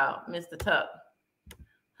talking about, Mr. Tuck?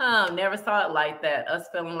 Never saw it like that. Us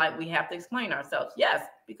feeling like we have to explain ourselves. Yes,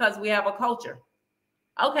 because we have a culture.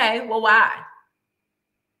 Okay, well, why?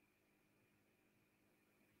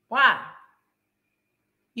 Why?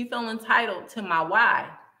 You feel entitled to my why.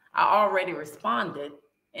 I already responded,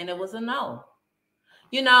 and it was a no.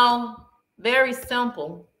 You know, very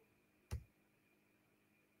simple.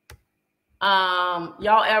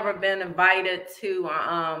 Y'all ever been invited to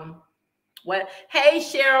what? Hey,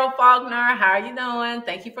 Cheryl Faulkner, how are you doing?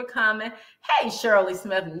 Thank you for coming. Hey, Shirley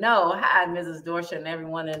Smith. No, hi, Mrs. Dorsha and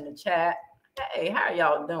everyone in the chat. Hey, how are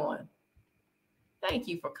y'all doing? Thank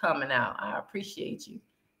you for coming out. I appreciate you.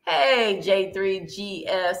 Hey,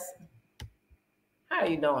 J3GS. How are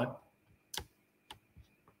you doing?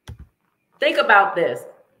 Think about this.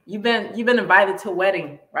 You've been invited to a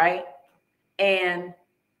wedding, right? And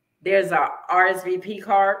there's a RSVP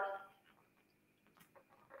card.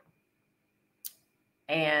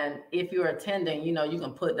 And if you're attending, you know, you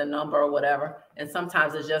can put the number or whatever. And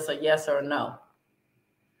sometimes it's just a yes or a no.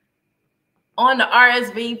 On the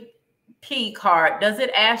RSVP card, does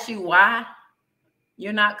it ask you why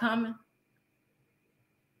you're not coming?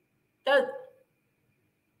 Is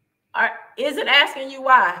it asking you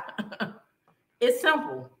why? It's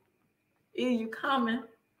simple. Either you're coming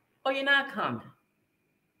or you're not coming.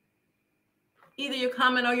 Either you're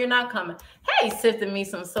coming or you're not coming. Hey, Sifting Me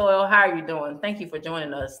Some Soil, how are you doing? Thank you for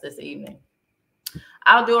joining us this evening.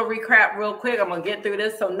 I'll do a recap real quick. I'm going to get through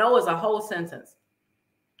this. So no is a whole sentence.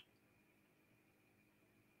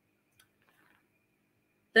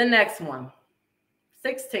 The next one,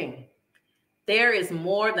 16. There is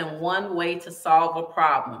more than one way to solve a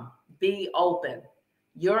problem. Be open.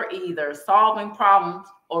 You're either solving problems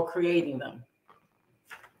or creating them.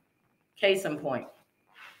 Case in point.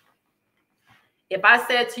 If I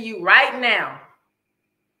said to you right now,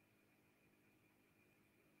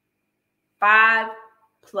 5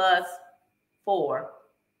 plus 4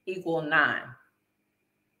 equals 9.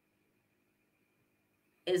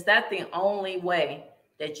 Is that the only way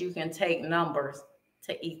that you can take numbers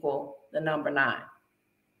to equal the number 9?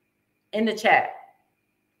 In the chat,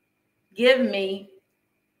 give me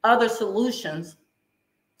other solutions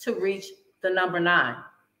to reach the number 9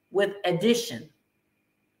 with addition.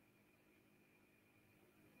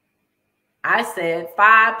 I said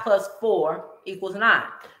 5 plus 4 equals 9.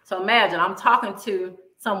 So imagine I'm talking to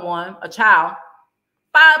someone, a child.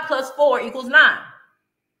 5 plus 4 equals 9.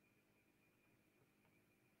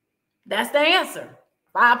 That's the answer.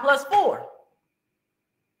 5 plus 4.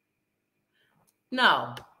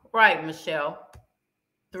 No. Right, Michelle.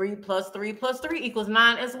 3 plus 3 plus 3 equals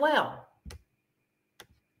 9 as well.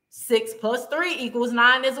 6 plus 3 equals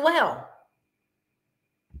 9 as well.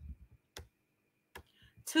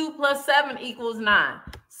 2 plus 7 equals 9.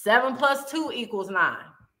 7 plus 2 equals 9.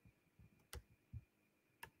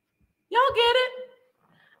 Y'all get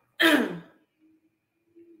it?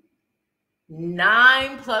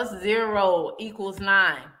 9 plus 0 equals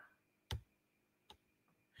 9.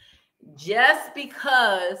 Just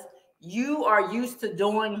because you are used to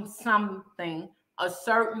doing something a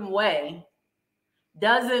certain way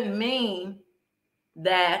doesn't mean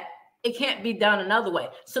that it can't be done another way.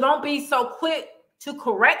 So don't be so quick to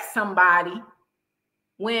correct somebody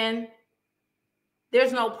when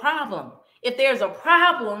there's no problem. If there's a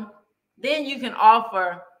problem, then you can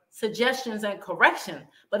offer suggestions and correction.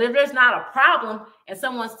 But if there's not a problem and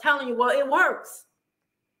someone's telling you, well, it works,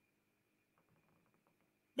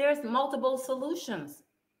 there's multiple solutions.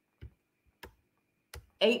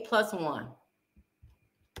 8 plus 1.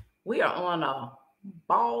 We are on a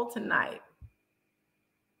ball tonight.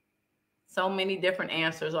 So many different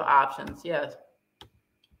answers or options. Yes.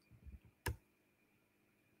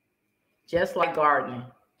 Just like gardening.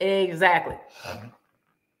 Exactly.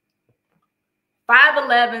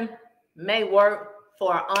 511 may work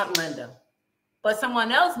for Aunt Linda, but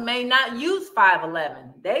someone else may not use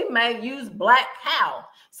 511. They may use black cow.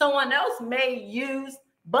 Someone else may use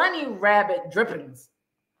bunny rabbit drippings.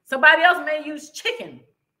 Somebody else may use chicken.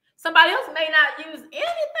 Somebody else may not use anything,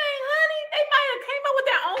 honey. They might have came up with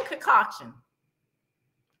their own concoction.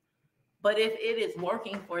 But if it is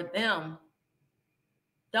working for them,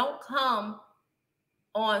 don't come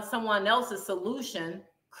on someone else's solution,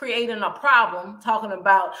 creating a problem, talking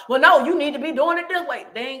about, well, no, you need to be doing it this way.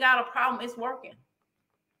 They ain't got a problem. It's working.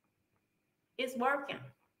 It's working.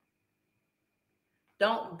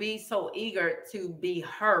 Don't be so eager to be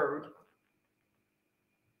heard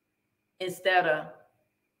instead of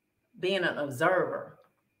being an observer.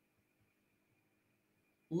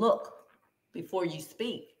 Look before you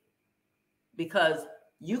speak, because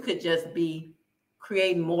you could just be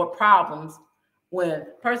creating more problems when a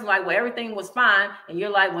person's like, well, everything was fine. And you're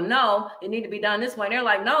like, well, no, it need to be done this way. And they're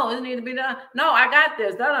like, no, it need to be done. No, I got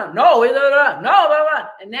this. No, no, no, no.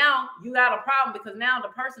 And now you got a problem because now the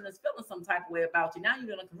person is feeling some type of way about you. Now you're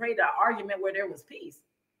going to create an argument where there was peace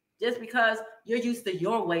just because you're used to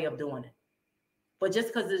your way of doing it. But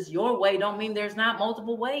just because it's your way don't mean there's not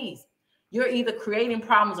multiple ways. You're either creating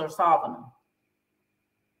problems or solving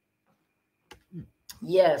them.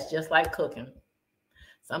 Yes, just like cooking.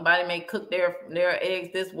 Somebody may cook their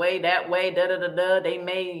eggs this way, that way, da-da-da-da. They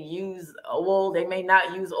may use oil. They may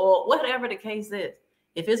not use oil. Whatever the case is.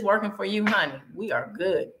 If it's working for you, honey, we are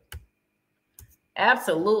good.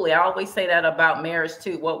 Absolutely. I always say that about marriage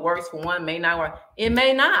too. What works for one may not work. It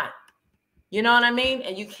may not. You know what I mean?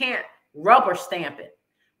 And you can't rubber stamp it.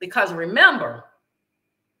 Because remember,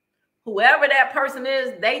 whoever that person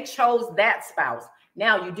is, they chose that spouse.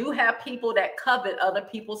 Now, you do have people that covet other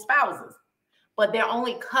people's spouses, but they're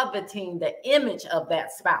only coveting the image of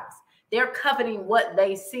that spouse. They're coveting what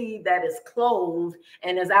they see that is clothed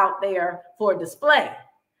and is out there for display.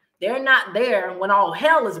 They're not there when all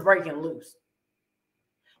hell is breaking loose.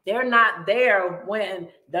 They're not there when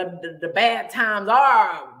the bad times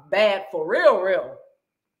are bad for real,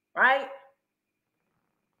 right?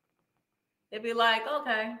 They'd be like,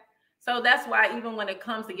 okay. So that's why even when it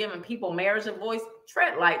comes to giving people marriage a voice,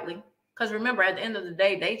 tread lightly. Because remember, at the end of the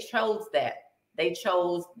day, they chose that. They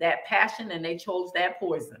chose that passion and they chose that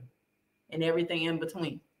poison and everything in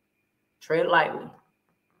between. Tread lightly.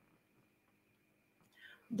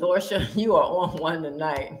 Dorsha, you are on one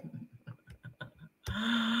tonight.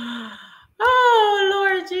 Oh,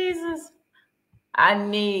 Lord Jesus. I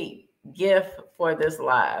need gift for this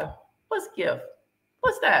live. What's gift?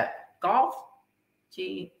 What's that? Golf?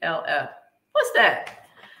 GLF. What's that?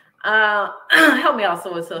 Help me out,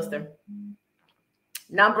 so sister.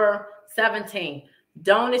 Number 17.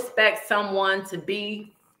 Don't expect someone to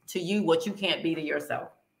be to you what you can't be to yourself.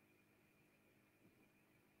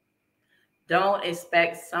 Don't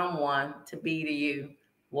expect someone to be to you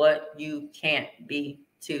what you can't be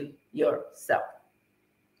to yourself.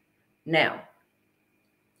 Now,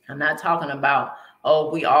 I'm not talking about,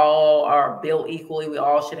 oh, we all are built equally. We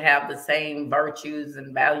all should have the same virtues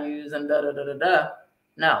and values and da da da da da.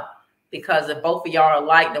 No, because if both of y'all are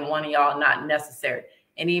alike, then one of y'all not necessary.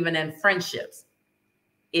 And even in friendships,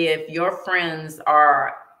 if your friends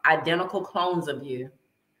are identical clones of you,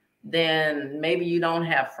 then maybe you don't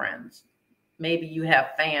have friends. Maybe you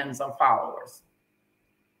have fans or followers.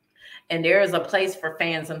 And there is a place for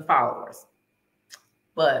fans and followers,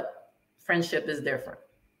 but friendship is different.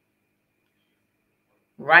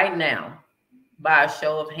 Right now, by a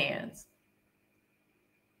show of hands,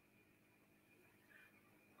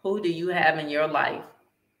 who do you have in your life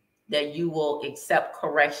that you will accept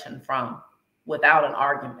correction from without an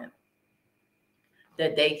argument?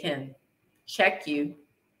 That they can check you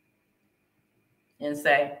and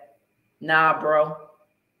say, nah, bro.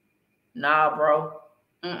 Nah, bro.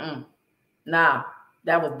 Nah,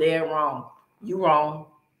 that was dead wrong. You wrong.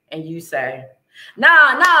 And you say,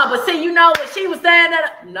 nah, but see, you know what she was saying?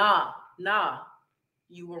 That nah,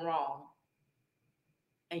 you were wrong.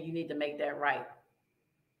 And you need to make that right.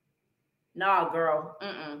 Nah, girl.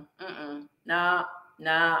 Nah.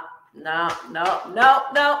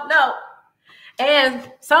 No.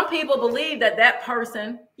 And some people believe that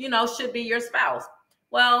person, should be your spouse.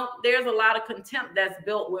 Well, there's a lot of contempt that's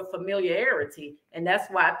built with familiarity. And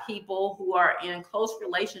that's why people who are in close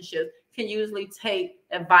relationships can usually take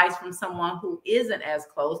advice from someone who isn't as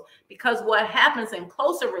close, because what happens in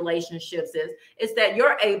closer relationships is that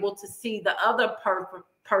you're able to see the other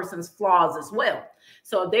person's flaws as well.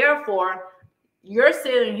 So therefore, you're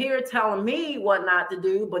sitting here telling me what not to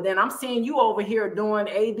do, but then I'm seeing you over here doing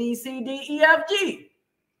A, B, C, D, E, F, G.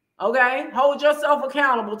 Okay, hold yourself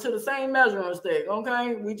accountable to the same measuring stick.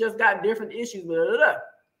 Okay, we just got different issues. Blah, blah, blah.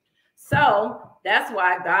 So that's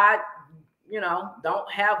why God,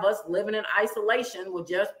 don't have us living in isolation with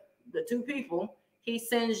just the two people. He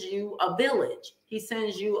sends you a village. He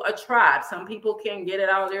sends you a tribe. Some people can get it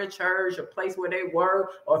out of their church or place where they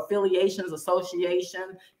work, or affiliations,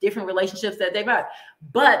 associations, different relationships that they've had.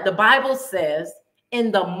 But the Bible says,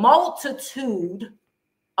 in the multitude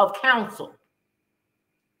of counsel,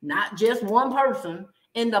 not just one person,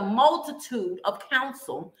 in the multitude of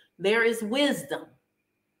counsel, there is wisdom.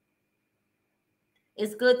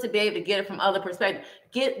 It's good to be able to get it from other perspectives.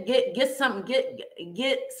 Get some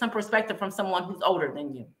perspective from someone who's older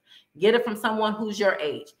than you. Get it from someone who's your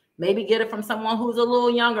age. Maybe get it from someone who's a little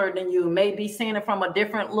younger than you. Maybe seeing it from a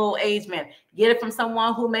different little age man. Get it from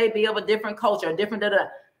someone who may be of a different culture, a different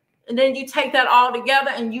and then you take that all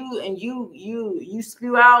together and you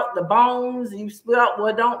spew out the bones. You spew out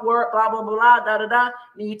what don't work. Blah blah blah da da da.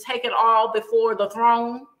 And you take it all before the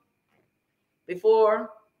throne,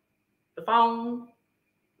 before the phone.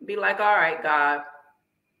 Be like, all right, God.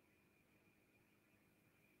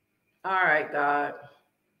 All right, God.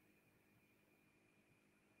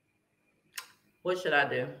 What should I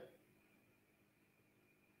do?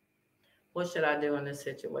 What should I do in this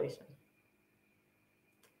situation?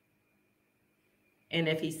 And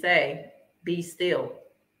if he say, be still,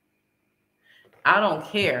 I don't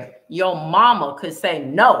care. Your mama could say,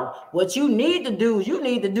 no, what you need to do is you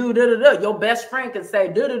need to do da-da-da. Your best friend could say,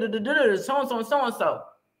 da-da-da-da-da, so-and-so.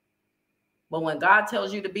 But when God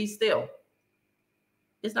tells you to be still,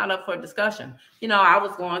 it's not up for discussion. I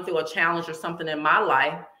was going through a challenge or something in my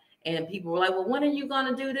life, and people were like, well, when are you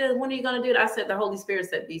going to do this? When are you going to do that? I said, the Holy Spirit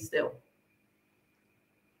said, be still.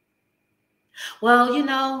 Well,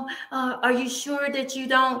 are you sure that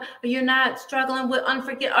you're not struggling with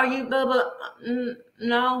unforgiveness? Are you blah, blah?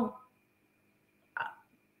 No.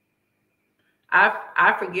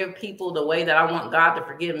 I forgive people the way that I want God to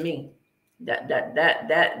forgive me.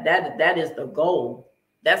 That is the goal.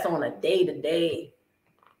 That's on a day-to-day.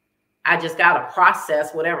 I just got to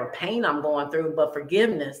process whatever pain I'm going through, but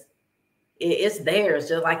forgiveness, it's theirs,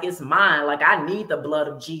 just like it's mine. Like I need the blood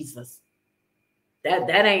of Jesus.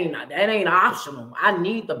 That ain't optional. I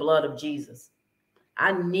need the blood of Jesus.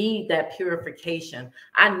 I need that purification.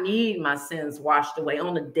 I need my sins washed away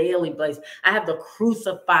on a daily basis. I have to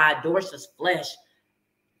crucify Dorsha's flesh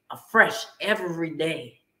afresh every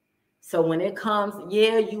day. So when it comes,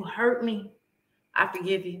 yeah, you hurt me, I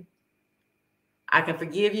forgive you. I can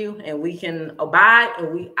forgive you, and we can abide,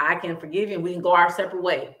 and I can forgive you, and we can go our separate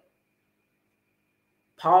way.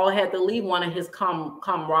 Paul had to leave one of his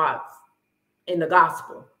comrades in the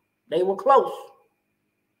gospel. They were close,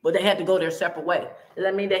 but they had to go their separate way. Does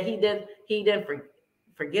that mean that he didn't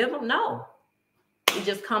forgive them? No. We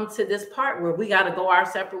just come to this part where we got to go our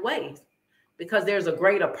separate ways. because there's a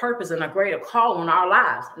greater purpose and a greater call on our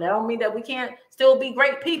lives. And that don't mean that we can't still be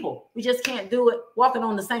great people. We just can't do it walking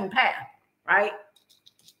on the same path, right?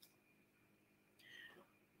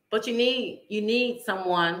 But you need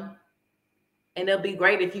someone, and it'll be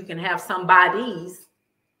great if you can have somebodies,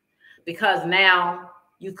 because now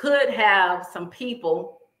you could have some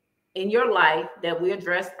people in your life that we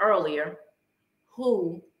addressed earlier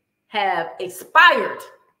who have expired,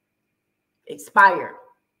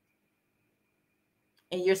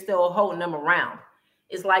 and you're still holding them around.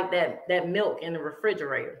 It's like that milk in the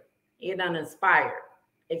refrigerator. It done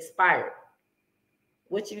expired.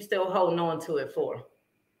 What you still holding on to it for?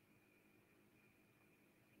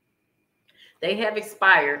 They have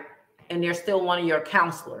expired, and they're still one of your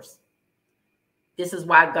counselors. This is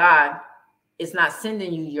why God is not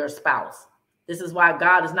sending you your spouse. This is why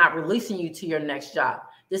God is not releasing you to your next job.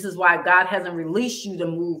 This is why God hasn't released you to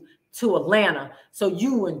move to Atlanta so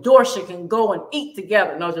you and Dorsha can go and eat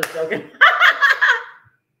together. No, just joking.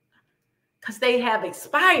 Because they have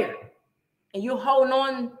expired, and you're holding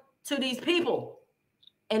on to these people,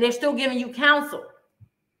 and they're still giving you counsel.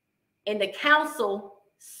 And the counsel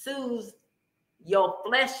soothes your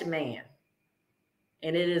flesh man,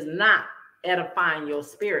 and it is not edifying your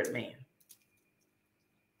spirit man.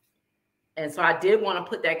 And so I did want to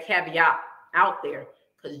put that caveat out there,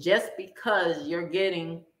 because just because you're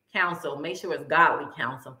getting counsel, make sure it's godly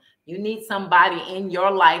counsel. You need somebody in your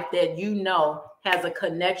life that you know has a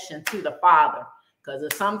connection to the Father. Because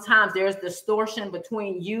if sometimes there's distortion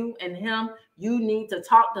between you and him, you need to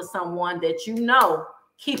talk to someone that you know,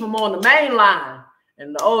 keep him on the main line.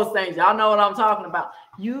 And the old saints, y'all know what I'm talking about.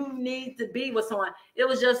 You need to be with someone. It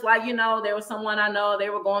was just like, there was someone I know, they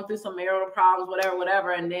were going through some marital problems,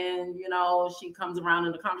 whatever. And then, she comes around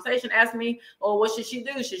in the conversation, asked me, oh, what should she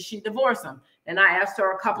do? Should she divorce him? And I asked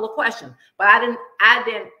her a couple of questions, but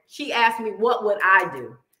she asked me, what would I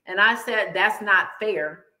do? And I said, that's not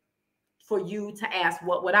fair for you to ask,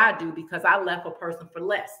 what would I do? Because I left a person for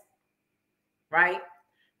less, right?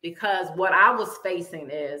 Because what I was facing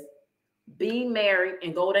is, be married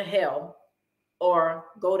and go to hell, or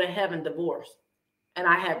go to heaven divorced. And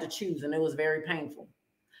I had to choose, and it was very painful,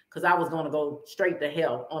 because I was going to go straight to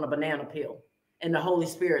hell on a banana peel. And the Holy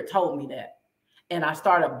Spirit told me that. And I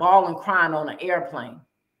started bawling, crying on an airplane.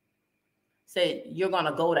 Said, you're going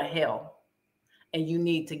to go to hell, and you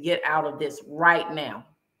need to get out of this right now,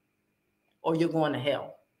 or you're going to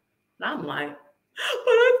hell. And I'm like, but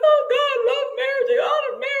I thought God loved marriage. He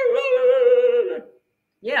honored marriage.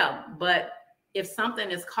 Yeah, but if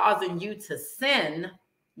something is causing you to sin,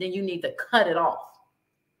 then you need to cut it off.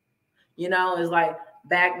 It's like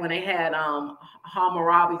back when they had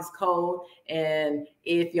Hammurabi's code, and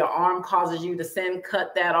if your arm causes you to sin,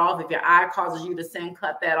 cut that off. If your eye causes you to sin,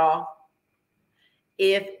 cut that off.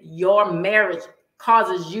 If your marriage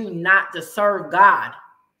causes you not to serve God,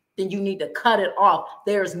 then you need to cut it off.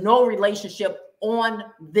 There's no relationship on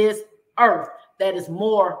this earth that is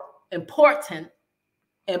more important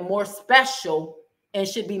and more special and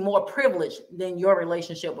should be more privileged than your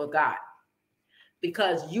relationship with God,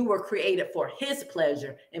 because you were created for his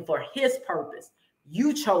pleasure and for his purpose.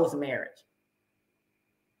 You chose marriage.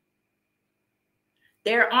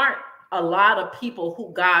 There aren't a lot of people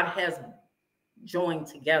who God has joined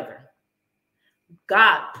together.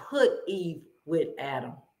 God put Eve with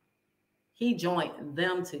Adam. He joined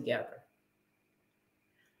them together.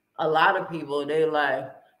 A lot of people, they're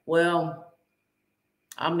like, well,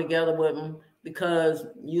 I'm together with him because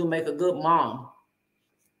you make a good mom.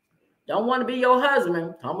 Don't want to be your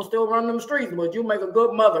husband. I'm going to still run them streets, but you make a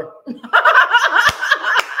good mother.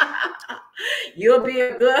 You'll be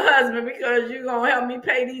a good husband because you're going to help me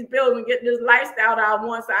pay these bills and get this lifestyle that I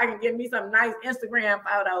want so I can get me some nice Instagram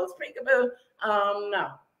photos. No,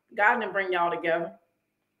 God didn't bring y'all together.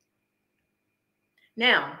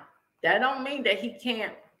 Now, that don't mean that he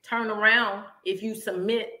can't turn around if you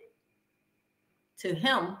submit to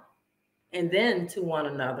him and then to one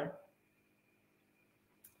another.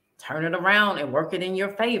 Turn it around and work it in your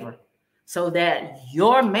favor so that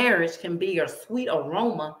your marriage can be a sweet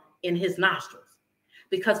aroma in his nostrils.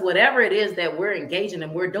 Because whatever it is that we're engaging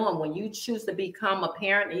and we're doing, when you choose to become a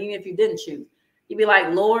parent, even if you didn't choose, you'd be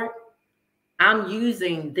like, Lord, I'm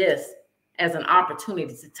using this as an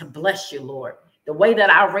opportunity to bless you, Lord. The way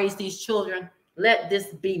that I raise these children, let this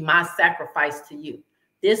be my sacrifice to you.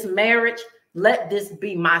 This marriage, let this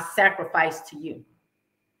be my sacrifice to you.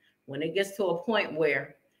 When it gets to a point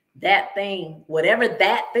where that thing, whatever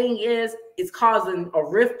that thing is causing a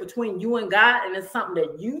rift between you and God, and it's something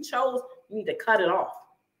that you chose, you need to cut it off.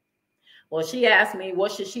 Well, she asked me,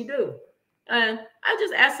 what should she do? And I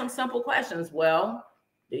just asked some simple questions. Well,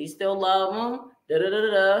 Do you still love them?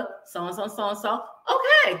 So and so, so and so.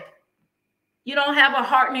 Okay. You don't have a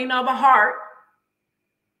hardening of a heart.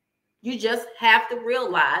 You just have to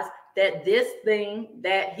realize that this thing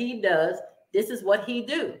that he does, this is what he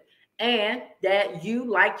do, and that you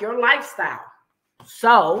like your lifestyle.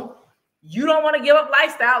 So you don't want to give up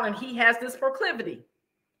lifestyle, and he has this proclivity.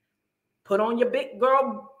 Put on your big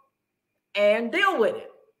girl and deal with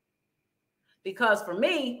it. Because for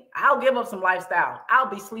me, I'll give up some lifestyle. I'll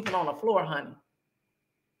be sleeping on the floor, honey.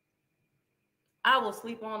 I will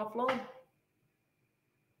sleep on the floor.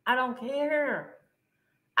 I don't care.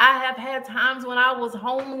 I have had times when I was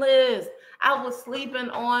homeless. I was sleeping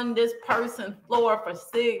on this person's floor for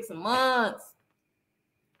 6 months.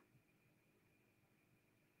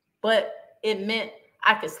 But it meant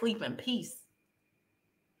I could sleep in peace.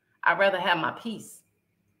 I'd rather have my peace.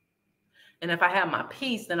 And if I have my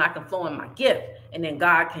peace, then I can flow in my gift. And then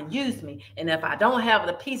God can use me. And if I don't have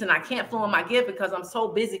the peace and I can't flow in my gift because I'm so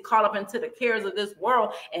busy caught up into the cares of this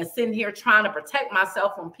world and sitting here trying to protect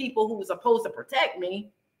myself from people who are supposed to protect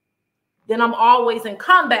me, then I'm always in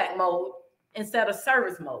combat mode instead of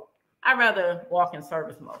service mode. I'd rather walk in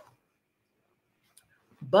service mode.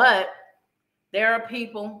 But there are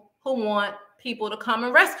people who want people to come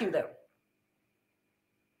and rescue them.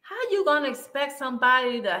 How are you going to expect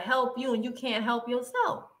somebody to help you and you can't help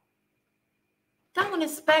yourself? Don't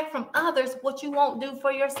expect from others what you won't do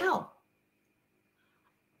for yourself.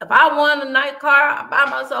 If I want a nice car, I buy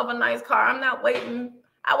myself a nice car. I'm not waiting.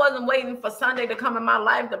 I wasn't waiting for Sunday to come in my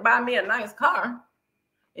life to buy me a nice car.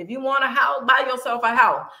 If you want a house, buy yourself a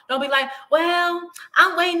house. Don't be like, well,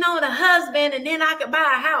 I'm waiting on a husband and then I can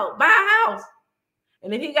buy a house. Buy a house.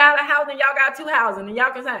 And if he got a house and y'all got 2 houses, and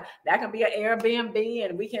y'all can say that can be an Airbnb,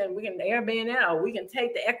 and we can Airbnb it, or we can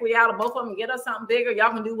take the equity out of both of them and get us something bigger.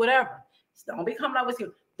 Y'all can do whatever. Just don't be coming up with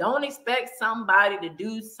you. Don't expect somebody to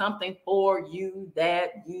do something for you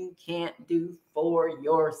that you can't do for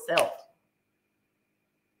yourself.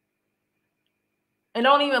 And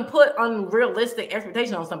don't even put unrealistic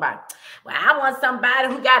expectations on somebody. Well, I want somebody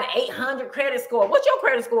who got an 800 credit score. What's your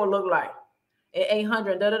credit score look like?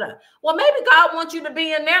 800, Well, maybe God wants you to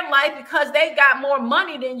be in their life because they got more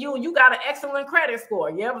money than you and you got an excellent credit score.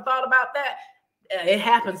 You ever thought about that? It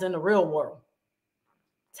happens in the real world.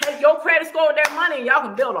 Take your credit score with their money and y'all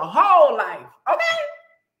can build a whole life. Okay?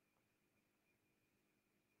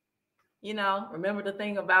 You know, remember the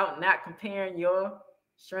thing about not comparing your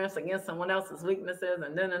strengths against someone else's weaknesses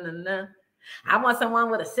and I want someone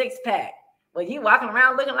with a 6-pack. Well, you walking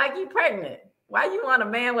around looking like you pregnant. Why you want a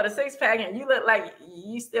man with a 6-pack and you look like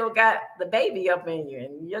you still got the baby up in you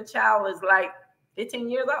and your child is like 15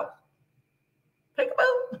 years old?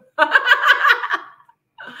 Peekaboo.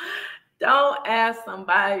 Don't ask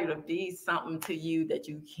somebody to be something to you that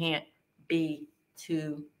you can't be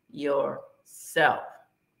to yourself.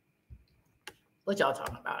 What y'all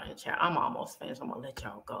talking about in the chat? I'm almost finished. I'm going to let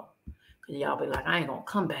y'all go. Because y'all be like, I ain't going to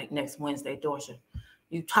come back next Wednesday, Dorsha.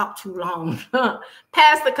 You talk too long.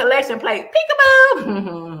 Pass the collection plate.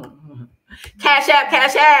 Peekaboo. Cash app,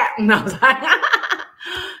 cash app. No,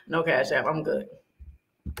 no cash app. I'm good.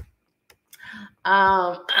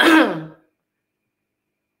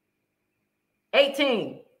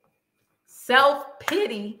 18.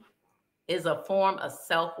 Self-pity is a form of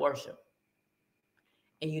self-worship.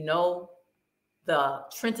 And you know the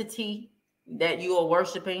Trinity that you are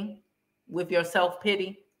worshiping with your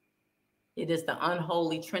self-pity? It is the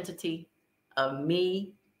unholy trinity of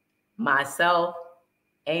me, myself,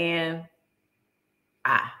 and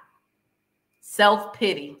I.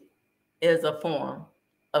 Self-pity is a form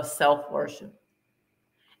of self-worship.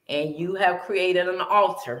 And you have created an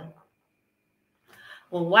altar.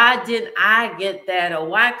 Well, why didn't I get that? Or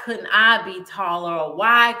why couldn't I be taller? Or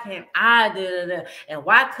why can't I do that? And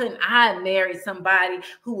why couldn't I marry somebody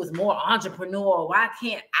who was more entrepreneurial? Why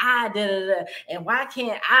can't I do that? And why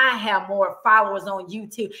can't I have more followers on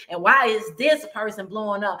YouTube? And why is this person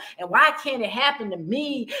blowing up? And why can't it happen to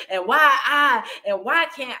me? And why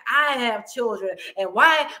can't I have children? And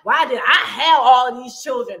why did I have all these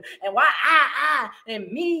children? And why I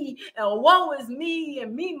and me, and woe is me,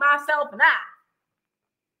 and me, myself, and I.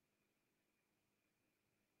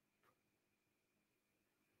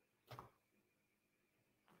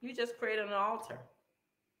 You just created an altar.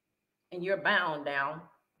 And you're bound down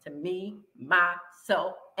to me,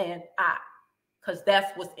 myself, and I. Because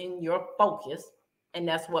that's what's in your focus. And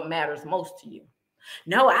that's what matters most to you.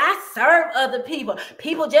 No, I serve other people.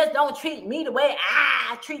 People just don't treat me the way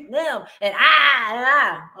I treat them. And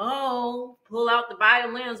I. Oh, pull out the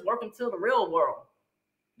violins, work into the real world.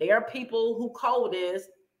 There are people who code is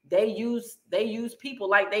They use people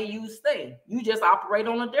like they use things. You just operate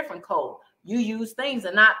on a different code. You use things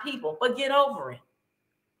and not people, but get over it.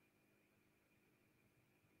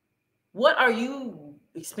 What are you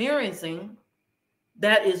experiencing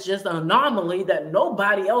that is just an anomaly that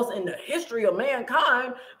nobody else in the history of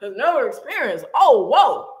mankind has never experienced? Oh,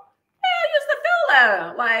 whoa. I used to feel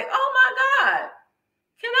that. Like, oh my God.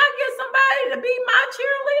 Can I get somebody to be my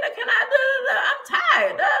cheerleader? Can I? I'm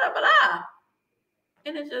tired.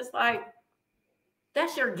 And it's just like,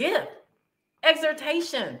 that's your gift.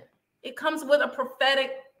 Exhortation. It comes with a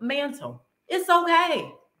prophetic mantle. It's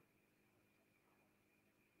okay.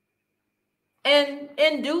 And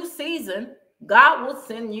in due season, God will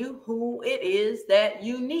send you who it is that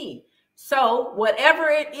you need. So whatever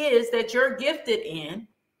it is that you're gifted in,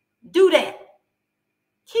 do that.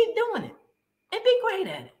 Keep doing it and be great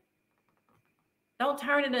at it. Don't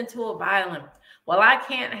turn it into a violent. Well, I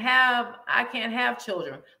can't have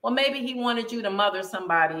children. Well, maybe he wanted you to mother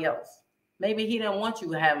somebody else. Maybe he didn't want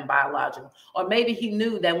you having biological. Or maybe he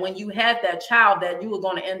knew that when you had that child that you were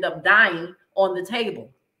going to end up dying on the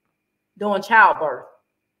table during childbirth.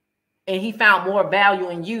 And he found more value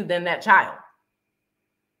in you than that child.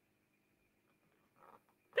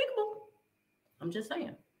 People, I'm just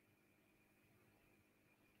saying.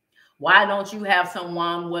 Why don't you have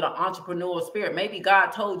someone with an entrepreneurial spirit? Maybe God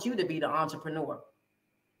told you to be the entrepreneur.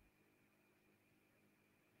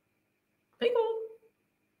 People,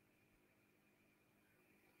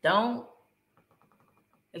 don't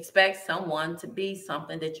expect someone to be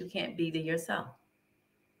something that you can't be to yourself.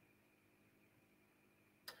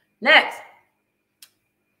 Next,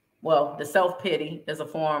 well, the self-pity is a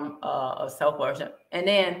form of self-worship. And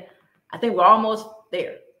then I think we're almost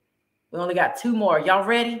there. We only got 2 more. Y'all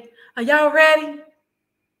ready? Are y'all ready?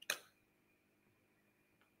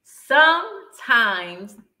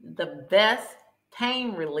 Sometimes the best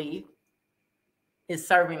pain relief is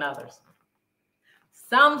serving others.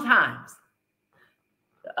 Sometimes.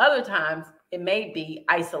 The other times, it may be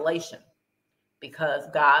isolation because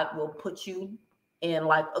God will put you in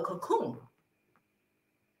like a cocoon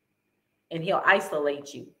and he'll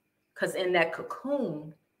isolate you because in that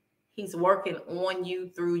cocoon, he's working on you,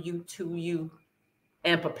 through you, to you,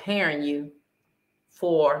 and preparing you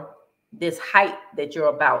for this height that you're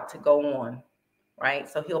about to go on, right?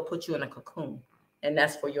 So he'll put you in a cocoon, and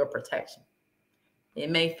that's for your protection. It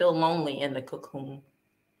may feel lonely in the cocoon,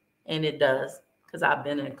 and it does, because I've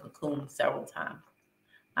been in a cocoon several times.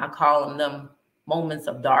 I call them moments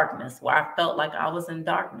of darkness where I felt like I was in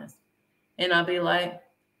darkness. And I'll be like,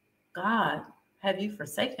 God, have you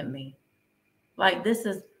forsaken me? Like,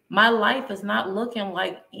 my life is not looking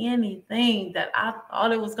like anything that I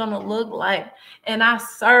thought it was going to look like. And I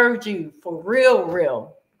served you for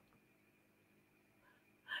real.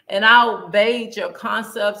 And I obeyed your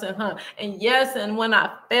concepts and yes, and when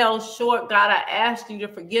I fell short, God, I asked you to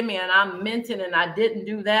forgive me, and I meant it, and I didn't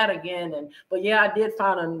do that again. But yeah, I did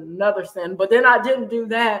find another sin, but then I didn't do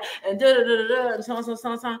that, and and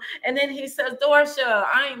so. And then he says, Dorsha,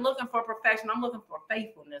 I ain't looking for perfection. I'm looking for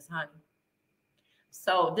faithfulness, honey.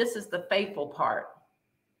 So this is the faithful part.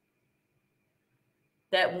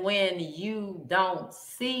 That when you don't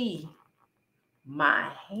see my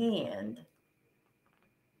hand,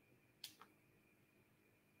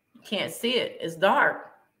 you can't see it, it's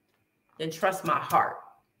dark, then trust my heart.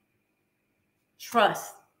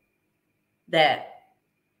 Trust that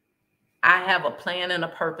I have a plan and a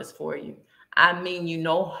purpose for you. I mean you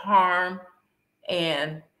no harm,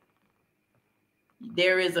 and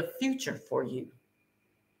there is a future for you.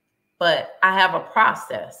 But I have a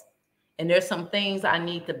process, and there's some things I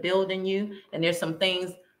need to build in you, and there's some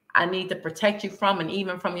things I need to protect you from, and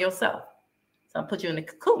even from yourself. So I'll put you in the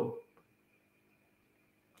cocoon.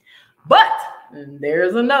 But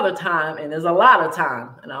there's another time, and there's a lot of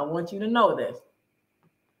time, and I want you to know this.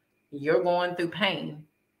 You're going through pain,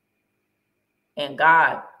 and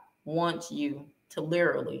God wants you to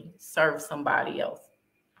literally serve somebody else.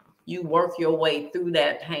 You work your way through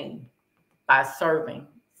that pain by serving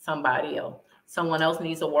somebody else. Someone else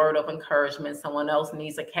needs a word of encouragement. Someone else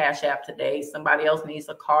needs a cash app today. Somebody else needs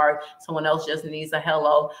a card. Someone else just needs a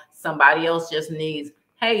hello. Somebody else just needs,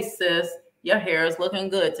 hey, sis, your hair is looking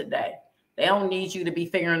good today. They don't need you to be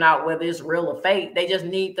figuring out whether it's real or fake. They just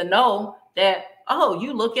need to know that, oh,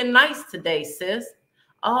 you looking nice today, sis.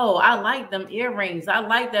 Oh, I like them earrings. I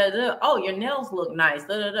like that. Oh, your nails look nice.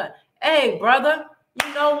 Hey, brother,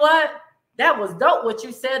 you know what? That was dope what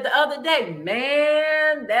you said the other day.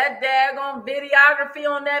 Man, that daggone videography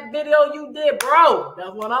on that video you did, bro.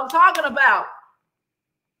 That's what I'm talking about.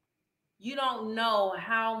 You don't know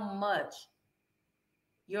how much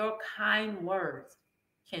your kind words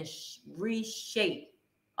can reshape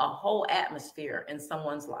a whole atmosphere in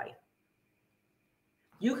someone's life.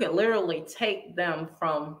 You can literally take them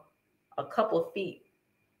from a couple of feet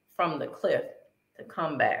from the cliff to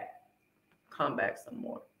come back some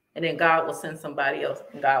more. And then God will send somebody else,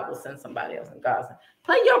 and God will send somebody else, and God will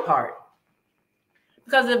play your part.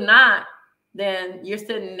 Because if not, then you're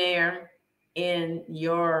sitting there in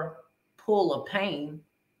your pool of pain,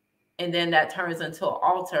 and then that turns into an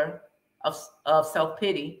altar of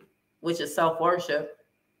self-pity, which is self-worship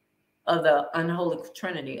of the unholy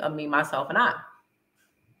trinity of me, myself, and I.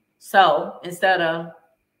 So instead of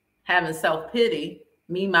having self-pity,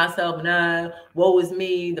 me, myself, and I, woe is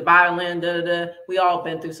me, the violin, da, da, da, we all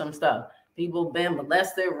been through some stuff. People been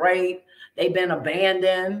molested, raped, they've been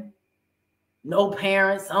abandoned, no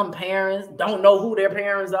parents, some parents don't know who their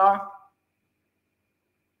parents are.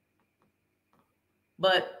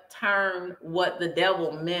 But turn what the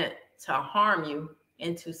devil meant to harm you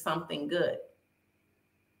into something good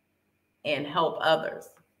and help others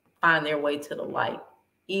find their way to the light,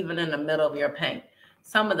 even in the middle of your pain.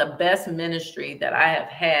 Some of the best ministry that I have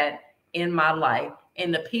had in my life,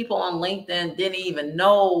 and the people on LinkedIn didn't even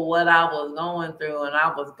know what I was going through, and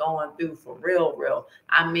I was going through for real.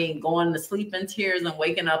 I mean, going to sleep in tears and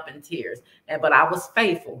waking up in tears. But I was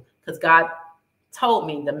faithful because God told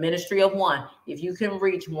me the ministry of one. If you can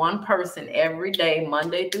reach one person every day,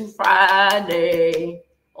 Monday through Friday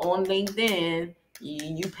on LinkedIn,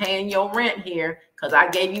 you paying your rent here because I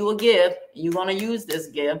gave you a gift and you're going to use this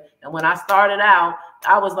gift. And when I started out,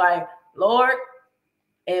 I was like, Lord.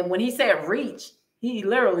 And when he said reach, he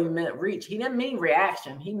literally meant reach. He didn't mean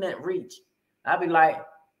reaction. He meant reach. I'd be like,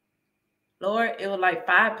 Lord, it was like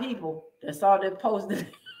 5 people that saw that post. And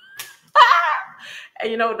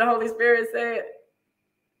you know what the Holy Spirit said?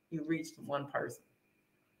 You reached one person.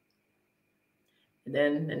 And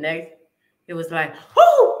then the next, it was like,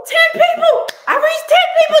 oh, 10 people. I reached 10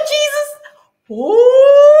 people, Jesus. Ooh.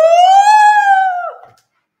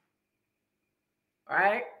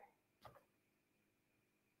 Right?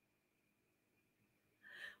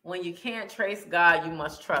 When you can't trace God, you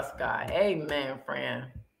must trust God. Amen, friend.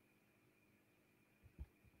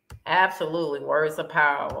 Absolutely. Words are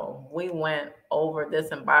powerful. We went over this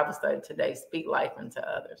in Bible study today. Speak life into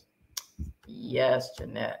others. Yes,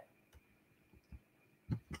 Jeanette.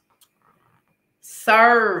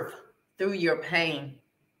 Serve through your pain.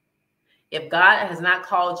 If God has not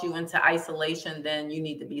called you into isolation, then you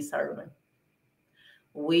need to be serving.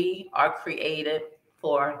 We are created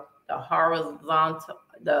for the horizontal,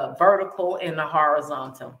 the vertical and the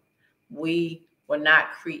horizontal. We were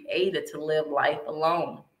not created to live life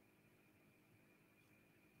alone.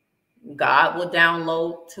 God will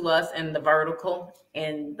download to us in the vertical,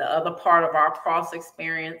 and the other part of our cross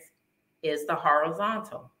experience is the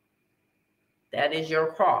horizontal. That is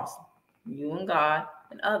your cross. You and God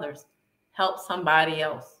and others. Help somebody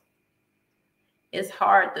else. It's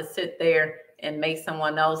hard to sit there and make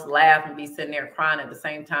someone else laugh and be sitting there crying at the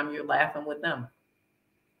same time you're laughing with them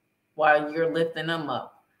while you're lifting them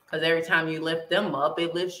up. Because every time you lift them up,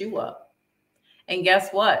 it lifts you up. And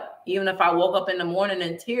guess what? Even if I woke up in the morning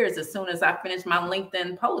in tears, as soon as I finished my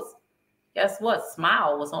LinkedIn post, guess what?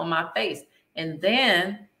 Smile was on my face. And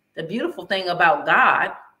then the beautiful thing about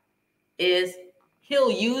God is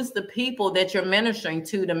he'll use the people that you're ministering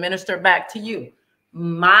to minister back to you.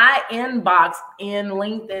 My inbox in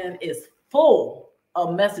LinkedIn is full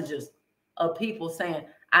of messages of people saying,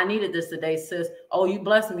 I needed this today, sis. Oh, you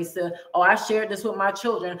blessed me, sis. Oh, I shared this with my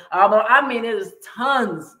children. I mean, it is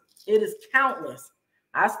tons. It is countless.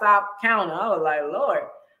 I stopped counting. I was like, Lord.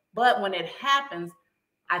 But when it happens,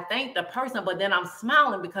 I thank the person, but then I'm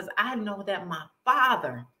smiling because I know that my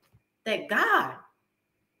Father, that God,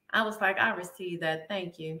 I was like, I received that.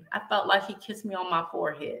 Thank you. I felt like he kissed me on my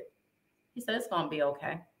forehead. He said, it's going to be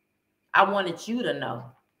okay. I wanted you to know.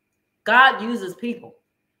 God uses people.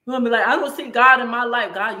 You're going to be like, I don't see God in my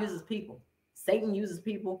life. God uses people. Satan uses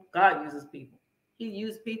people. God uses people. He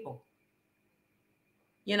used people.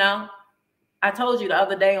 You know, I told you the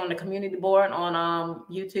other day on the community board on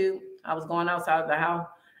YouTube, I was going outside of the house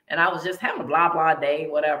and I was just having a blah, blah day,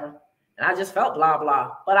 whatever. And I just felt blah,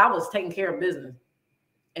 blah, but I was taking care of business.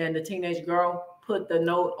 And the teenage girl put the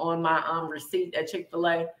note on my receipt at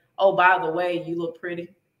Chick-fil-A. Oh, by the way, you look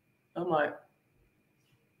pretty. I'm like,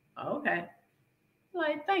 okay.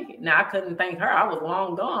 Like, thank you. Now, I couldn't thank her. I was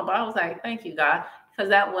long gone, but I was like, thank you, God. Because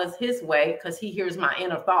that was his way, because he hears my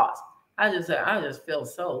inner thoughts. I just feel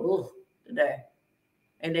so today.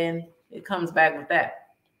 And then it comes back with that.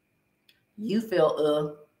 You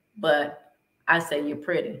feel but I say you're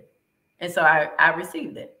pretty. And so I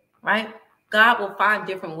received it, right? God will find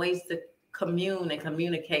different ways to commune and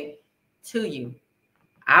communicate to you.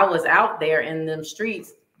 I was out there in them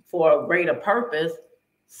streets for a greater purpose,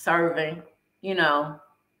 serving, you know,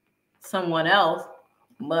 someone else.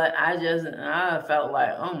 But I felt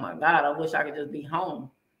like, oh my God, I wish I could just be home,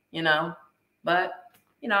 you know. But,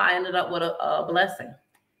 you know, I ended up with a blessing.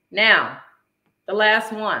 Now, the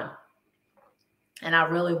last one, and I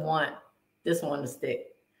really want this one to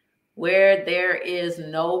stick. Where there is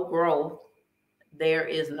no growth, there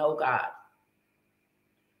is no God.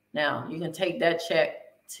 Now, you can take that check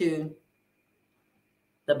to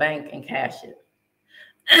the bank and cash it.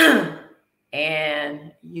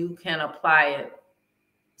 And you can apply it,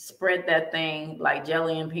 spread that thing like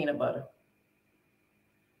jelly and peanut butter.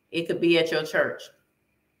 It could be at your church.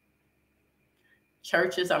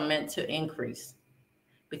 Churches are meant to increase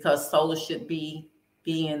because souls should be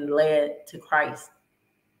being led to Christ.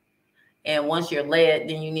 And once you're led,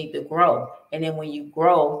 then you need to grow. And then when you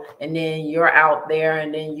grow, and then you're out there,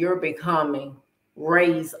 and then you're becoming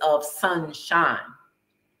rays of sunshine.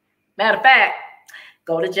 Matter of fact,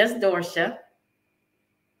 go to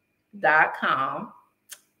justdorsha.com,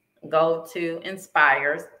 go to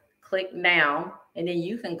Inspires, click down, and then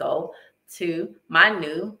you can go to my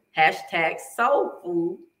new #soul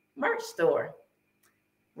food merch store.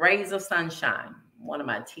 Rays of Sunshine, one of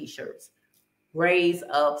my t-shirts. Rays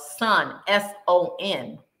of sun,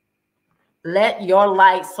 S-O-N. Let your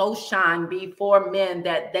light so shine before men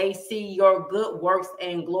that they see your good works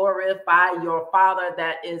and glorify your Father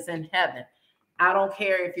that is in heaven. I don't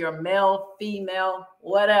care if you're male, female,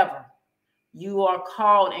 whatever. You are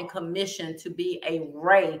called and commissioned to be a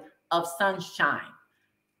ray of sunshine,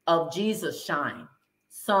 of Jesus shine,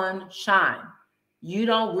 sunshine. You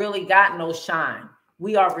don't really got no shine.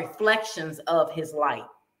 We are reflections of his light,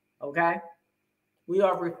 okay? We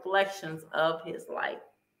are reflections of his light.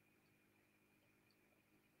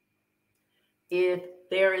 If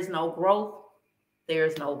there is no growth, there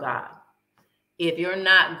is no God. If you're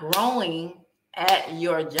not growing at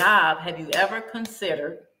your job, have you ever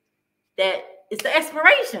considered that it's the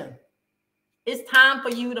expiration? It's time for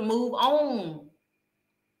you to move on.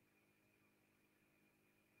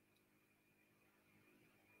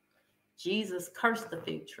 Jesus cursed the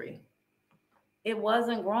fig tree. It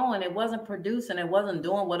wasn't growing, it wasn't producing, it wasn't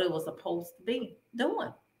doing what it was supposed to be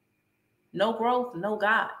doing. No growth, no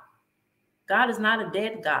God. God is not a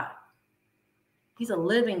dead God. He's a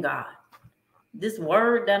living God. This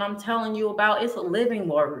word that I'm telling you about, it's a living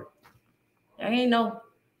word. There ain't no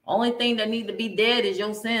only thing that need to be dead is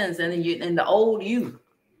your sins and the old you.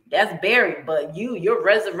 That's buried, but you're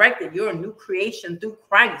resurrected. You're a new creation through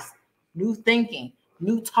Christ. New thinking,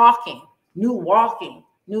 new talking, new walking,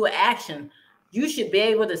 new action. You should be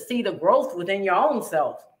able to see the growth within your own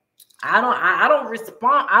self. I don't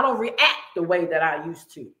respond. I don't react the way that I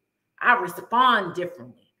used to. I respond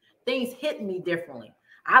differently. Things hit me differently.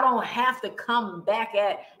 I don't have to come back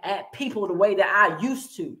at people the way that I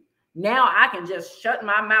used to. Now I can just shut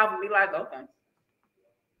my mouth and be like, okay.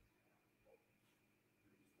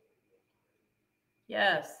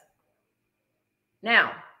 Yes.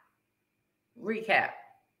 Now, recap.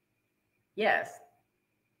 Yes.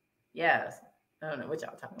 Yes. I don't know what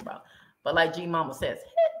y'all talking about. But like G Mama says,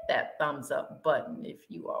 hit that thumbs up button if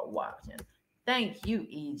you are watching. Thank you,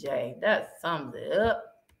 EJ. That sums it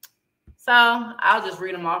up. So I'll just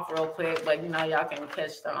read them off real quick, but you know, y'all can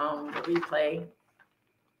catch the replay.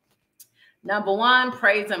 Number 1,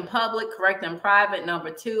 praise in public, correct in private. Number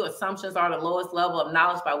 2, assumptions are the lowest level of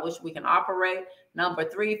knowledge by which we can operate. Number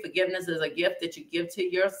 3, forgiveness is a gift that you give to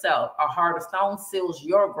yourself. A heart of stone seals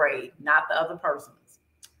your grave, not the other person's.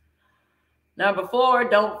 Number 4,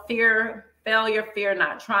 don't fear failure, fear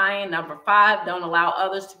not trying. Number 5, don't allow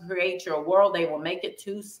others to create your world. They will make it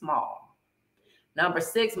too small. Number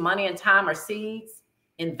 6, money and time are seeds.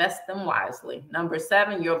 Invest them wisely. Number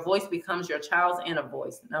 7, your voice becomes your child's inner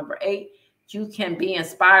voice. Number 8, you can be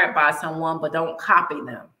inspired by someone, but don't copy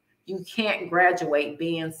them. You can't graduate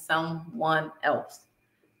being someone else.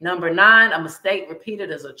 Number 9, a mistake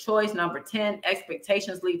repeated is a choice. Number 10,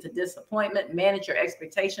 expectations lead to disappointment. Manage your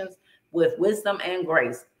expectations with wisdom and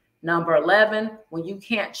grace. Number 11, when you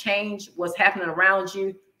can't change what's happening around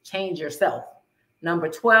you, change yourself. Number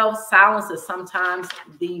 12, silence is sometimes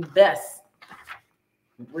the best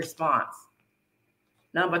response.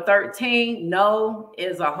 Number 13, no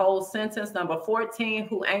is a whole sentence. Number 14,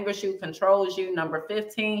 who angers you controls you. Number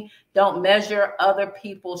 15, don't measure other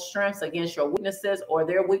people's strengths against your weaknesses or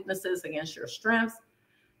their weaknesses against your strengths.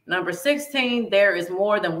 Number 16, there is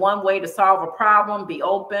more than one way to solve a problem. Be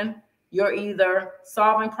open. You're either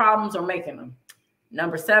solving problems or making them.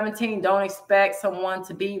 Number 17, don't expect someone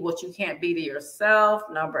to be what you can't be to yourself.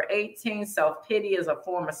 Number 18, self-pity is a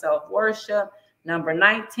form of self-worship. Number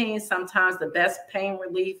 19, sometimes the best pain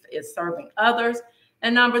relief is serving others.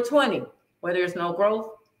 And number 20, where there's no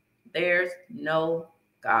growth, there's no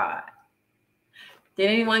God. Did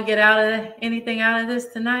anyone get anything out of this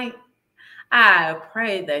tonight? I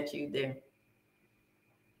pray that you did.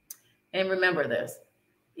 And remember this,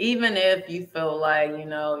 even if you feel like,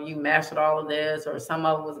 you mastered all of this, or some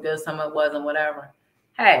of it was good, some of it wasn't, whatever.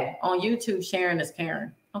 Hey, on YouTube, sharing is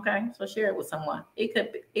caring. Okay, so share it with someone. It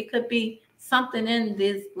could be something in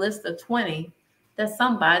this list of 20 that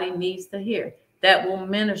somebody needs to hear that will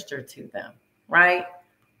minister to them, right?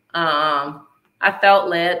 I felt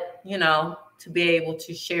led, to be able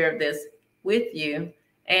to share this with you.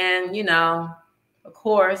 And, of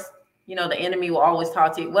course, the enemy will always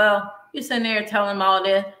talk to you. Well, you're sitting there telling them all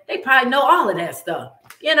this. They probably know all of that stuff,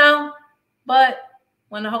 But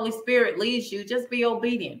when the Holy Spirit leads you, just be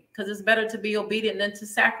obedient, because it's better to be obedient than to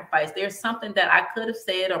sacrifice. There's something that I could have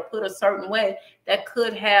said or put a certain way that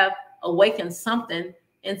could have awakened something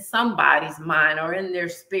in somebody's mind or in their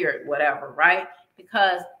spirit, whatever, right?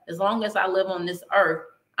 Because as long as I live on this earth,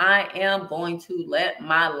 I am going to let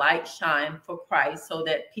my light shine for Christ so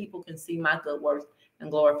that people can see my good works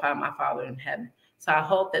and glorify my Father in heaven. So I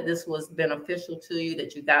hope that this was beneficial to you,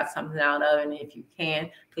 that you got something out of it. And if you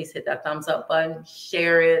can, please hit that thumbs up button,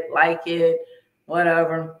 share it, like it,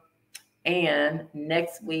 whatever. And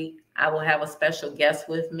next week, I will have a special guest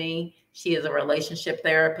with me. She is a relationship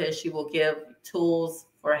therapist. She will give tools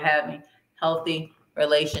for having healthy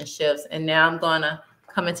relationships. And now I'm going to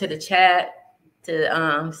come into the chat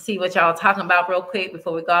to see what y'all talking about real quick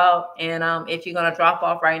before we go. And if you're going to drop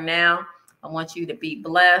off right now, I want you to be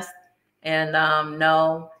blessed and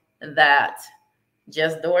know that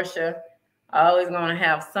Just Dorsha always going to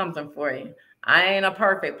have something for you. I ain't a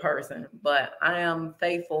perfect person, but I am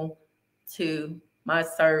faithful to my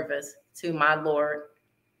service, to my Lord,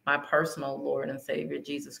 my personal Lord and Savior,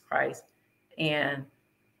 Jesus Christ. And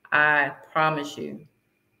I promise you,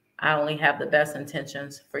 I only have the best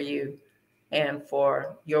intentions for you and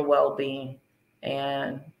for your well-being.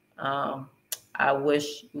 And I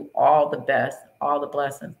wish you all the best, all the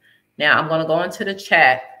blessings. Now, I'm going to go into the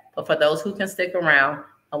chat, but for those who can stick around,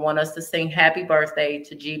 I want us to sing happy birthday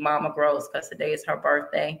to G Mama Groves, because today is her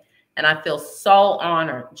birthday. And I feel so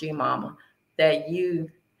honored, G Mama, that you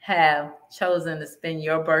have chosen to spend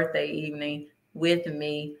your birthday evening with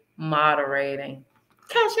me moderating.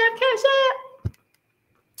 Cash App.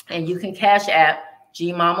 And you can Cash App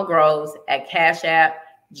G Mama Groves at Cash App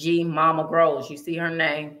G Mama Groves. You see her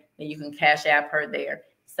name, and you can Cash App her there.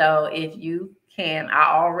 So if you can,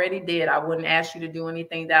 I already did. I wouldn't ask you to do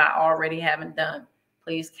anything that I already haven't done.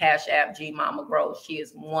 Please Cash App G Mama Groves. She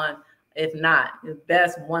is one, if not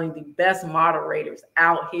one of the best moderators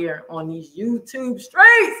out here on these YouTube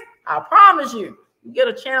streets. I promise you. You get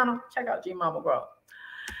a channel, check out G Mama Groves.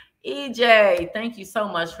 EJ, thank you so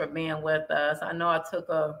much for being with us. I know I took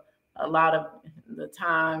a lot of the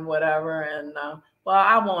time, whatever, and well,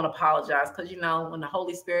 I won't apologize, because when the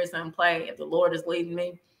Holy Spirit's in play, if the Lord is leading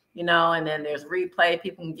me, and then there's replay,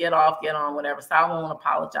 people can get off, get on, whatever. So I won't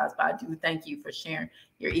apologize, but I do thank you for sharing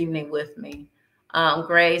your evening with me.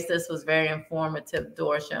 Grace, this was very informative,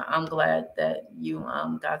 Dorsha. I'm glad that you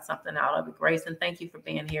got something out of it, Grace, and thank you for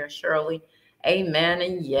being here, Shirley. Amen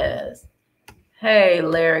and yes. Hey,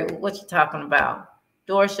 Larry, what you talking about?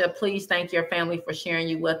 Dorsha, please thank your family for sharing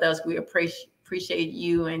you with us. We appreciate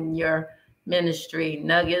you and your ministry.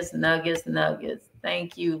 Nuggets.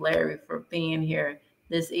 Thank you, Larry, for being here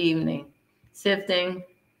this evening. Sifting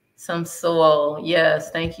some soul. Yes,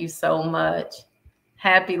 thank you so much.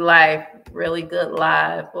 Happy Life, really good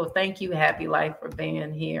live. Well, thank you, Happy Life, for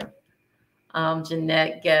being here.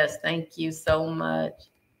 Jeanette Guest, thank you so much.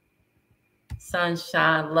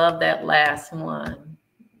 Sunshine, love that last one.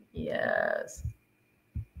 Yes.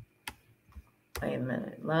 Wait a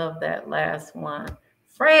minute. Love that last one.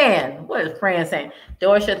 Fran, what is Fran saying?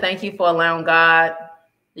 Dorsha, thank you for allowing God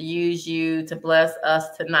to use you to bless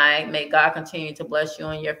us tonight. May God continue to bless you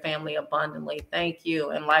and your family abundantly. Thank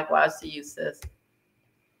you. And likewise to you, sis.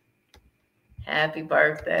 Happy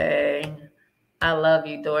birthday. I love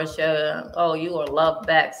you, Dorsha. Oh, you are loved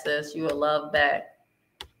back, sis. You are loved back.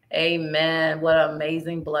 Amen. What an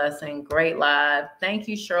amazing blessing. Great live. Thank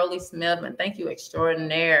you, Shirley Smith, and thank you,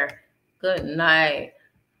 Extraordinaire. Good night.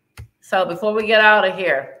 So before we get out of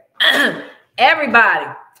here, everybody,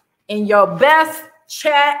 in your best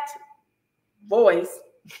chat voice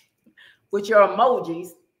with your emojis,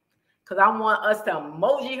 because I want us to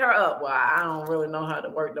emoji her up. Well, I don't really know how to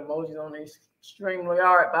work the emojis on Extremely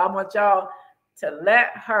Art, but I want y'all to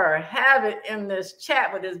let her have it in this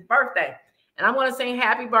chat with his birthday. And I'm going to sing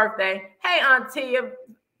happy birthday. Hey, Auntie.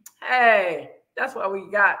 Hey, that's why we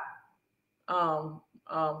got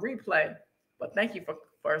replay. But thank you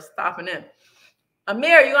for stopping in.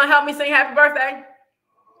 Amir, you going to help me sing happy birthday?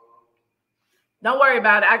 Don't worry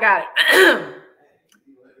about it. I got it.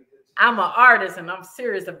 I'm an artist and I'm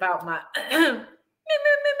serious about my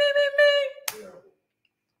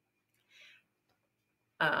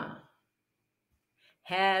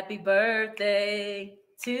happy birthday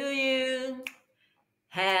to you.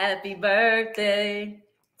 Happy birthday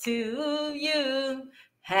to you.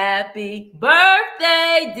 Happy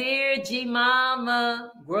birthday, dear G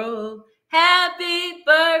Mama Grove. Happy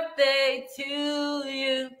birthday to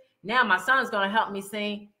you. Now my son's going to help me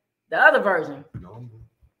sing the other version. No.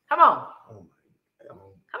 Come on. Oh my God.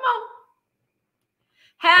 Come on.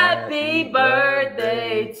 Happy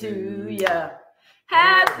birthday to ya.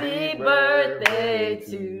 Happy birthday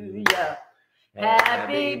to ya.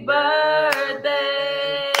 Happy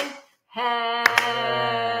birthday. Happy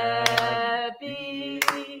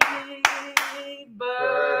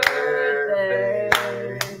birthday.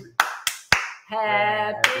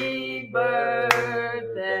 Happy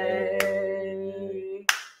birthday.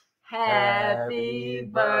 Happy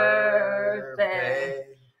birthday.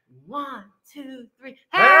 1, 2, 3.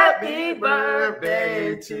 Happy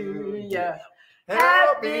birthday to ya.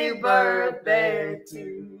 Happy birthday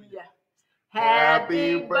to ya.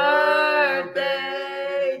 Happy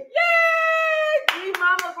birthday. Yay! G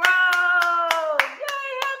Mama Grove. Yay,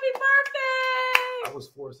 happy birthday. I was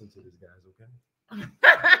forced into this, guys, okay?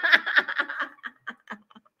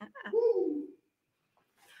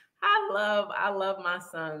 I love my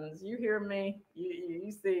sons. You hear me?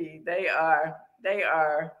 You see, they are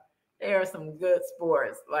some good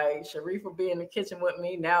sports. Like Sharif will be in the kitchen with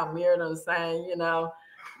me now. Miriam saying, you know,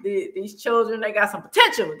 these children, they got some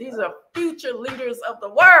potential. These are future leaders of the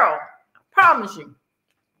world. I promise you.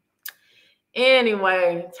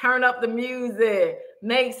 Anyway, turn up the music.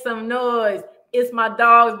 Make some noise. It's my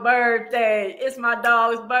dog's birthday. It's my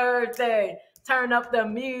dog's birthday. Turn up the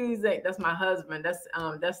music. That's my husband. That's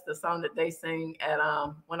the song that they sing at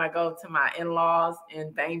when I go to my in-laws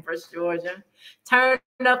in Bainbridge, Georgia. Turn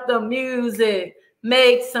up the music.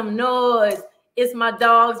 Make some noise. It's my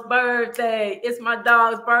dog's birthday. It's my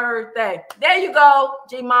dog's birthday. There you go,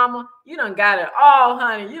 G Mama. You done got it all,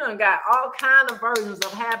 honey. You done got all kind of versions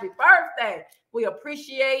of happy birthday. We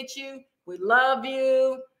appreciate you. We love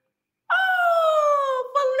you.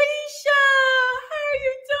 Oh, Felicia, how are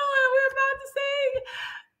you doing? We're about to say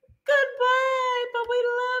goodbye, but we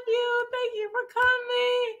love you. Thank you for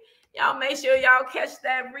coming. Y'all make sure y'all catch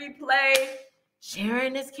that replay.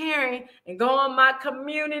 Sharing is caring. And go on my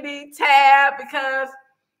community tab because,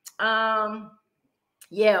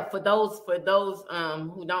 yeah, for those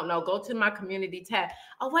who don't know, go to my community tab.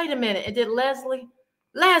 Oh, wait a minute. And did Leslie,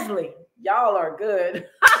 y'all are good.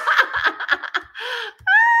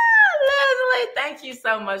 Leslie, thank you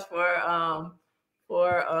so much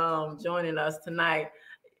for joining us tonight.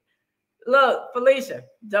 Look, Felicia,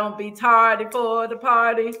 don't be tardy for the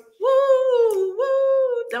party. Woo,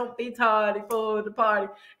 woo, don't be tardy for the party.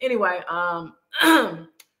 Anyway, go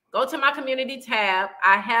to my community tab.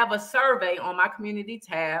 I have a survey on my community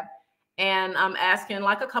tab, and I'm asking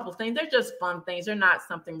like a couple things. They're just fun things. They're not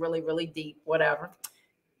something really, really deep, whatever.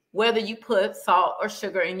 Whether you put salt or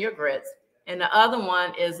sugar in your grits. And the other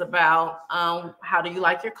one is about how do you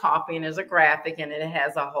like your coffee? And there's a graphic, and it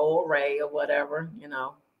has a whole array of whatever, you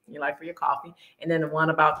know, you like for your coffee. And then the one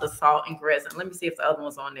about the salt and grits. And let me see if the other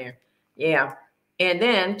one's on there. Yeah. And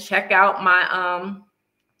then check out my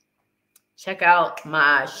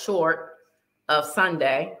short of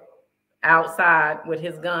Sunday outside with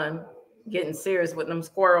his gun, getting serious with them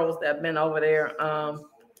squirrels that have been over there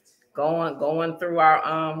going through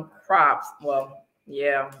our crops. Well,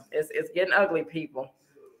 yeah, it's getting ugly, people.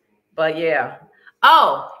 But yeah.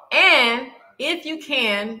 Oh, and if you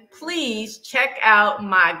can, please check out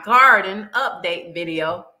my garden update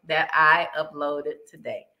video that I uploaded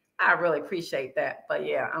today. I really appreciate that. But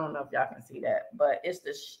yeah, I don't know if y'all can see that, but it's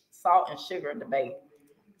the salt and sugar debate.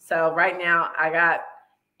 So right now I got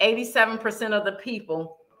 87% of the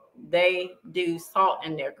people, they do salt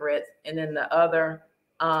in their grits, and then the other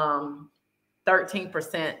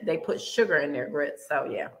 13% they put sugar in their grits. So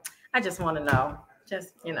yeah, I just want to know,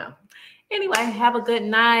 just, you know. Anyway, have a good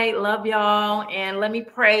night. Love y'all. And let me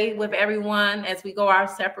pray with everyone as we go our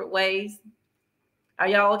separate ways. Are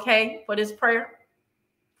y'all okay for this prayer?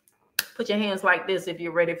 Put your hands like this if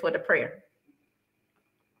you're ready for the prayer.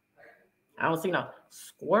 I don't see no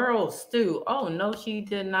squirrel stew. Oh, no, she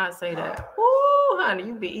did not say that. Woo, honey,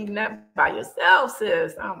 you be eating that by yourself,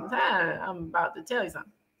 sis. I'm about to tell you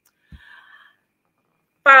something.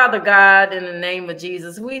 Father God, in the name of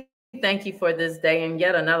Jesus, we thank you for this day and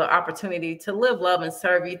yet another opportunity to live, love, and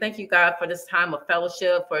serve you. Thank you, God, for this time of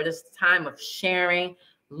fellowship, for this time of sharing,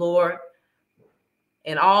 Lord.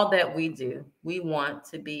 In all that we do, we want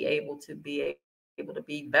to be able to be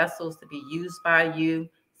vessels to be used by you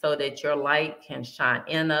so that your light can shine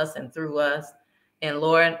in us and through us. And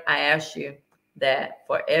Lord, I ask you that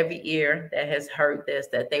for every ear that has heard this,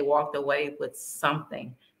 that they walked away with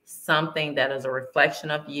something that is a reflection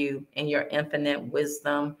of you and your infinite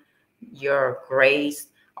wisdom, your grace,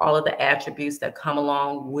 all of the attributes that come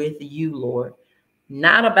along with you, Lord.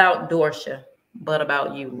 Not about Dorsha, but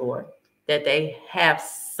about you, Lord. That they have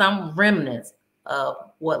some remnants of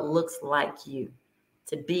what looks like you,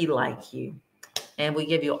 to be like you. And we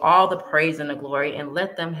give you all the praise and the glory, and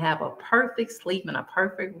let them have a perfect sleep and a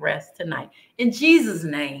perfect rest tonight. In Jesus'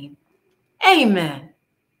 name, amen.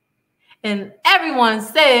 And everyone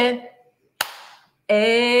said,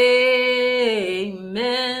 amen.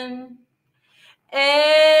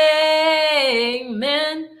 Amen.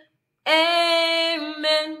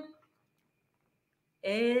 Amen.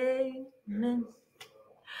 Amen.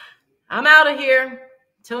 I'm out of here.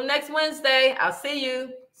 Till next Wednesday, I'll see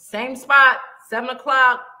you. Same spot, 7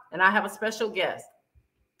 o'clock, and I have a special guest.